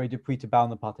using this Bouet-Dupuy to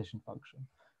bound the partition function?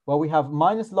 Well, we have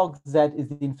minus log z is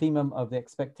the infimum of the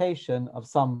expectation of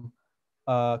some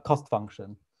cost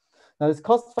function. Now, this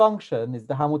cost function is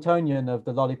the Hamiltonian of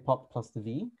the lollipop plus the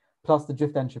v plus the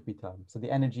drift entropy term, so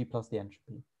the energy plus the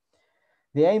entropy.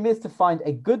 The aim is to find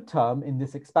a good term in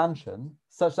this expansion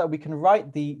such that we can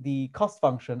write the cost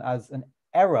function as an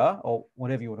error, or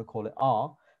whatever you want to call it,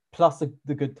 r, plus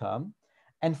the good term.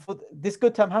 And for this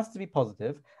good term has to be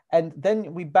positive. And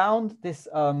then we bound this,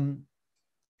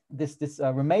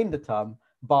 remainder term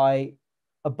by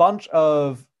a bunch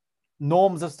of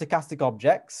norms of stochastic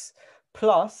objects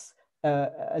plus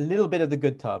a little bit of the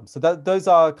good term. So those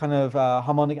are kind of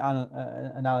harmonic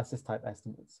analysis type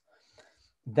estimates.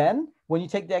 Then when you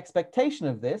take the expectation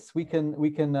of this, we can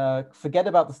forget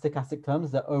about the stochastic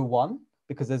terms, they're O1,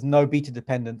 because there's no beta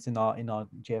dependence in our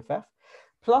GFF,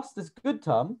 plus this good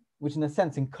term, which in a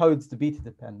sense encodes the beta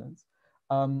dependence.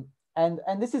 And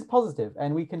this is positive,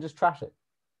 and we can just trash it.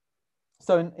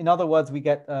 So in other words, we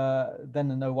get then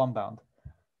an O1 bound.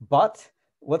 But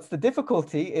what's the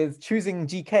difficulty is choosing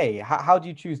GK. How do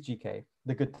you choose GK,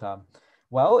 the good term?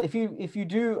 Well, if you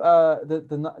do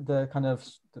the kind of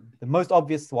the most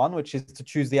obvious one, which is to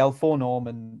choose the L4 norm,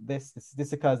 and this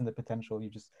occurs in the potential, you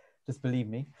just believe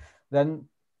me, then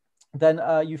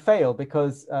you fail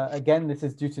because again, this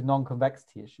is due to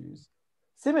non-convexity issues.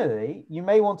 Similarly, you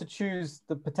may want to choose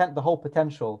the whole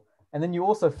potential, and then you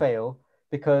also fail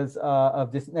because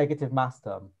of this negative mass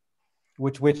term,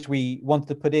 which we want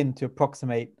to put in to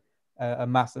approximate a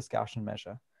massless Gaussian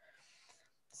measure.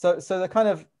 So the kind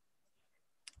of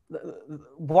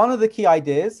one of the key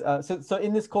ideas, so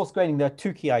in this coarse graining, there are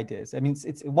two key ideas. I mean,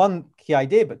 it's one key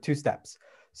idea, but two steps.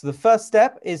 So the first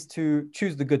step is to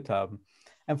choose the good term.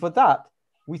 And for that,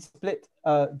 we split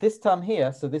this term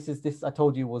here. So this I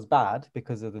told you was bad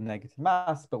because of the negative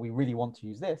mass, but we really want to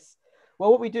use this.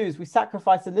 Well, what we do is we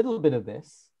sacrifice a little bit of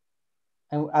this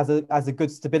and as a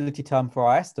good stability term for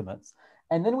our estimates.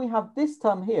 And then we have this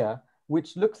term here,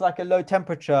 which looks like a low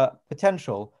temperature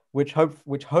potential, which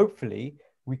hopefully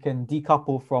we can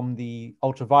decouple from the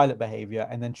ultraviolet behavior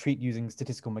and then treat using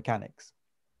statistical mechanics.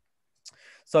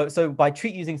 So by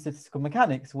treat using statistical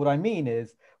mechanics, what I mean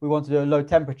is we want to do a low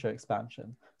temperature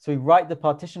expansion. So we write the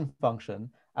partition function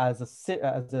as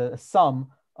a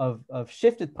sum of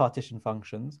shifted partition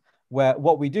functions, where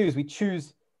what we do is we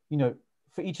choose,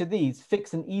 for each of these,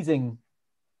 fix an easing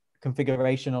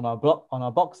configuration on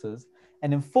our boxes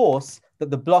and enforce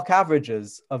that the block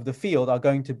averages of the field are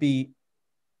going to be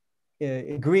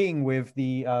agreeing with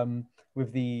the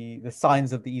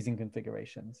signs of the easing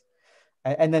configurations,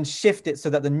 and then shift it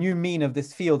so that the new mean of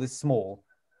this field is small.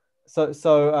 So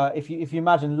if you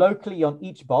imagine locally on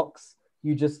each box,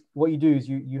 what you do is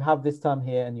you have this term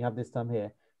here and you have this term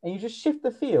here, and you just shift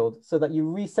the field so that you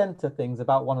recenter things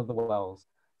about one of the wells.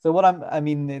 So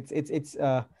it's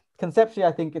conceptually,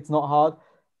 I think it's not hard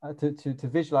to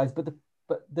visualize, but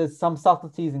there's some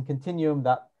subtleties in continuum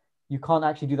that you can't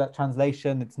actually do that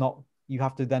translation. It's not you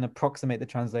have to then approximate the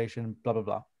translation, blah, blah,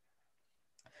 blah.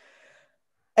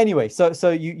 Anyway,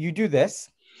 so you do this.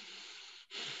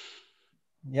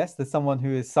 Yes, there's someone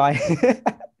who is sighing.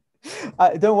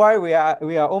 Don't worry, we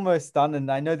are almost done,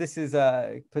 and I know this is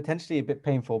potentially a bit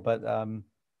painful, but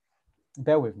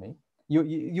bear with me.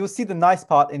 You'll see the nice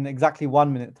part in exactly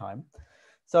 1 minute time.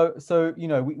 So you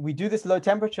know, we do this low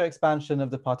temperature expansion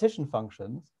of the partition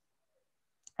functions,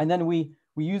 and then we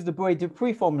use the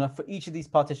Bouet-Dupree formula for each of these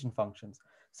partition functions.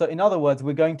 So in other words,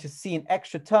 we're going to see an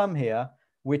extra term here,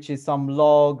 which is some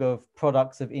log of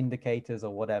products of indicators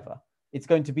or whatever. It's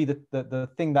going to be the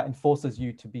thing that enforces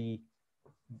you to be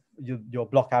your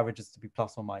block averages to be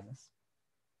plus or minus.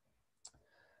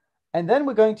 And then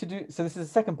we're going to do, so this is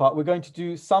the second part, we're going to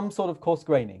do some sort of coarse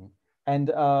graining. And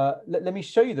let me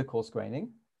show you the coarse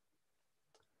graining.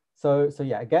 So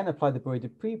yeah, again, apply the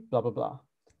Bouet-Dupree, blah, blah, blah.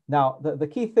 Now, the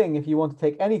key thing, if you want to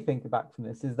take anything back from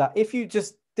this, is that if you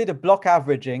just did a block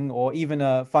averaging or even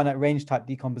a finite range type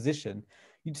decomposition,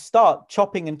 you'd start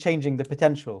chopping and changing the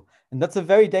potential. And that's a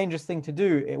very dangerous thing to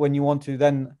do when you want to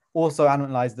then also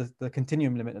analyze the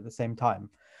continuum limit at the same time.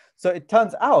 So it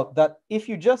turns out that if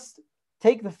you just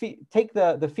take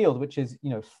the field, which is,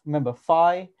 you know, remember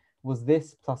phi was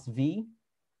this plus v,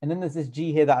 and then there's this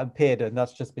g here that appeared, and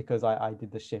that's just because I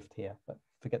did the shift here, but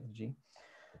forget the g.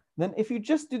 Then if you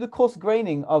just do the coarse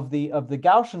graining of the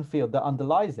Gaussian field that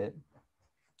underlies it,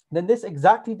 then this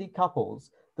exactly decouples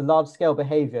the large scale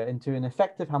behavior into an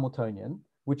effective Hamiltonian,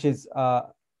 which is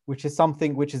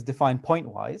something which is defined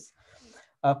pointwise,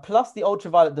 plus the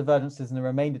ultraviolet divergences in the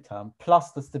remainder term,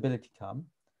 plus the stability term.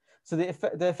 So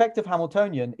the effective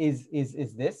Hamiltonian is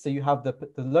this. So you have the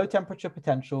low temperature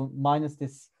potential minus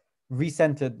this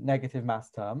recentered negative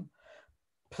mass term,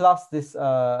 plus this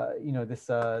you know,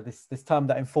 this term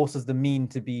that enforces the mean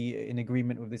to be in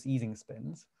agreement with this Ising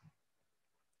spins.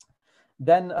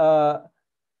 Then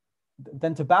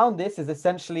to bound this is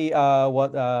essentially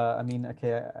what I mean.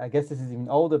 Okay, I guess this is even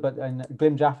older, but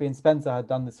Glim, Jaffe, and Spencer had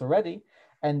done this already.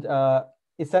 And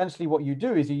essentially, what you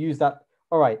do is you use that.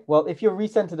 All right. Well, if you're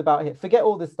recentered about here, forget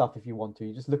all this stuff if you want to.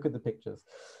 You just look at the pictures.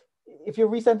 If you're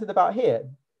recentered about here,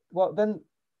 well, then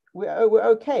we're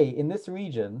okay in this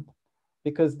region,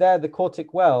 because there the quartic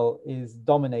well is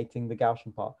dominating the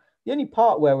Gaussian part. The only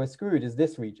part where we're screwed is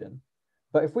this region.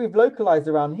 But if we've localized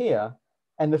around here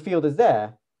and the field is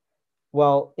there,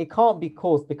 well, it can't be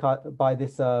caused by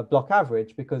this block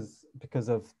average because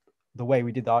of the way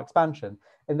we did our expansion.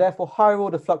 And therefore, higher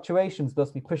order fluctuations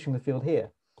must be pushing the field here.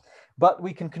 But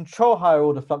we can control higher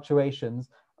order fluctuations,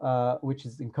 which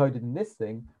is encoded in this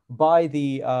thing, by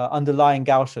the underlying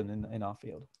Gaussian in our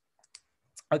field.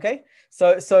 Okay,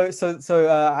 so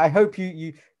I hope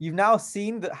you've now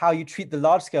seen how you treat the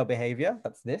large scale behavior.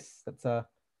 That's this. That's the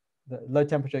low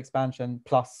temperature expansion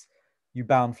plus you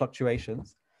bound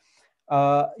fluctuations.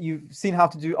 You've seen how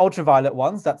to do ultraviolet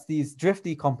ones. That's these drift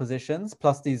decompositions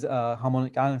plus these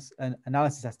harmonic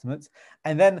analysis estimates.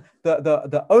 And then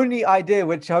the only idea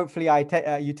which hopefully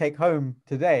you take home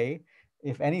today,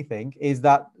 if anything, is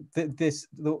that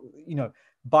you know,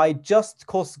 by just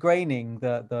coarse graining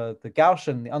the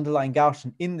Gaussian, the underlying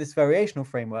Gaussian in this variational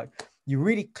framework, you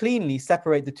really cleanly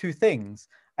separate the two things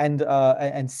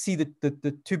and see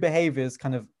the two behaviors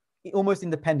kind of almost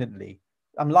independently.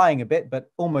 I'm lying a bit, but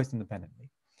almost independently.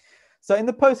 So in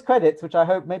the post credits, which I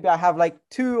hope maybe I have like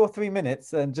 2 or 3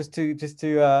 minutes, and just to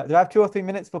do I have 2 or 3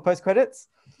 minutes for post credits?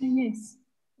 Yes.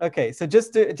 Okay, so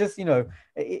just you know,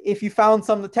 if you found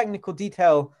some of the technical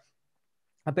detail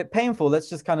a bit painful, let's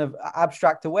just kind of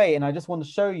abstract away, and I just want to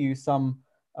show you some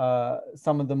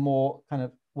of the more kind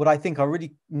of what I think are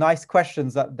really nice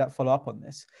questions that follow up on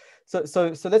this. So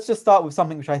let's just start with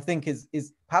something which I think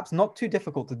is perhaps not too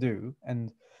difficult to do,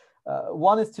 and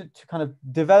one is to kind of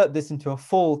develop this into a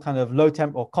full kind of low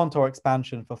temp or contour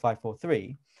expansion for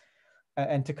 543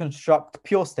 and to construct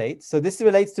pure states. So this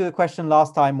relates to the question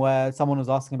last time where someone was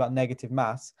asking about negative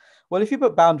mass. Well, if you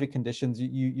put boundary conditions,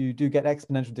 you do get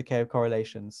exponential decay of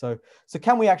correlations. So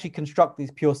can we actually construct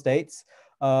these pure states?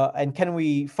 And can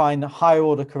we find higher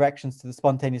order corrections to the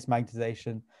spontaneous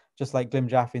magnetization, just like Glim,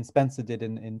 Jaffe, and Spencer did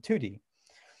in 2D?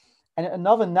 And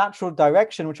another natural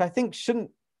direction, which I think shouldn't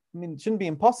be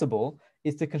impossible,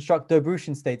 is to construct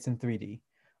Dobruchin states in 3D.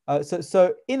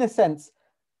 So in a sense,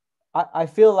 I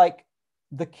feel like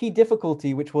the key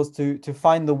difficulty, which was to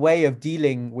find the way of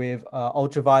dealing with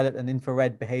ultraviolet and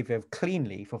infrared behavior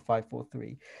cleanly for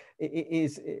 543,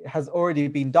 has already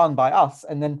been done by us.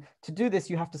 And then to do this,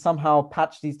 you have to somehow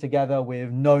patch these together with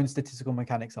known statistical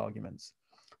mechanics arguments.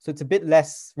 So it's a bit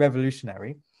less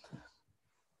revolutionary.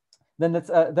 Then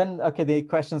okay, the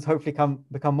questions hopefully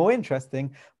become more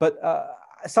interesting. But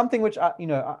something which I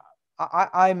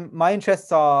my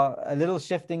interests are a little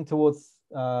shifting towards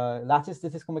lattice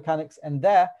statistical mechanics, and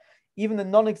there, even the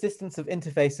non-existence of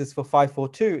interfaces for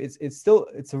 542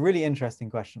 it's a really interesting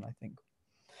question, I think.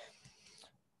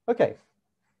 Okay,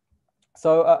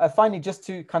 so finally, just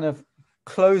to kind of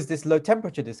close this low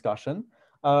temperature discussion,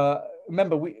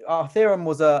 remember our theorem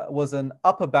was an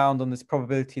upper bound on this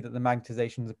probability that the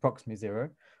magnetization is approximately 0.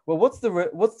 Well, what's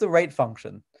the rate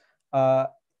function?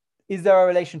 Is there a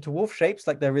relation to Wolf shapes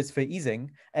like there is for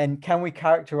Ising? And can we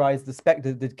characterize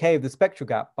the decay of the spectral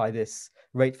gap by this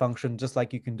rate function, just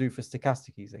like you can do for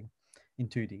stochastic Ising in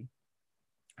 2D?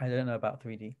 I don't know about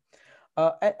 3D.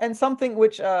 And something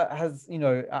which has,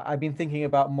 I've been thinking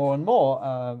about more and more.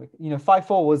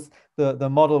 5.4 was the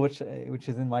model which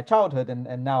is in my childhood,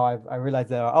 and now I realize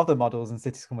there are other models in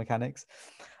statistical mechanics.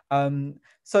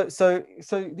 So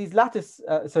these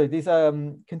these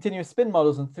continuous spin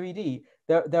models in 3D,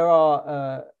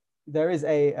 there is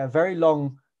a very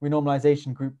long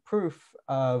renormalization group proof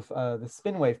of the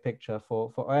spin wave picture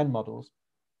for ON models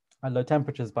at low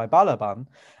temperatures by Balaban,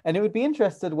 and it would be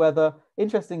interesting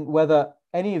whether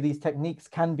any of these techniques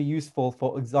can be useful,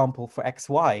 for example, for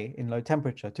XY in low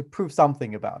temperature to prove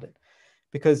something about it,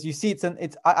 because you see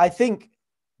I think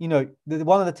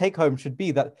one of the take home should be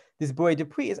that this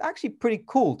Bouet-Dupuy is actually pretty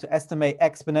cool to estimate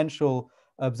exponential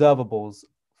observables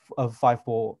of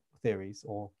 5.4 theories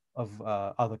or of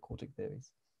other quartic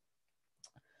theories.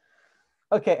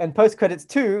 Okay, and post credits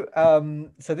 2.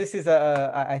 So this is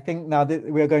I think now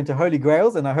we are going to Holy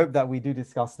Grails, and I hope that we do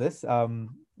discuss this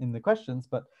in the questions.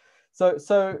 But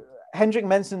so Hendrik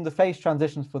mentioned the phase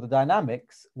transitions for the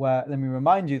dynamics, where let me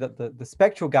remind you that the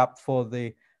spectral gap for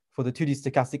the 2D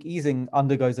stochastic Ising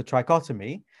undergoes a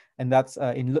trichotomy, and that's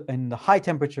in the high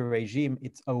temperature regime,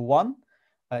 it's 0.1,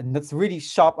 and that's really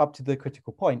sharp up to the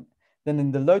critical point. Then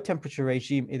in the low temperature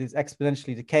regime, it is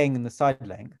exponentially decaying in the side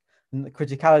length. In the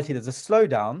criticality, there's a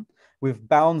slowdown with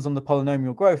bounds on the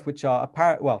polynomial growth, which are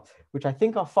apparent, which I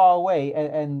think are far away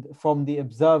and from the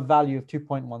observed value of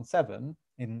 2.17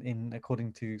 in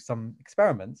according to some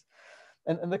experiments.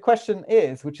 And the question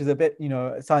is, which is a bit,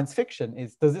 science fiction,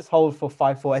 is does this hold for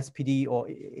 5.4 SPD, or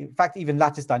in fact, even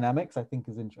lattice dynamics, I think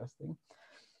is interesting.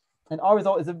 And our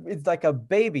result is like a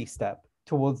baby step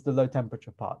towards the low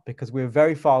temperature part, because we're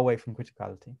very far away from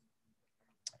criticality.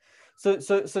 So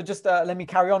just let me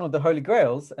carry on with the Holy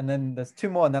Grails, and then there's 2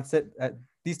 more, and that's it.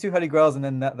 These 2 Holy Grails, and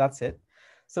then that's it.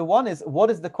 So one is, what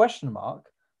is the question mark?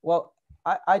 Well,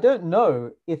 I don't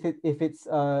know if it's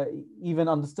even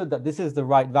understood that this is the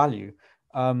right value,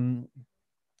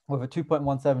 whether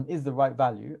 2.17 is the right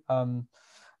value,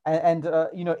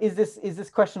 is this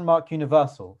question mark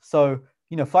universal? So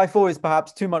 5.4 is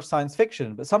perhaps too much science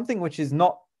fiction, but something which is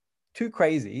not too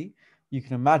crazy, you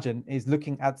can imagine, is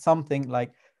looking at something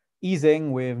like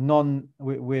Ising with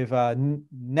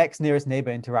next nearest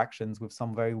neighbor interactions with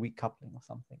some very weak coupling or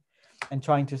something, and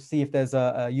trying to see if there's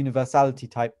a universality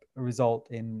type result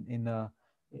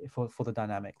for the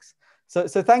dynamics. So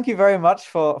thank you very much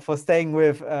for staying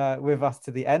with us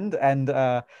to the end, and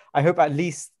I hope at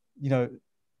least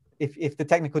if the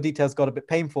technical details got a bit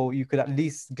painful, you could at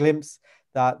least glimpse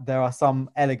that there are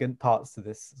some elegant parts to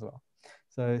this as well.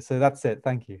 So that's it.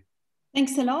 Thank you.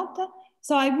 Thanks a lot.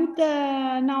 So I would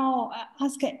now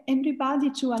ask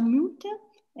everybody to unmute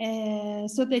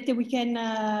so that we can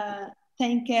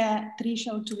thank Trisha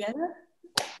all together.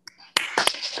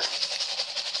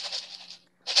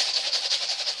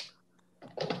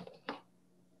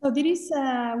 So there is,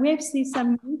 we have still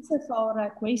some minutes for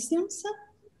questions.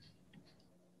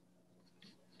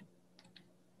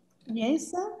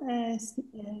 Yes,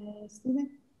 Stephen?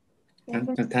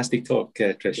 Fantastic talk,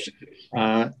 Trish.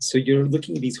 So you're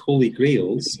looking at these Holy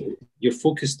Grails. You're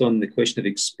focused on the question of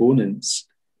exponents,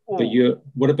 but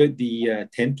what about the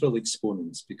temporal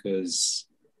exponents? Because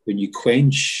when you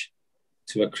quench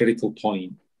to a critical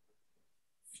point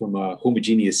from a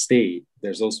homogeneous state,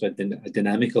 there's also a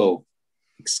dynamical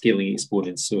scaling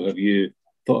exponent. So have you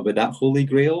thought about that Holy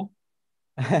Grail?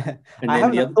 I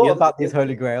haven't thought about these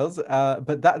Holy Grails,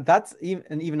 but that's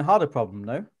an even harder problem,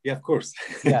 no? Yeah, of course.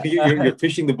 Yeah. you're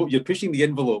pushing the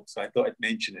envelope, so I thought I'd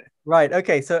mention it. Right.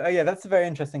 Okay. So yeah, that's a very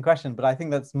interesting question, but I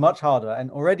think that's much harder, and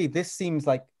already this seems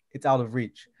like it's out of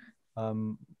reach.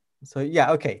 So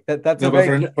yeah, okay. That's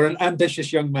for an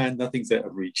ambitious young man, nothing's out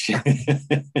of reach.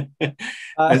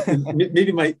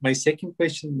 Maybe my second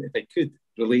question, if I could,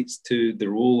 relates to the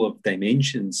role of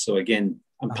dimensions. So again,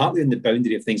 I'm partly in the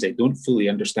boundary of things I don't fully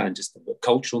understand, just about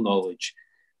cultural knowledge.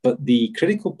 But the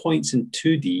critical points in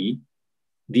 2D,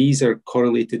 these are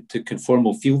correlated to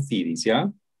conformal field theories, yeah?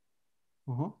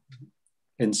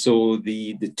 And so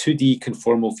the 2D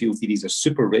conformal field theories are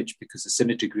super rich because the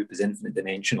symmetry group is infinite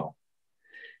dimensional.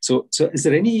 So is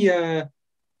there any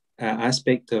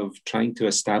aspect of trying to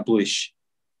establish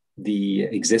the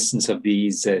existence of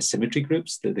these symmetry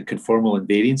groups, the conformal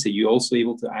invariants? Are you also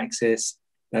able to access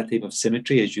that type of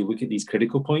symmetry as you look at these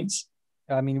critical points?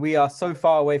 I mean, we are so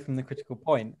far away from the critical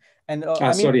point. And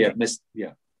sorry, I missed,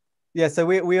 yeah. Yeah, so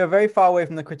we are very far away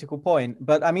from the critical point.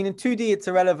 But I mean, in 2D, it's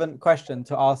a relevant question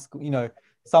to ask,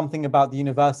 something about the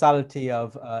universality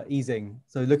of easing.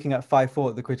 So looking at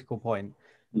 5-4 at the critical point.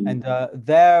 And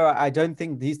there, I don't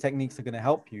think these techniques are going to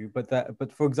help you. But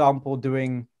for example,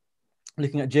 looking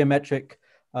at geometric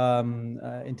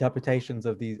interpretations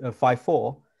of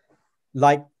 5-4,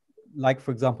 like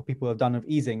for example, people have done of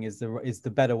easing is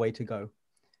the better way to go.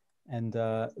 And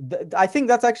I think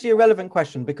that's actually a relevant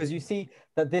question, because you see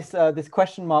that this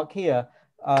question mark here,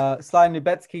 Sly and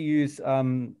Lubetsky use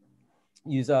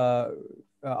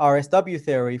RSW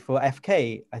theory for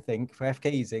FK, I think, for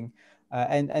FK easing.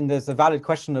 And there's a valid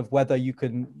question of whether you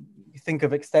can think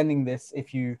of extending this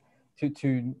if you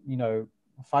to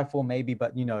 5-4 maybe,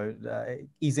 but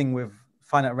easing with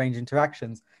finite range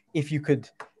interactions, if you could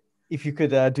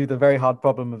do the very hard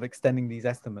problem of extending these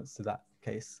estimates to that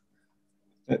case.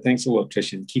 Thanks a lot,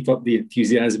 Trishan. Keep up the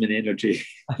enthusiasm and energy.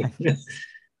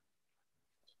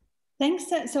 Thanks.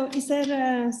 So is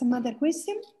there some other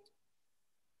question?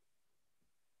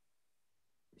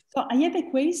 So I have a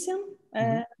question,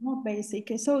 more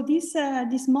basic. So this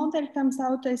model comes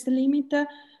out as the limit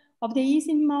of the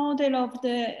easing model of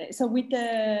with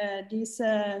this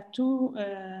two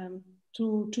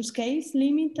scales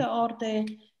limit, or the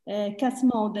CAS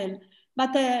model.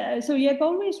 But so you have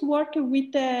always worked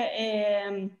with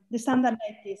the standard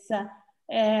lattice.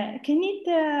 Can it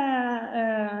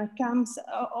comes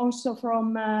also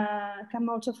from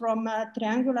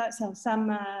triangular,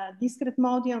 some discrete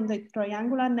model on the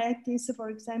triangular lattice, for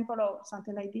example, or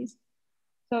something like this?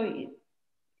 So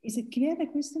is it clear, the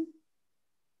question?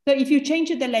 So if you change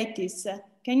the lattice,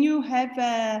 can you have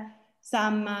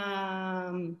some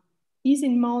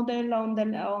easing model on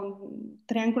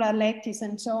triangular lattice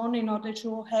and so on, in order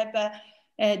to have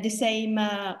the same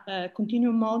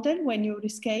continuum model when you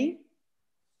rescale?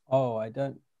 Oh, I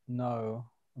don't know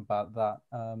about that.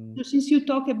 So since you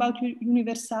talk about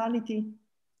universality.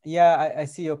 Yeah, I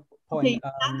see your point.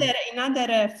 Okay,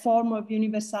 another form of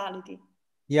universality.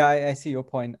 Yeah, I see your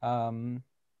point. I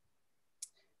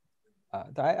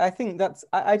think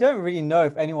I don't really know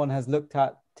if anyone has looked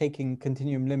at taking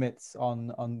continuum limits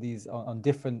on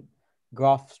different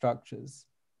graph structures,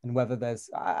 and whether there's,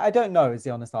 I don't know is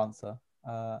the honest answer.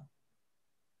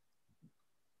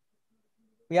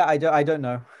 Yeah, I don't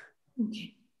know.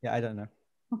 Okay. Yeah, I don't know.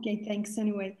 Okay, thanks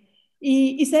anyway.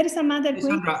 Is there some other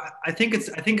question? Sandra, I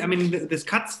think I mean this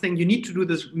cuts thing, you need to do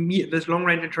this long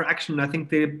range interaction. I think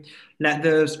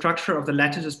the structure of the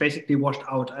lattice is basically washed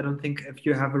out. I don't think if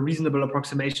you have a reasonable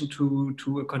approximation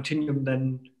to a continuum,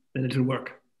 then it'll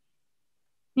work.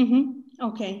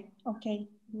 Okay.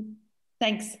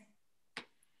 Thanks.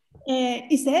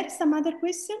 Is there some other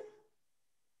question?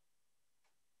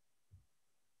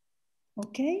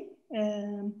 Okay.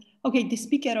 Okay, the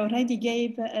speaker already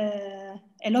gave a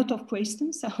lot of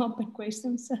questions, open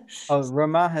questions. Oh,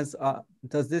 Romain has,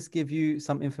 does this give you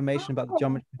some information about the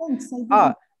geometry? Thanks,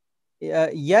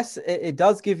 Yes, it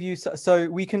does give you, so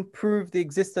we can prove the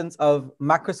existence of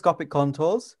macroscopic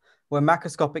contours, where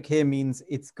macroscopic here means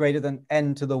it's greater than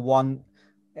n to the 1,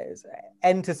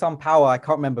 n to some power, I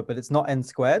can't remember, but it's not n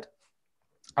squared.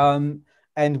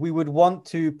 And we would want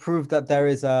to prove that there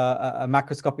is a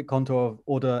macroscopic contour of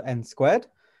order n squared.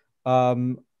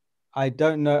 I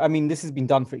don't know. I mean, this has been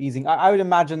done for easing. I would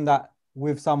imagine that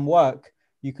with some work,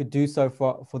 you could do so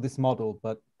for this model,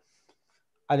 but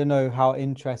I don't know how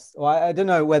or I don't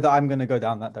know whether I'm going to go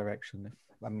down that direction.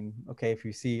 Okay, if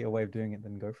you see a way of doing it,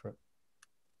 then go for it.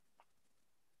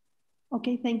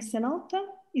 Okay, thanks a lot.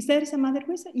 Is there some other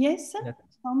question? Yes, yeah.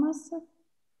 Thomas?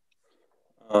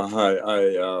 Hi,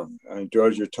 I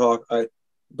enjoyed your talk.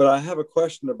 But I have a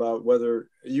question about whether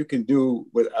you can do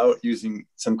without using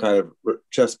some kind of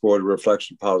chessboard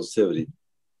reflection positivity.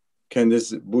 Can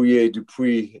this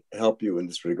Bouyer-Dupuy help you in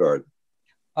this regard?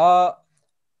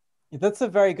 That's a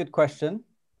very good question.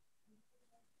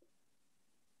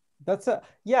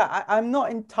 I'm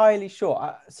not entirely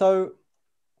sure.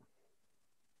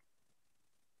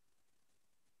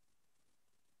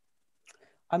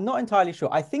 I'm not entirely sure.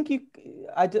 I think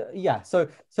So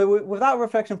without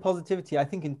reflection positivity, I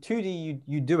think in 2D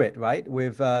you do it, right?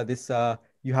 With this,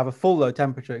 you have a full low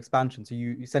temperature expansion. So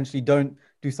you essentially don't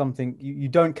do something, you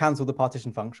don't cancel the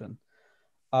partition function.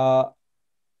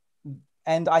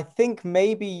 And I think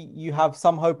maybe you have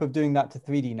some hope of doing that to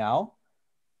 3D now.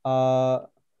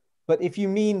 But if you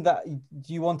mean that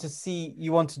you want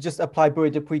to just apply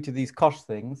Bouyer-Dupuy to these Koch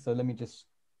things, so let me just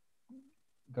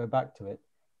go back to it.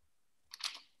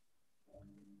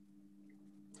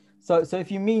 So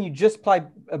if you mean you just apply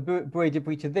a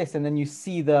Bouyer-Dupuy to this and then you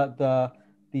see the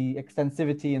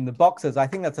extensivity in the boxes, I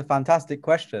think that's a fantastic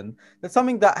question. That's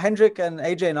something that Hendrik and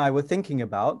AJ and I were thinking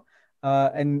about.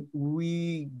 And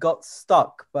we got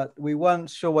stuck, but we weren't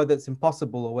sure whether it's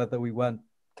impossible or whether we weren't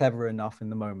clever enough in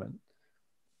the moment.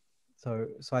 So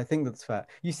I think that's fair.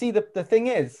 You see, the thing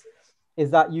is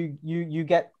that you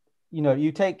get,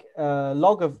 you take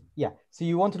log of, so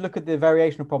you want to look at the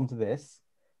variational problem to this.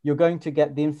 You're going to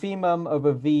get the infimum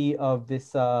over V of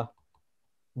this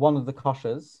one of the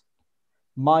Koches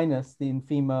minus the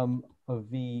infimum of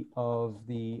V of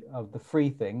the free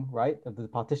thing, right, of the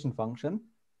partition function,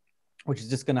 which is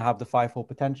just going to have the phi-4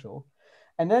 potential.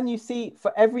 And then you see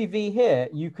for every V here,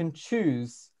 you can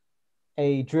choose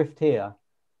a drift here.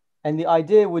 And the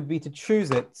idea would be to choose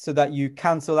it so that you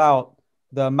cancel out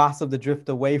the mass of the drift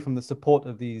away from the support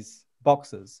of these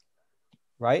boxes,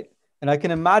 right? And I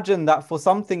can imagine that for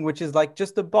something which is like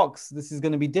just a box, this is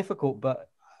going to be difficult, but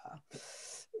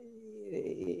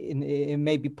it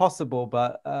may be possible.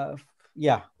 But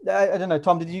yeah, I don't know.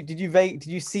 Tom, did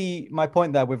you see my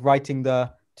point there with writing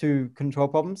the two control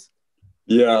problems?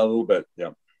 Yeah, a little bit.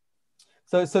 Yeah.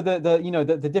 So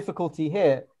the difficulty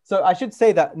here. So I should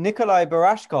say that Nikolai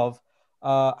Barashkov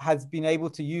has been able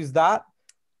to use that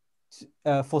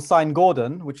for sine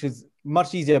Gordon, which is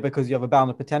much easier because you have a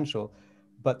bounded potential,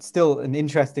 but still an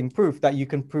interesting proof that you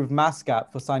can prove mass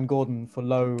gap for sine Gordon for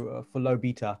low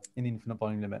beta in the infinite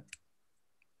volume limit.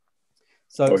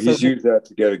 So he's used that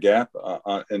to get a gap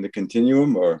in the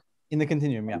continuum, or in the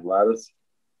continuum, yeah. Lattice.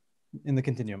 In the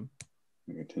continuum.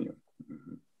 The continuum.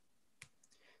 Mm-hmm.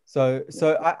 So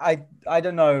I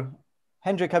don't know,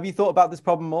 Hendrik, have you thought about this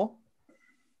problem more?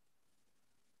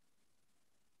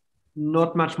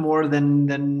 Not much more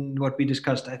than what we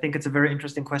discussed. I think it's a very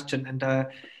interesting question, and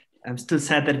I'm still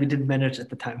sad that we didn't manage at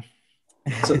the time.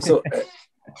 So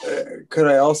could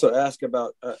I also ask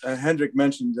about, Hendrik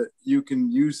mentioned that you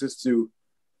can use this to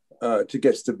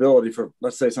get stability for,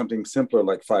 let's say, something simpler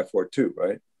like 542,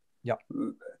 right? Yeah.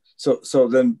 So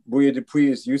then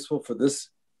Bouyer-Dupuy is useful for this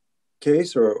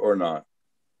case or not?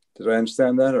 Did I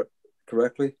understand that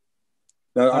correctly?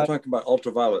 Now I'm talking about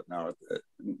ultraviolet now,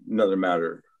 another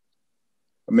matter.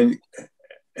 I mean,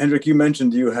 Hendrik, you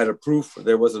mentioned you had a proof,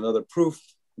 there was another proof.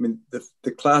 I mean,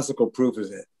 the classical proof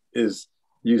is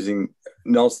using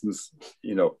Nelson's,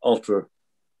 ultra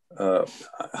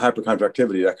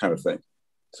hypercontractivity, that kind of thing.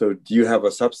 So do you have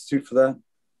a substitute for that?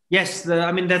 Yes,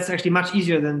 I mean, that's actually much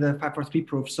easier than the 543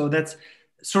 proof. So that's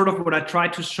sort of what I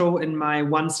tried to show in my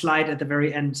one slide at the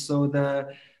very end. So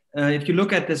if you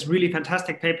look at this really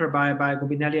fantastic paper by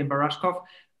Gobinelli and Barashkov,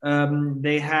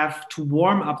 they have to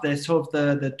warm up, they solve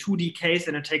the 2D case,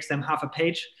 and it takes them half a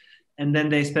page. And then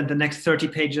they spend the next 30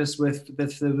 pages with the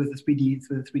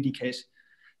 3D case.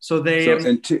 So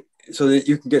so that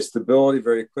you can get stability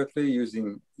very quickly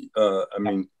using,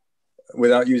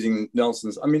 without using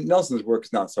Nelson's. I mean, Nelson's work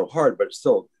is not so hard, but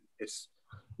so this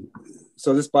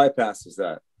bypasses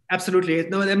that. Absolutely.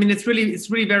 No, I mean, it's really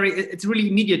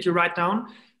immediate. You write down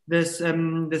this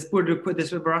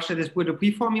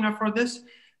Bouyer-Dupuy formula for this.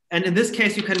 And in this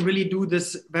case, you can really do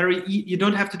this you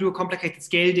don't have to do a complicated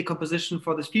scale decomposition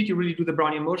for this field. You really do the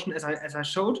Brownian motion as I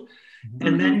showed. Mm-hmm.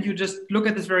 And then you just look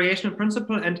at this variational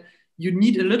principle, and you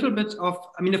need a little bit of,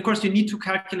 I mean, of course, you need to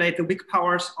calculate the Wick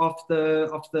powers of the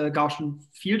Gaussian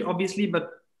field, obviously,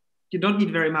 but you don't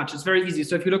need very much. It's very easy.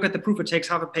 So if you look at the proof, it takes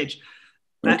half a page.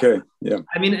 Okay, yeah.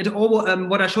 I mean,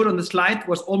 what I showed on the slide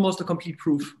was almost a complete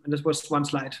proof, and this was one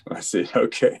slide. I see.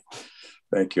 Okay,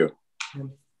 thank you. Yeah.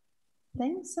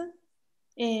 Thanks.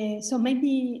 So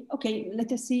maybe, okay,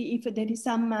 let us see if there is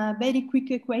some very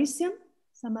quick question,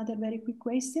 some other very quick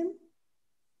question.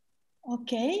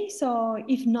 Okay, so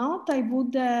if not, I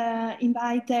would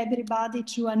invite everybody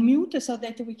to unmute so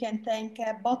that we can thank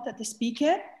both the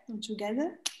speaker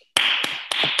together.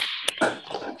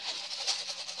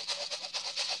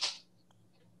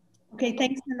 Okay,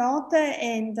 thanks a lot,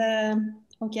 and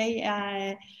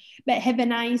have a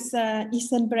nice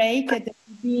Easter break. There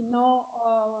will be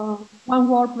no one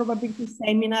world probability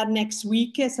seminar next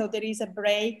week, so there is a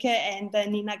break, and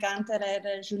Nina Ganter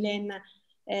and Julien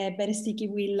Berestiki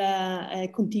will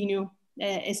continue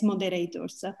as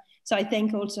moderators. So I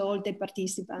thank also all the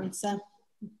participants,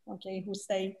 who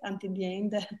stay until the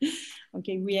end.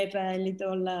 Okay, we have a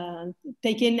little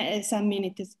taken some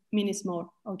minutes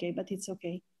more. Okay, but it's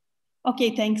okay.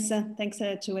 Okay, thanks. Thanks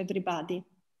to everybody.